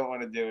joke. I don't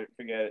want to do it.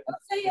 Forget it.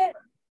 Say it.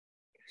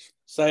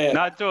 Say it.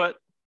 No, do it.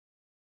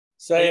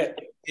 Say it.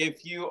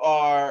 If you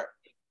are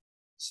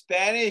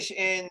Spanish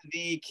in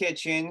the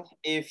kitchen,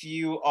 if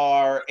you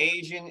are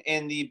Asian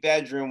in the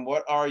bedroom,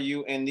 what are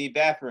you in the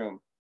bathroom?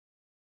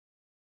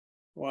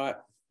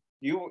 What?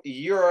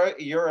 You're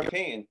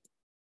European.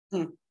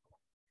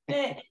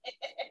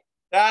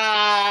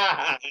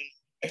 Ah,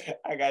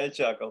 I got a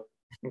chuckle.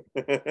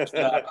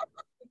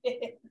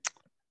 It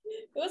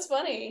was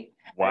funny.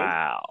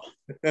 Wow.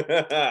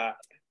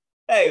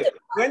 Hey,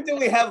 when do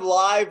we have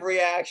live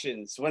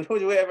reactions? When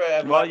do we ever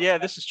have? Well, yeah,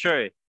 this is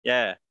true.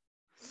 Yeah.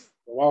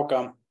 You're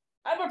welcome.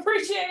 I'm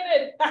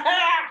appreciated.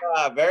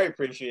 Very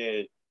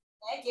appreciated.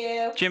 Thank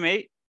you.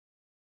 Jimmy,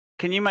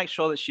 can you make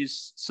sure that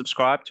she's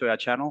subscribed to our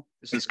channel?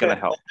 This is going to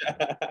help.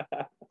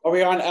 Are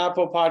we on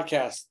Apple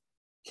Podcast?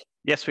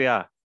 Yes, we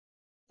are.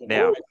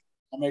 Now.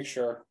 I'll make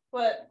sure.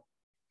 What?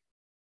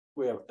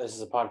 This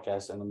is a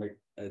podcast, and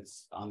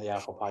it's on the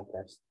Apple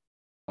Podcast.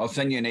 I'll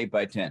send you an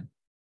 8x10.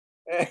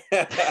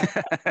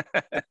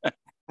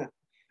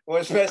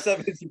 What's messed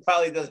up is he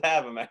probably does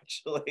have them,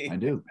 actually. I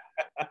do.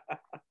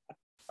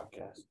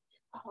 Podcast.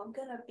 Oh, I'm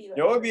gonna be. You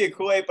know what would be a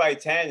cool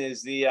 8x10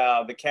 is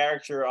the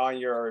character on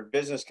your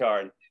business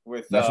card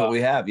with. That's what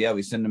we have. Yeah,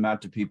 we send them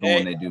out to people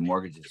when they do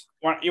mortgages.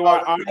 You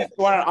want an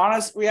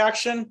honest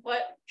reaction?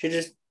 What? She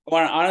just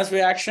want an honest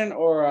reaction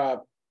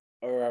or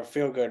or a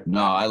feel good.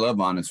 No, I love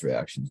honest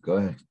reactions. Go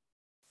ahead.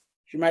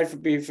 She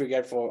might be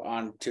forgetful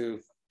on to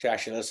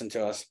actually listen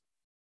to us.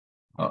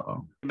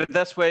 Uh-oh. But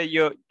that's where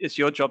it's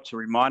your job to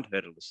remind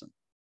her to listen.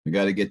 We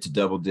got to get to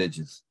double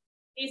digits.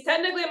 He's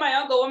technically my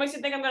uncle. What makes you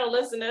think I'm gonna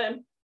listen to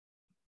him?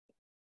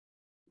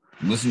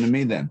 Listen to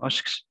me then. Oh,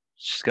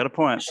 she's got a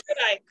point. Should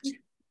I?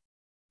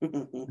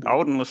 I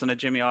wouldn't listen to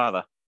Jimmy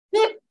either.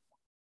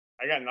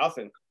 I got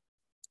nothing.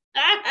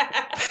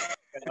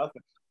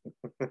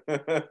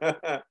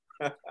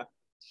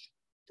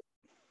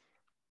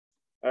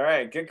 All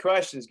right, good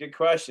questions. Good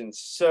questions.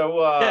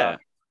 So Yeah.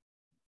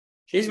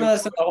 She's been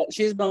listening.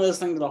 She's been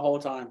listening the whole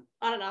time.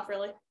 On and off,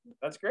 really.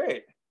 that's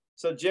great.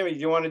 So Jimmy, do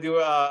you want to do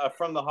a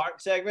from the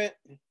heart segment?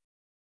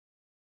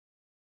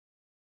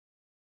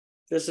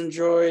 Just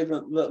enjoy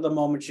the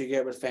moments you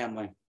get with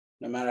family,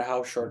 no matter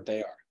how short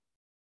they are.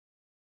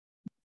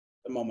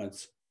 The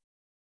moments.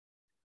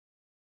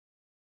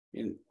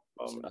 It's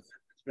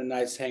been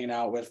nice hanging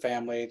out with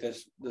family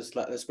this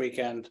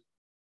weekend.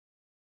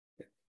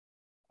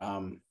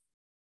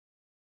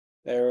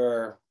 They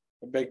were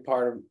a big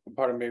part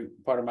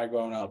of my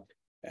growing up,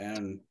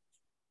 and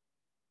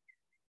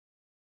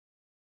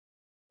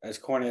as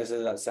corny as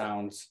that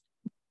sounds,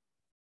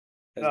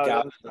 No,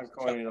 that's not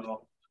corny at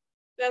all.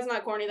 That's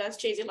not corny. That's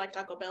cheesy like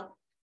Taco Bell.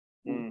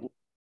 Mm.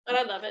 But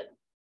I love it.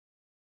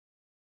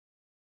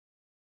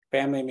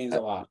 family means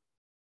a lot,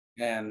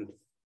 and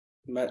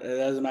it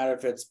doesn't matter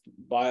if it's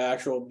by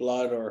actual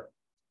blood or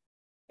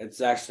it's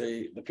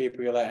actually the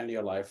people you let into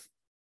your life.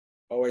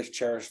 Always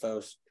cherish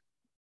those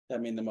that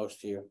mean the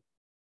most to you.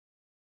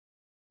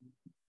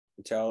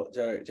 Tell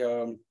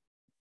them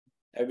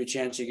every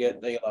chance you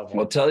get that you love them.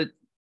 Well,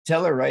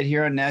 tell her right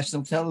here on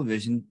national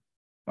television,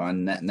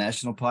 on that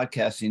National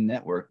Podcasting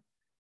Network,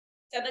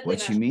 Technically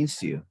what she not. means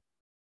to you.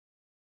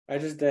 I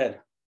just did,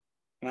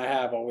 and I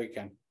have all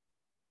weekend.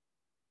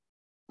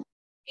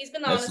 He's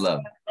been That's honest love.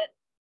 about it.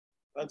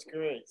 That's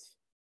great.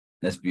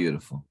 That's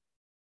beautiful.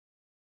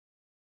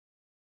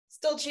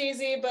 Still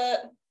cheesy,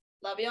 but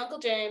love you, Uncle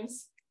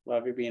James.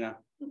 Love you, Bina.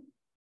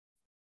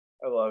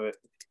 I love it.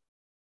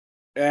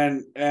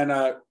 And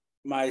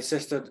my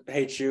sister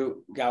hates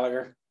you,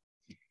 Gallagher.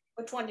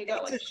 Which one you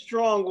got? It's Like, a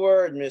strong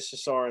word, Mr.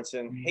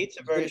 Sorensen. Hate's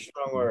a very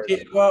strong word.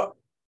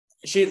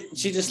 She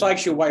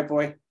dislikes you, white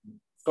boy.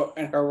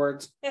 In her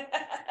words.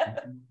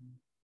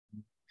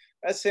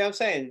 That's what I'm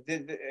saying.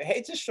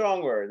 Hate's a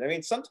strong word. I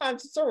mean,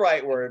 sometimes it's a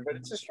right word, but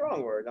it's a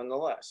strong word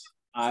nonetheless.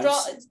 no.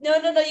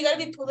 You got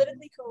to be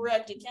politically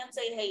correct. You can't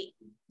say hate.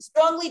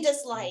 Strongly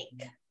dislike.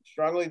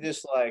 Strongly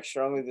dislike,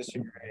 strongly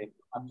disagree.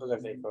 I'm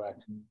politically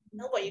correct.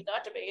 No, but you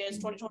got to be. It's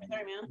 2023,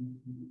 man.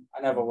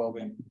 I never will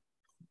be.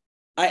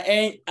 I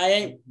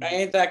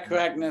ain't that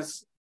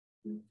correctness.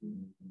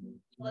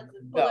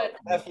 No,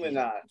 definitely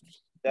not.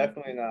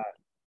 Definitely not.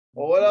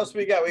 Well, what else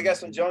we got? We got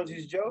some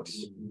Jonesy's jokes.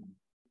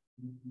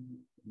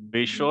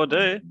 We sure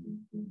do.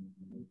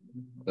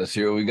 Let's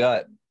hear what we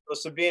got. So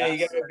Sabina, you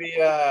got to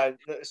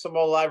be some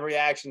more live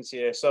reactions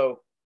here. So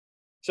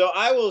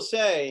I will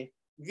say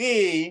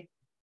the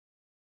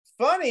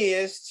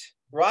funniest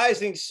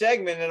rising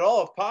segment in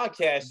all of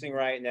podcasting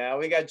right now.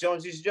 We got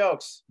Jonesy's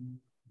jokes.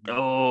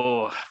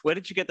 Oh, where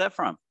did you get that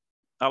from?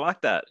 I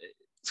like that.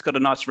 It's got a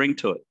nice ring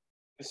to it.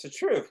 It's the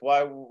truth.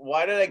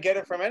 Why did I get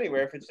it from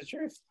anywhere if it's the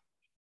truth?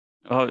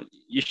 Oh,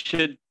 you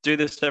should do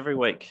this every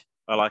week.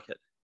 I like it.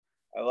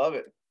 I love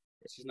it.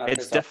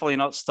 It's definitely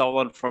not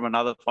stolen from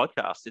another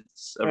podcast.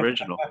 It's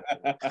original.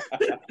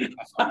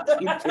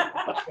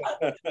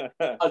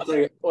 I'll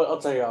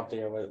tell you off the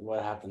air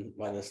what happened,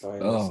 why this story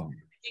is. Oh,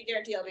 I can't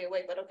guarantee I'll be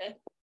awake, but okay.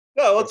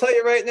 No, I'll tell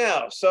you right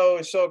now.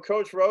 So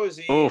Coach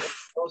Rosie Oof. is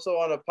also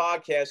on a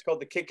podcast called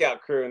the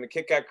Kickout Crew, and the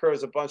Kickout Crew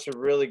is a bunch of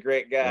really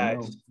great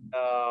guys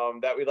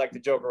that we like to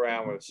joke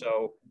around with.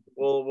 So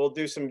we'll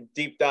do some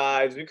deep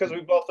dives because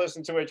we both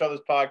listen to each other's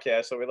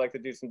podcasts, so we like to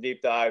do some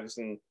deep dives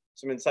and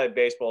some inside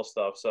baseball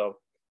stuff. So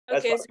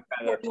that's Okay, why so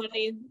we kind of, we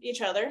need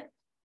each other.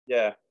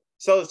 yeah.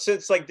 So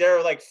since there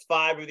are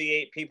 5 of the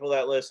 8 people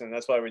that listen,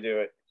 that's why we do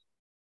it.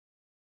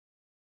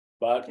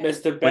 But Okay.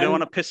 Mr. Ben, We don't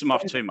want to piss them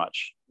off too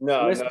much.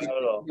 No, Mr. not at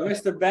all.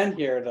 Mr. Ben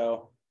here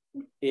though,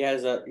 he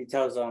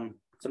tells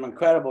some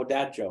incredible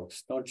dad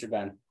jokes, don't you,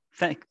 Ben?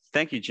 Thank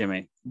you,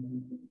 Jimmy.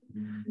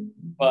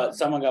 But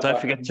someone got Don't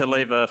forget to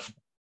leave a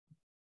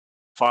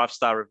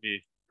 5-star review.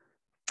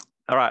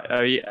 All right,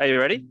 are you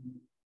ready?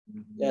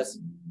 Yes.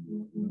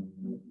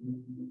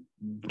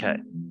 Okay.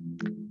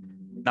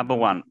 Number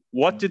 1.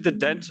 What did the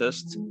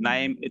dentist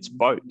name its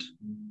boat?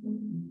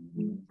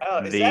 Oh,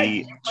 is that The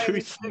you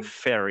playing Tooth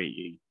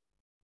Fairy.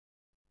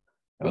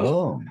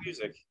 oh,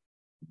 music?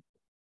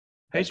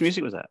 Whose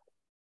music was that?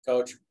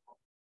 Coach.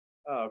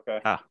 Oh, okay.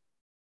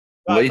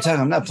 what are you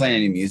talking? I'm not playing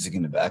any music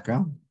in the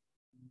background.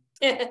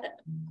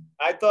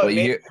 I thought What, you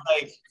maybe hear-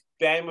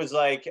 Ben was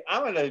like,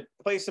 I'm gonna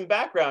play some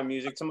background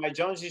music to my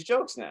Jonesy's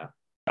jokes now.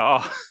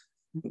 Oh,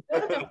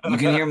 You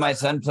can hear my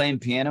son playing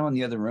piano in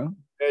the other room.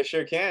 I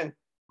sure can. is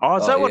Oh,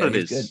 that what yeah, it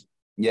he's is? good.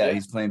 Yeah, Yeah.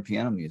 he's playing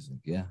piano music.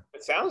 Yeah,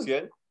 It sounds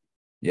good.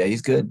 yeah,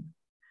 he's good.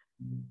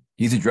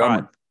 He's a All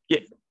drummer.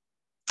 right.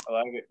 I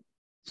like it.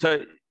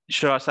 So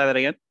should I say that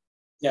again?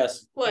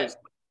 Yes, What?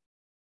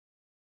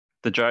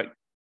 The joke.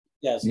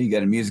 yes. You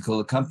got a musical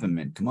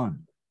accompaniment. Come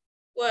on.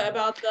 What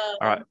about the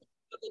All right.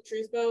 the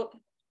truth boat?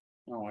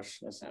 No, watch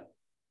this.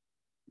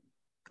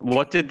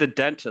 What did the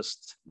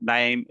dentist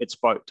name its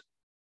boat?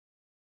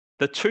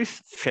 The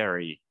Tooth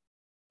Fairy.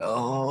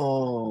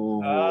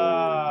 Oh,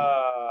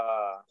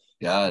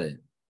 got it.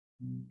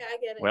 Yeah, I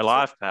get it. We're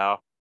live,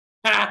 pal.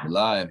 Ha! We're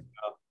live.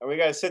 and we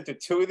gotta sit through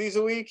 2 of these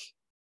a week.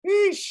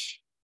 Yeesh.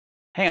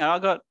 Hang on, I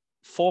got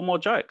 4 more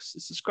jokes.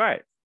 This is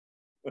great.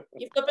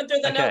 You flipping through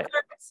the Okay. note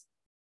cards?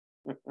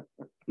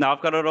 No,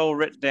 I've got it all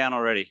written down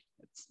already.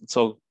 It's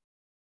all.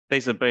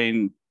 These have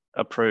been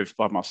approved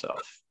by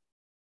myself.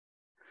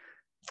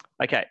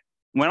 Okay.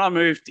 When I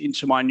moved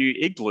into my new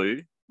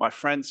igloo, my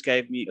friends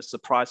gave me a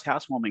surprise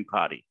housewarming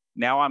party.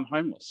 Now I'm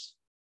homeless.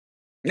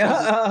 You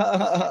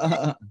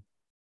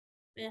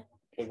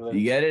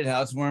get it?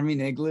 Housewarming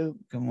igloo?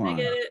 Come I on.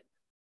 get it.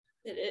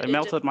 They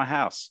melted my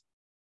house.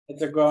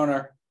 It's a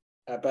groaner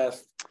at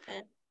best.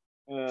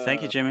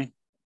 Thank you, Jimmy.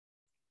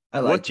 I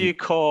like What do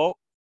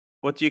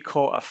you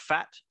call a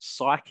fat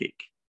psychic?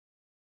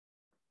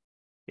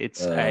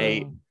 It's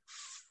a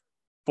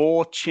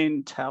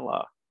fortune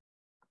teller.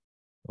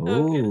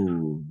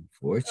 Oh,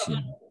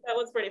 fortune. That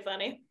was pretty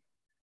funny.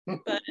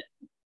 But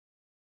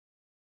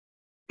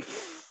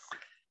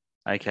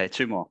Okay,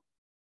 2 more.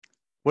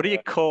 What do you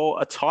call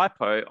a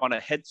typo on a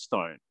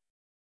headstone?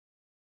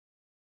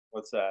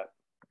 What's that?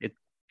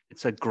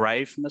 It's a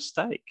grave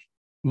mistake.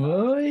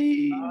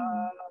 Boy.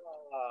 Ah.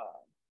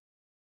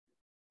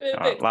 All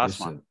right, last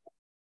one.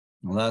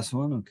 The last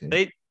one?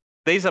 Okay.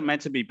 These are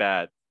meant to be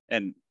bad,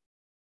 and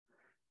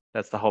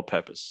that's the whole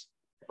purpose.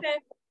 Okay.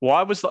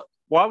 Why was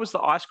the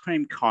ice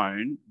cream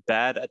cone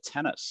bad at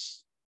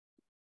tennis?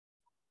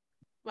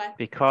 why?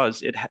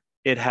 Because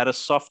it had a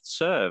soft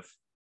serve.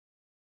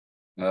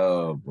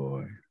 Oh,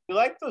 boy. You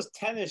like those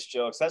tennis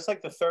jokes? That's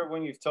like the 3rd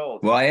one you've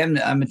told. Well,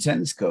 I'm a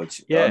tennis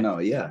coach. Yeah. Oh, no,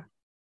 yeah.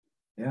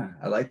 Yeah,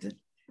 I liked it.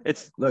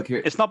 It's Look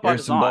here. it's not by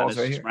here's some design. balls It's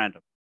right just here.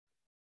 random.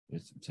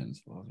 There's some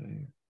tennis balls right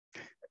here.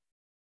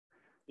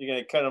 You're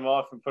gonna cut them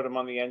off and put them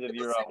on the end of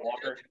your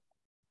walker.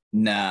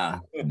 Nah,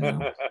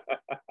 no,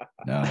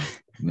 no.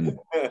 I'm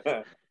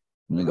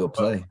gonna go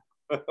play.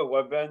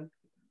 What, Ben?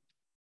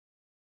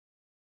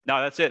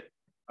 No, that's it.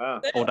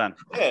 Wow. All done.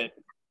 That's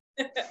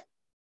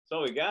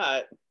all we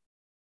got.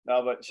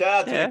 No, but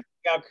shout out to Yeah. the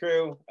Cookout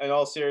crew. In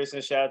all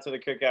seriousness, shout out to the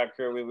Cookout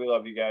crew. We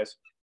love you guys.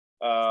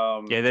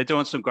 Yeah, they're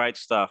doing some great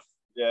stuff.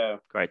 Yeah.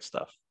 Great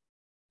stuff.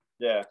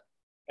 Yeah.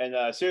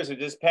 And seriously,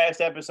 this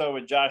past episode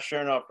with Josh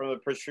Chernoff from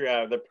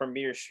the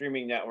Premier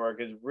Streaming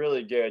Network is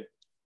really good.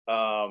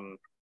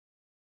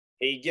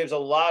 He gives a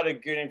lot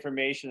of good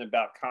information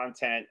about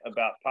content,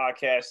 about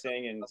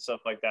podcasting and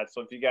stuff like that.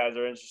 So if you guys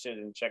are interested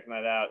in checking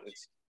that out,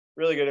 it's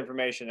really good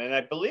information. And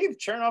I believe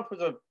Chernoff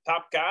was a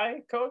top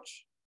guy,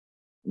 coach.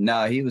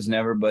 No, he was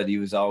never, but he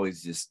was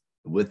always just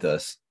with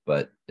us.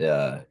 But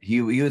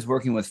he was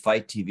working with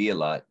Fight TV a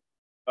lot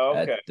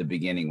Okay. at the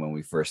beginning when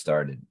we first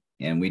started.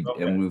 And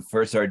Okay. when we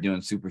first started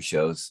doing super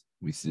shows,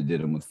 we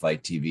did them with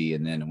Fight TV,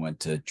 and then it went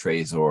to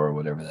Trezor or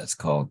whatever that's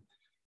called.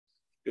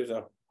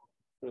 Tuzo.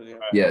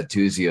 Yeah,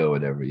 Tuzio,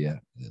 whatever. Yeah,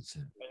 that's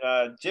it.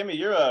 And Jimmy,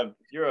 you're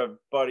a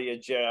buddy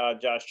of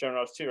Josh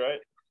Chernoff's too, right?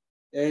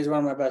 Yeah, he's one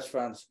of my best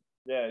friends.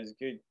 Yeah, he's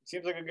good.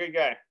 Seems like a good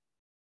guy.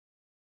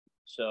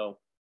 So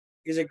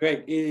He is a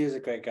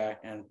great guy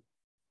and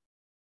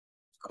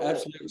cool.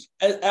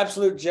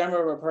 absolute gem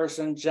of a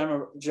person, gem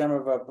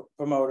of a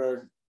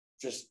promoter,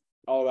 just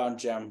all around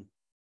gem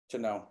to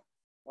know.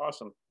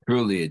 Awesome.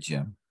 Truly a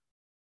gem.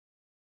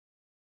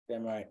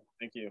 Damn right.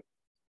 Thank you.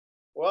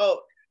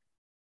 Well,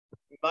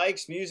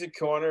 Mike's Music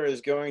Corner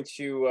is going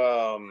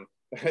to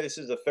this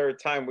is the 3rd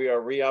time we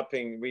are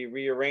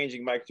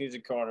rearranging Mike's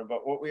Music Corner,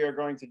 but what we are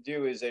going to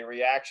do is a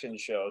reaction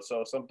show.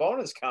 So some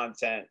bonus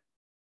content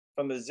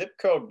from the Zip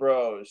Code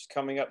Bros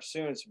coming up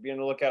soon, so be on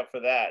the lookout for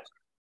that.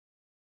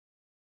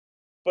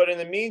 But in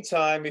the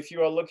meantime, if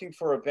you are looking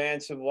for a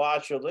band to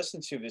watch or listen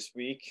to this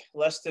week,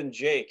 Less Than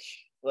Jake.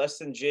 Less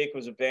Than Jake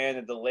was a band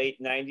in the late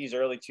 90s,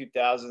 early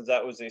 2000s.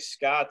 That was a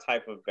ska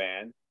type of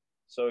band.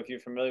 So if you're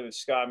familiar with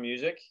ska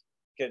music,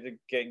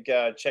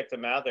 check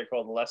them out. They're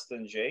called Less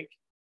Than Jake.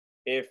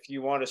 If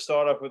you want to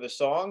start off with a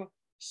song,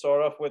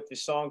 start off with the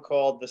song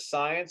called The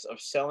Science of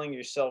Selling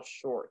Yourself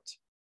Short.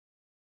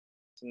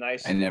 It's a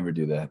nice. I never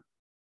do that.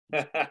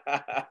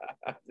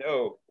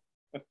 No.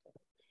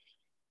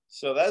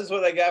 So that's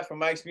what I got from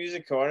Mike's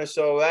Music Corner.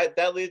 So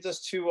that leads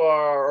us to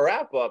our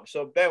wrap up.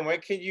 So Ben, where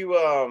can you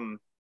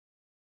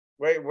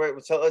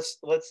so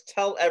let's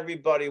tell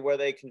everybody where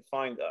they can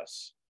find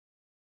us.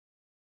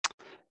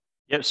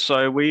 Yep.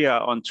 So we are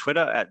on Twitter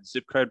at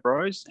Zipcode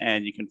Bros,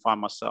 and you can find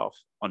myself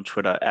on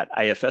Twitter at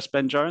AFS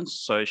Ben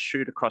Jones. So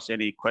shoot across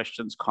any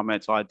questions,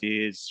 comments,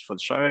 ideas for the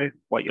show,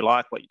 what you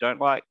like, what you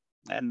don't like,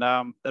 and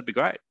that'd be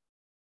great.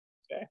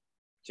 Okay,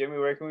 Jimmy,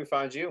 where can we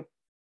find you?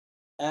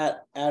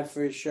 At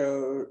ad-free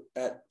show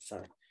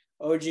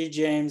OG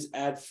James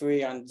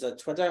ad-free on the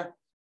Twitter,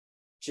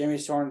 Jimmy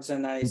Sorensen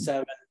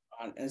 97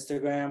 on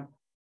Instagram,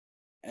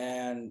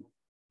 and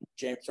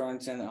James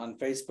Sorensen on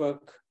Facebook.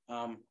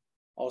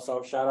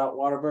 Also shout out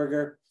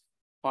Waterburger,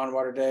 Pond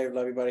Water Dave.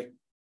 Love you, buddy.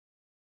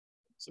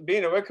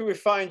 Sabina, where can we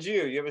find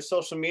you? You have a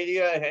social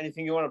media?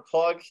 Anything you want to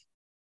plug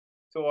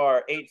to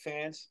our 8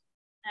 fans?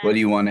 What do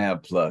you want to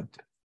have plugged?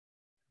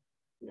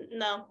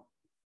 No.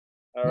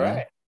 All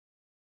right.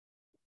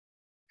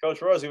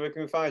 Coach Rosie, where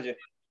can we find you?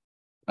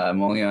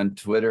 I'm only on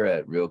Twitter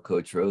at Real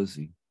Coach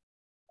Rosie.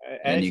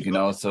 And you can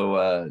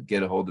also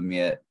get a hold of me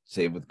at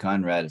Save with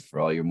Conrad for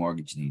all your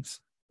mortgage needs.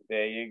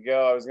 There you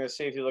go. I was going to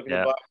say, if you're looking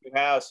to buy a new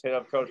house, hit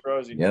up Coach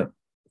Rosie. Yep.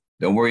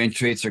 Don't worry,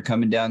 interest rates are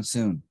coming down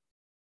soon.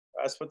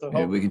 That's what the hope.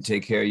 Maybe we can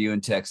take care of you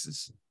in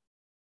Texas.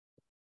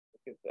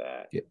 Look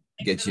at that.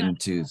 Get you in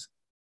twos.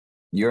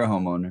 You're a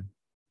homeowner.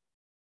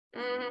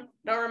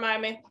 Don't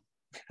remind me.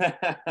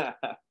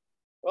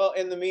 Well,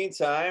 in the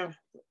meantime,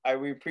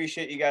 we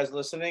appreciate you guys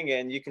listening,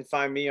 and you can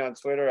find me on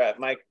Twitter at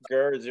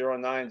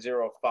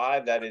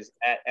MikeGerr0905. That is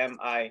at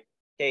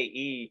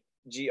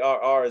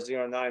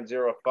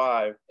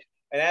MikeGerr0905.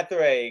 And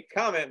after a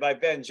comment by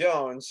Ben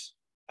Jones,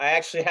 I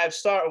actually have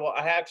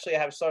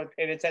started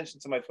paying attention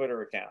to my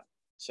Twitter account.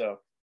 So,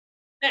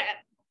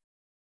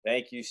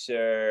 thank you,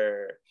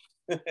 sir.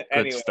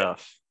 Good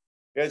stuff.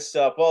 Good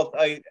stuff. Well,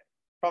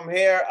 from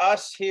here,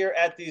 us here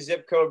at the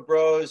Zip Code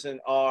Bros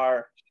and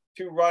our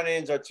 2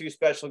 run-ins, our 2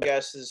 special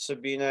guests,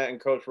 Sabina and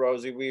Coach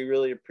Rosie, we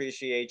really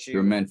appreciate you.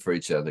 You're meant for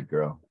each other,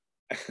 girl.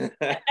 We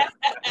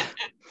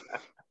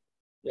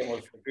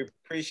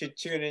appreciate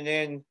tuning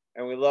in,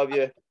 and we love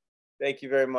you. Thank you very much.